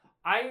 yeah.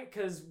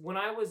 because when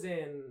I was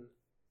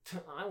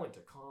I went to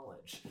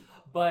college,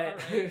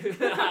 but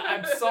Alright.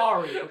 I'm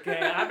sorry, okay,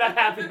 I'm not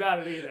happy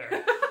about it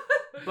either.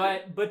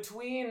 But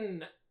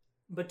between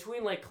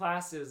like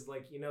classes,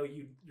 like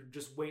you're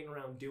just waiting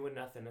around doing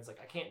nothing. It's like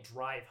I can't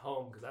drive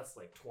home because that's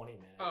like 20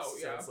 minutes. Oh,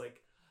 yeah. So it's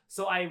like,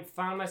 so I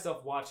found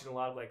myself watching a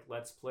lot of like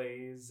Let's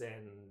Plays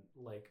and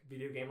like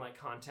video game like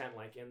content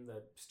like in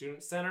the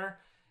student center,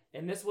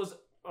 And this was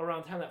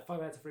around the time that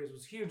Five Nights at Freddy's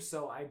was huge,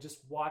 so I just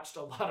watched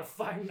a lot of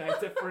Five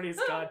Nights at Freddy's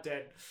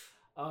content.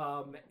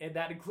 And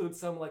that includes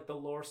some like the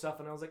lore stuff,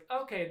 and I was like,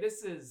 okay,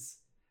 this is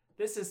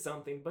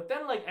something. But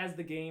then like as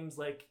the games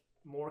like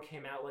more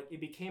came out, like it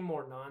became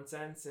more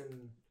nonsense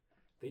and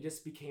they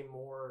just became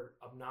more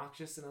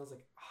obnoxious, and I was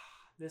like,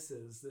 this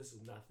is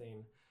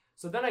nothing.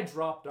 So then I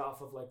dropped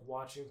off of like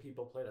watching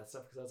people play that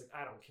stuff because I was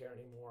like, I don't care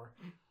anymore.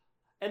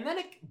 And then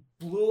it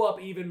blew up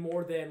even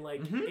more than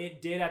like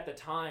it did at the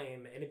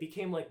time, and it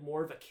became like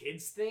more of a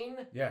kids thing.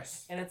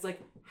 Yes. And it's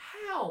like,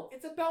 how?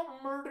 It's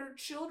about murdered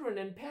children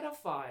and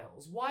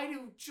pedophiles. Why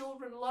do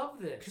children love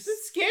this? Because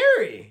it's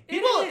scary.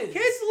 Kids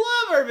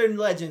love urban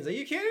legends. Are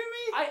you kidding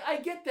me?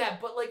 I get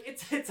that, but like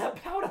it's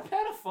about a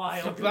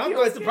pedophile.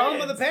 It's the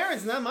problem with the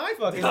parents, not my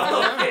fucking.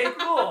 Okay,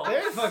 cool.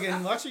 They're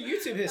fucking watch your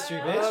YouTube history,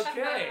 bitch.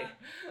 Okay.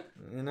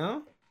 You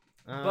know.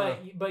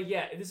 But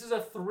yeah, this is a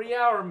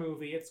 3-hour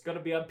movie. It's gonna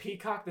be on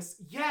Peacock.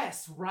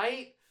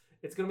 Right?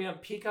 It's gonna be on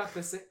Peacock.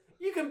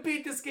 You can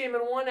beat this game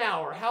in 1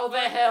 hour. How the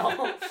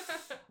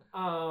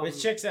hell?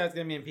 Which checks out it's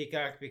gonna be in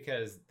Peacock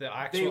because the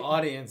actual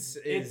audience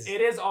is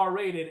it is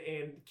R-rated,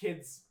 and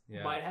kids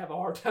might have a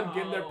hard time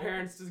getting their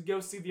parents to go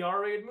see the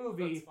R-rated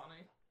movie.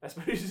 That's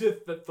funny. Especially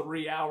just the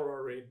 3-hour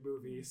R-rated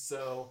movie.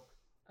 So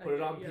put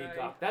it on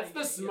Peacock. That's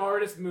the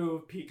smartest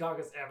move Peacock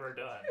has ever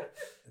done.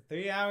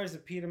 3 hours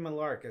of Peter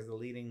Malark as the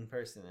leading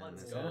person in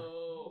Let's this.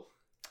 go.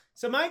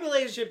 So my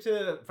relationship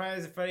to Friday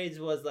Nights at Freddy's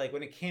was like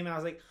when it came out, I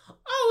was like,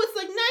 oh, it's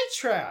like Night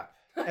Trap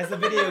as a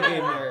video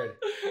game nerd.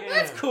 Yeah.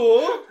 That's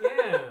cool.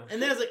 Yeah. And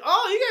then I was like,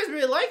 oh, you guys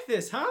really like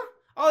this, huh?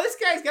 Oh, this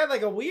guy's got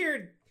like a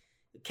weird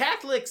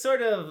Catholic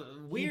sort of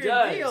weird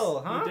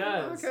deal, huh? He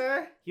does.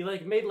 Okay. He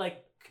like made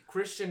like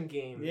Christian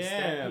games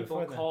that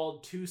people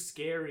called too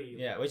scary.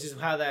 Yeah, which is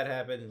how that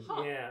happened.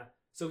 Huh. Yeah.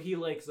 So he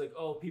likes like,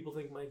 oh, people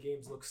think my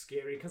games look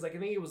scary because like I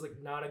think he was like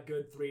not a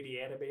good 3D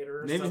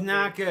animator or Maybe something.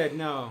 not good,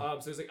 no.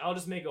 So he's like, I'll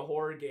just make a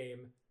horror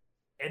game,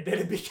 and then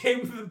it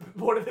became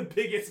one of the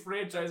biggest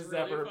franchises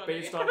Really ever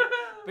funny.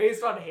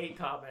 based on hate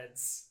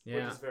comments,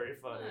 Yeah. which is very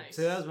funny. Nice.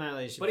 So that was my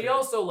relationship. But he to it.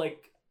 also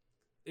like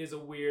is a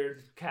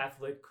weird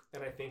Catholic,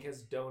 and I think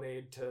has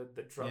donated to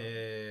the Trump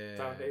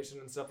Foundation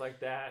and stuff like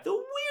that. The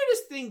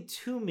weirdest thing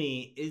to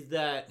me is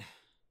that,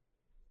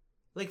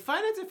 like,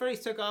 Five Nights at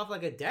Freddy's took off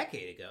like a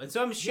decade ago, and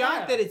so I'm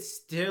shocked that it's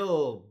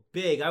still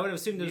big. I would have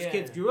assumed those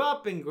kids grew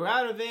up and grew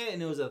out of it,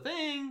 and it was a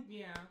thing.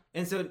 Yeah.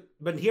 And so,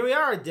 but here we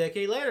are a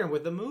decade later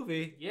with the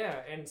movie.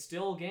 Yeah, and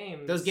still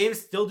games. Those games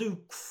still do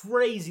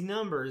crazy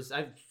numbers.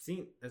 I've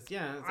seen.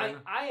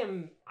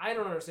 I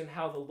don't understand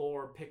how the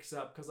lore picks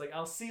up because like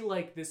I'll see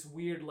like this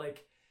weird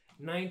like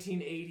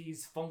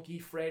 1980s funky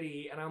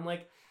Freddy, and I'm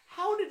like,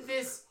 how did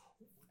this?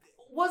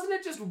 Wasn't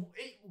it just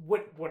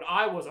when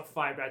I was a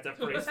Five Nights at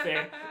Freddy's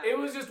fan? It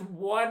was just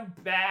one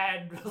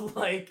bad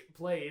like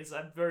place.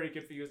 I'm very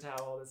confused how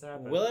all this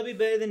happened. Will it be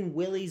better than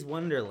Willy's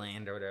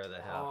Wonderland or whatever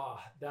the hell? Oh,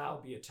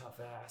 that'll be a tough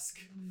ask.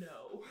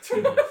 No.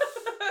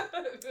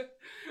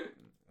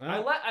 I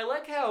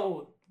like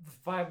how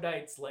Five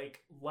Nights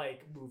like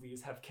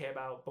movies have came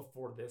out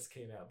before this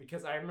came out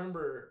because I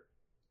remember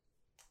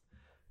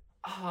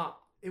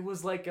it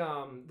was like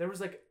there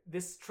was like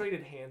this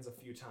traded hands a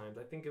few times.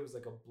 I think it was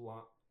like a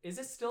Blum. Is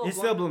it still? It's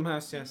still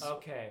Blumhouse, yes.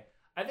 Okay,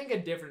 I think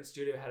a different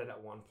studio had it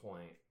at one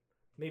point,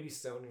 maybe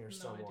Sony or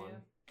someone,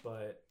 idea.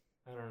 but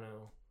I don't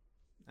know.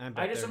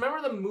 I just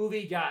remember the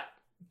movie got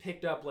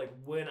picked up like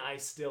when I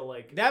still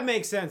like that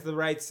makes sense. The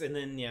rights, and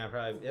then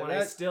probably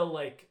I still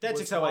like that's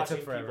was just how I watching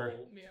took forever.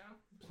 people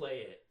play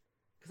it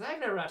because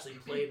I've never actually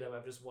played them.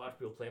 I've just watched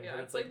people play them. Yeah,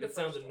 but it's like the it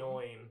sounds first one.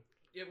 annoying.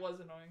 It was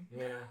annoying.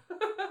 Yeah,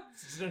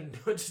 it's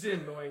just an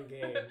annoying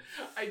game.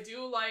 I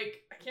do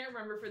like. I can't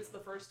remember if it's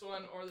the first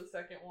one or the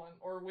second one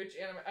or which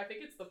anime. I think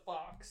it's the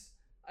Fox.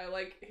 I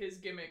like his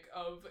gimmick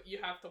of you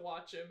have to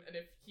watch him, and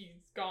if he's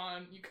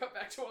gone, you cut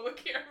back to all the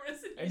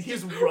cameras, and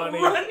he's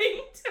running.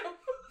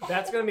 to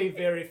That's gonna be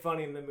very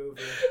funny in the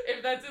movie.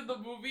 If that's in the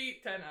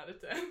movie, 10 out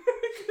of 10.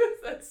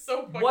 That's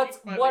so fucking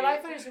funny. What I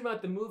find interesting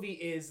about the movie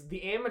is the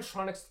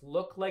animatronics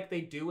look like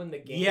they do in the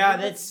game. Yeah,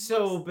 that's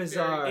so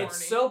bizarre.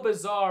 It's so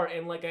bizarre,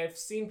 and like I've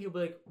seen people be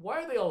like,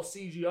 why are they all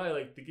CGI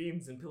like the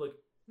games? And people are like,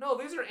 no,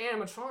 these are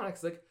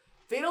animatronics. Like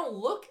they don't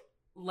look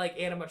like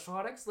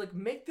animatronics. Like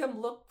make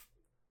them look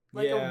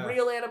like a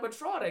real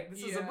animatronic.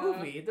 This is a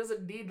movie. It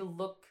doesn't need to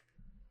look.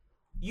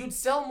 You'd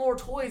sell more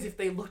toys if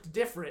they looked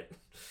different.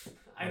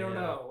 I don't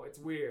know. It's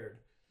weird.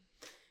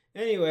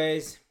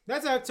 Anyways,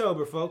 that's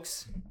October,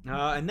 folks.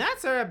 And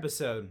that's our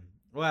episode.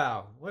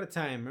 Wow, what a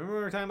time. Remember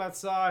we were talking about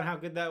Saw and how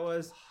good that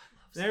was?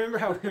 I remember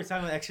how we were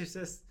talking about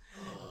Exorcist?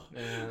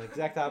 The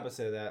exact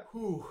opposite of that.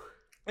 Whew.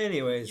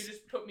 Anyways. You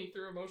just put me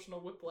through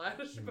emotional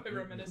whiplash by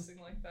reminiscing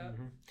like that.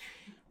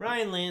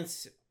 Ryan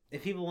Lance,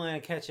 if people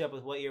want to catch up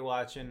with what you're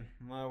watching,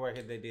 where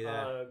could they do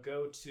that?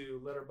 Go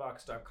to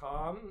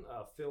letterboxd.com,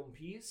 Film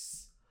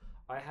Piece.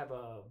 I have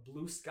a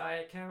Blue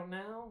Sky account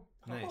now.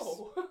 Nice.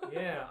 Oh.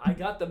 Yeah, I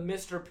got the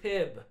Mr.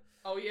 Pibb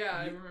Oh yeah,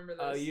 I remember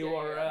this.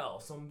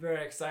 URL, so I'm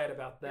very excited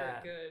about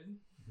that. Very good.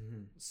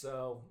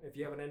 So if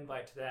you have an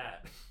invite to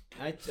that,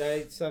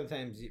 I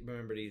sometimes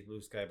remember to use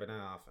Blue Sky, but not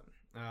often.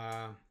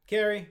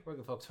 Carrie, where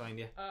can folks find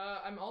you?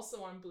 I'm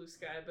also on Blue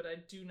Sky, but I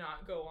do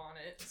not go on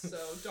it, so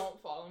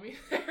don't follow me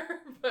there.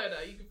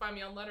 But you can find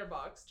me on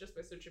Letterboxd just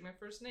by searching my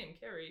first name,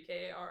 Carrie,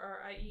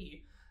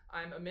 Karrie.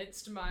 I'm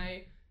amidst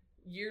my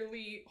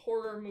yearly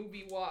horror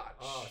movie watch.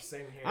 oh,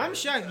 same here. I'm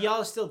shocked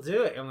y'all still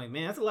do it. I'm like,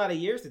 man, that's a lot of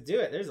years to do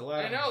it. There's a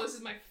lot. I know, this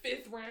is my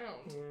 5th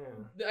round.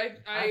 Yeah.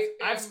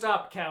 I've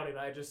stopped counting.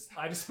 I just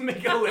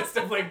make a list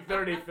of like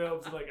 30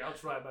 films. And, like I'll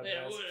try my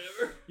Yeah, best.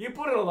 whatever. You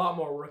put in a lot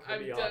more work than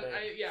I've me on done.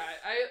 it.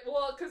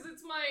 Well, because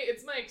it's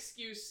my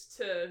excuse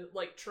to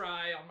like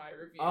try on my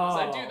reviews. Oh.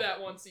 I do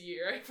that once a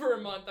year for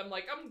a month. I'm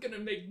like, I'm gonna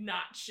make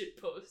not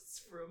shit posts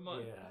for a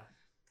month, Yeah.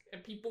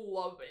 and people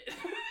love it.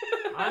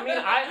 I mean,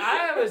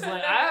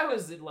 I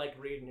was like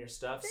reading your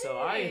stuff, so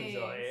I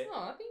enjoy it.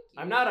 Oh, thank you.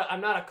 I'm not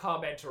a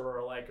commenter or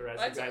a liker,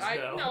 as you guys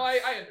know.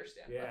 I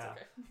understand. Yeah. That's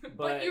okay.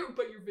 But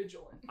but you're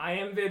vigilant. I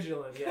am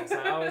vigilant. Yes,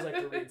 I always like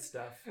to read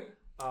stuff.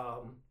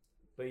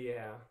 But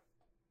yeah,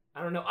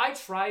 I don't know. I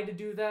tried to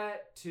do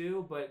that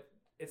too, but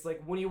it's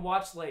like when you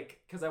watch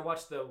because I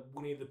watched the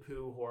Winnie the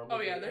Pooh horror movie.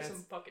 Oh yeah, there's and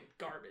some fucking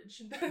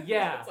garbage.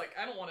 Yeah. It's like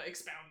I don't want to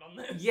expound on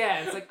this.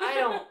 Yeah, it's like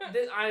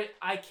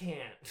I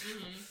can't.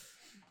 Mhm.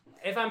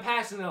 If I'm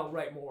passionate, I'll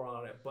write more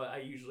on it, but I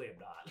usually am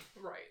not.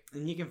 Right.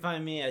 And you can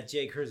find me at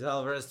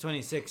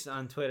jcruzalvarez26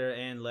 on Twitter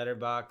and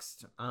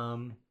Letterboxd.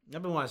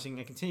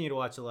 I continue to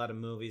watch a lot of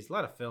movies, a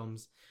lot of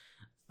films.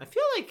 I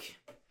feel like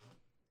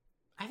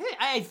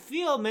I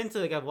feel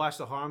mentally like I've watched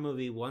a horror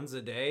movie once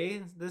a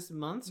day this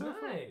month so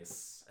far.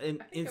 Nice.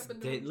 And I think I've been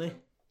doing instantly.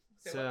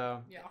 so.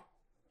 So Yeah.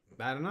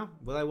 I don't know.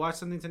 Will I watch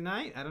something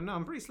tonight? I don't know.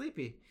 I'm pretty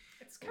sleepy.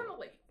 It's kind of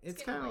late. It's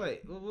getting kind of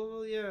late.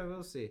 Well, yeah,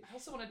 we'll see. I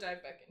also want to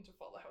dive back into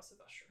Fall the House of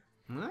Usher.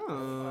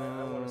 Oh.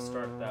 I want to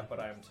start that, but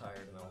I'm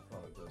tired and I'll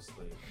probably go to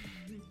sleep.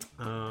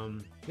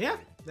 Yeah,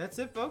 that's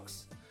it,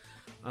 folks.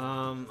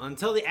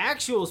 Until the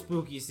actual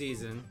spooky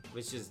season,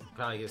 which is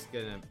probably just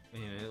gonna,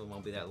 it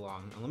won't be that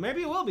long. Well,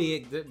 maybe it will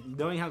be,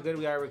 knowing how good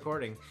we are at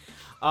recording.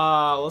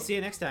 We'll see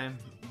you next time.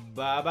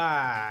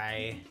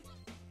 Bye-bye.